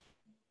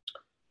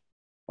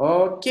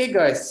 Okay,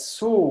 guys.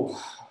 So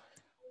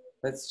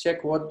let's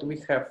check what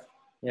we have.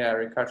 Yeah,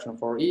 recursion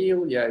for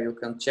eel. Yeah, you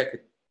can check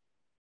it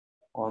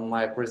on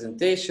my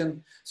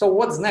presentation. So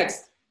what's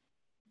next?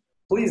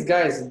 Please,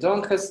 guys,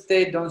 don't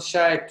hesitate, don't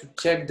shy to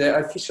check the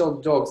official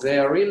docs. They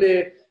are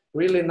really,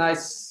 really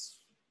nice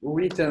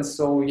written.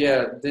 So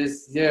yeah,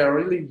 they are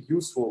really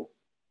useful.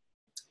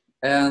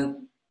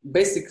 And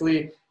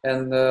basically,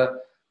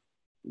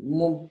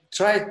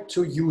 try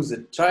to use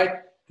it.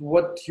 Try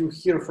what you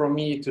hear from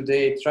me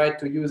today. Try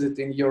to use it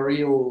in your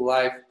real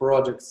life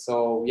projects.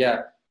 So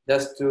yeah,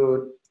 just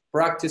to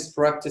practice,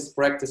 practice,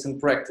 practice,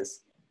 and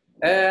practice.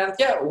 And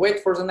yeah,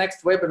 wait for the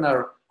next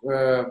webinar.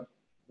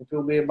 It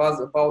will be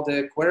about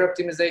the query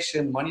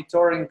optimization,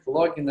 monitoring,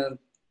 logging,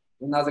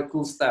 and other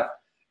cool stuff.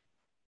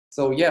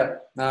 So yeah,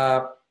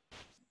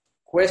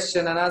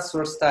 question and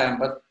answers time.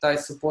 But I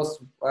suppose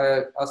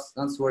I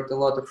answered a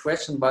lot of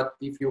questions. But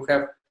if you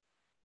have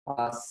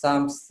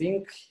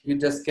something, you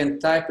just can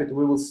type it.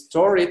 We will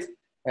store it,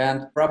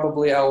 and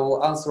probably I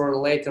will answer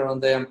later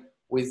on them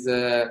with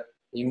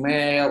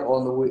email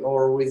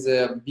or with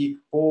a big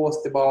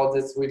post about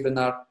this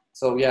webinar.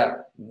 So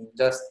yeah,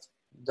 just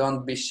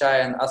don't be shy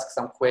and ask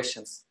some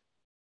questions.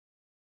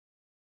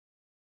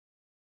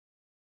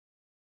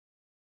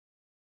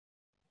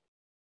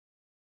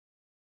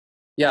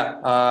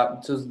 Yeah,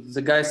 so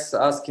the guys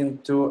asking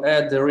to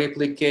add the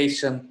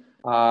replication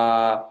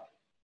to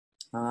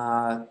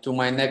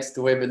my next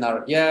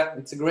webinar. Yeah,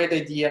 it's a great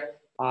idea,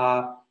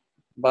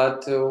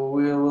 but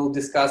we will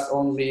discuss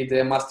only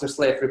the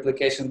master-slave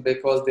replication,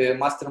 because the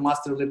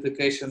master-master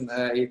replication,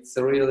 it's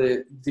a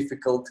really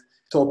difficult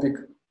topic.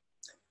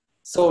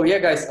 So yeah,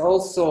 guys,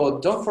 also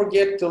don't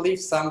forget to leave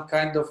some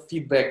kind of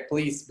feedback,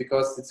 please,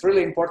 because it's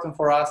really important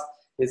for us.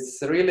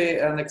 It's really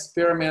an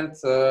experiment.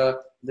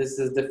 This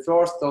is the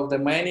first of the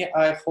many,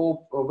 I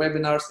hope,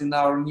 webinars in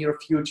our near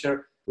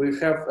future. We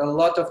have a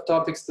lot of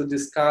topics to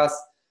discuss.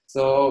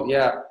 So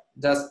yeah,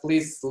 just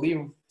please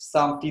leave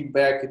some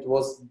feedback. It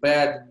was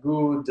bad,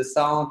 good, the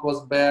sound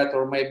was bad,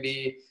 or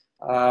maybe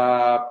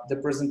the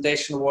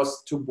presentation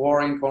was too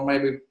boring, or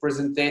maybe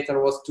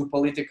presenter was too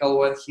political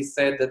when he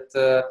said that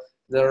the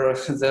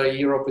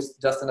Europe is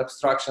just an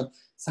abstraction,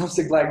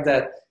 something like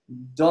that.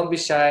 Don't be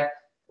shy.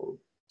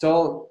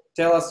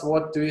 Tell us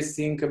what do you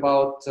think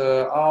about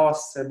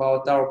us,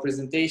 about our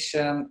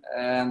presentation,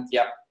 and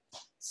yeah.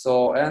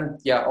 So, and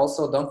yeah,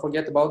 also don't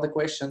forget about the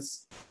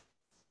questions.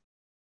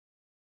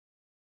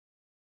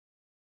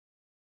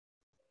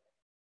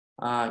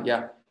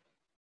 Yeah.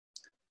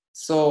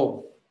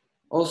 So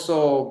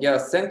also, yeah,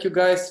 thank you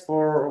guys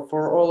for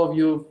all of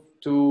you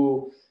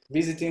to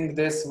visiting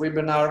this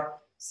webinar.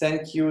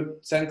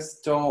 Thanks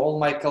to all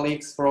my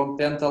colleagues from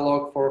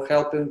Pentalog for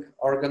helping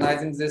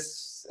organizing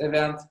this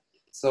event.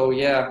 So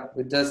yeah,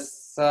 we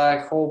just I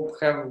hope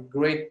have a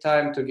great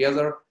time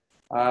together,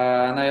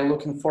 and I'm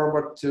looking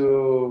forward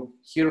to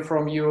hear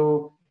from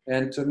you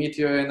and to meet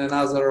you in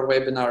another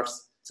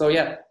webinars. So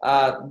yeah,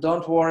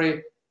 don't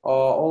worry,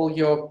 all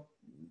your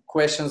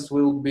questions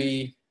will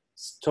be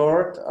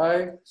stored,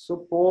 I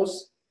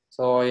suppose.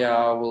 So yeah,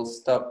 I will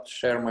stop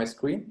share my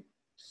screen.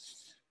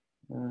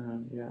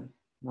 Yeah,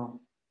 no.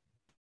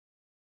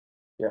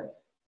 Yeah.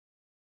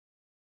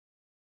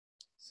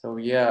 So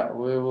yeah,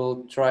 we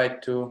will try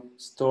to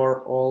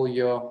store all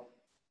your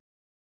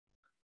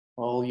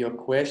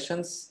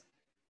questions.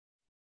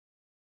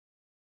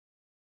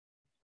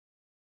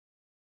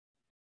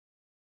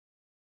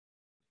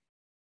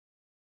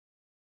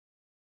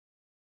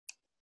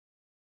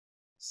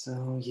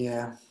 So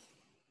yeah.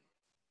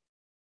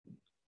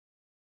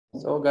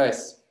 So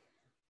guys,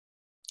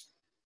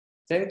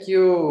 thank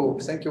you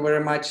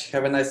very much.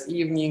 Have a nice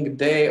evening,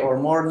 day, or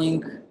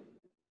morning.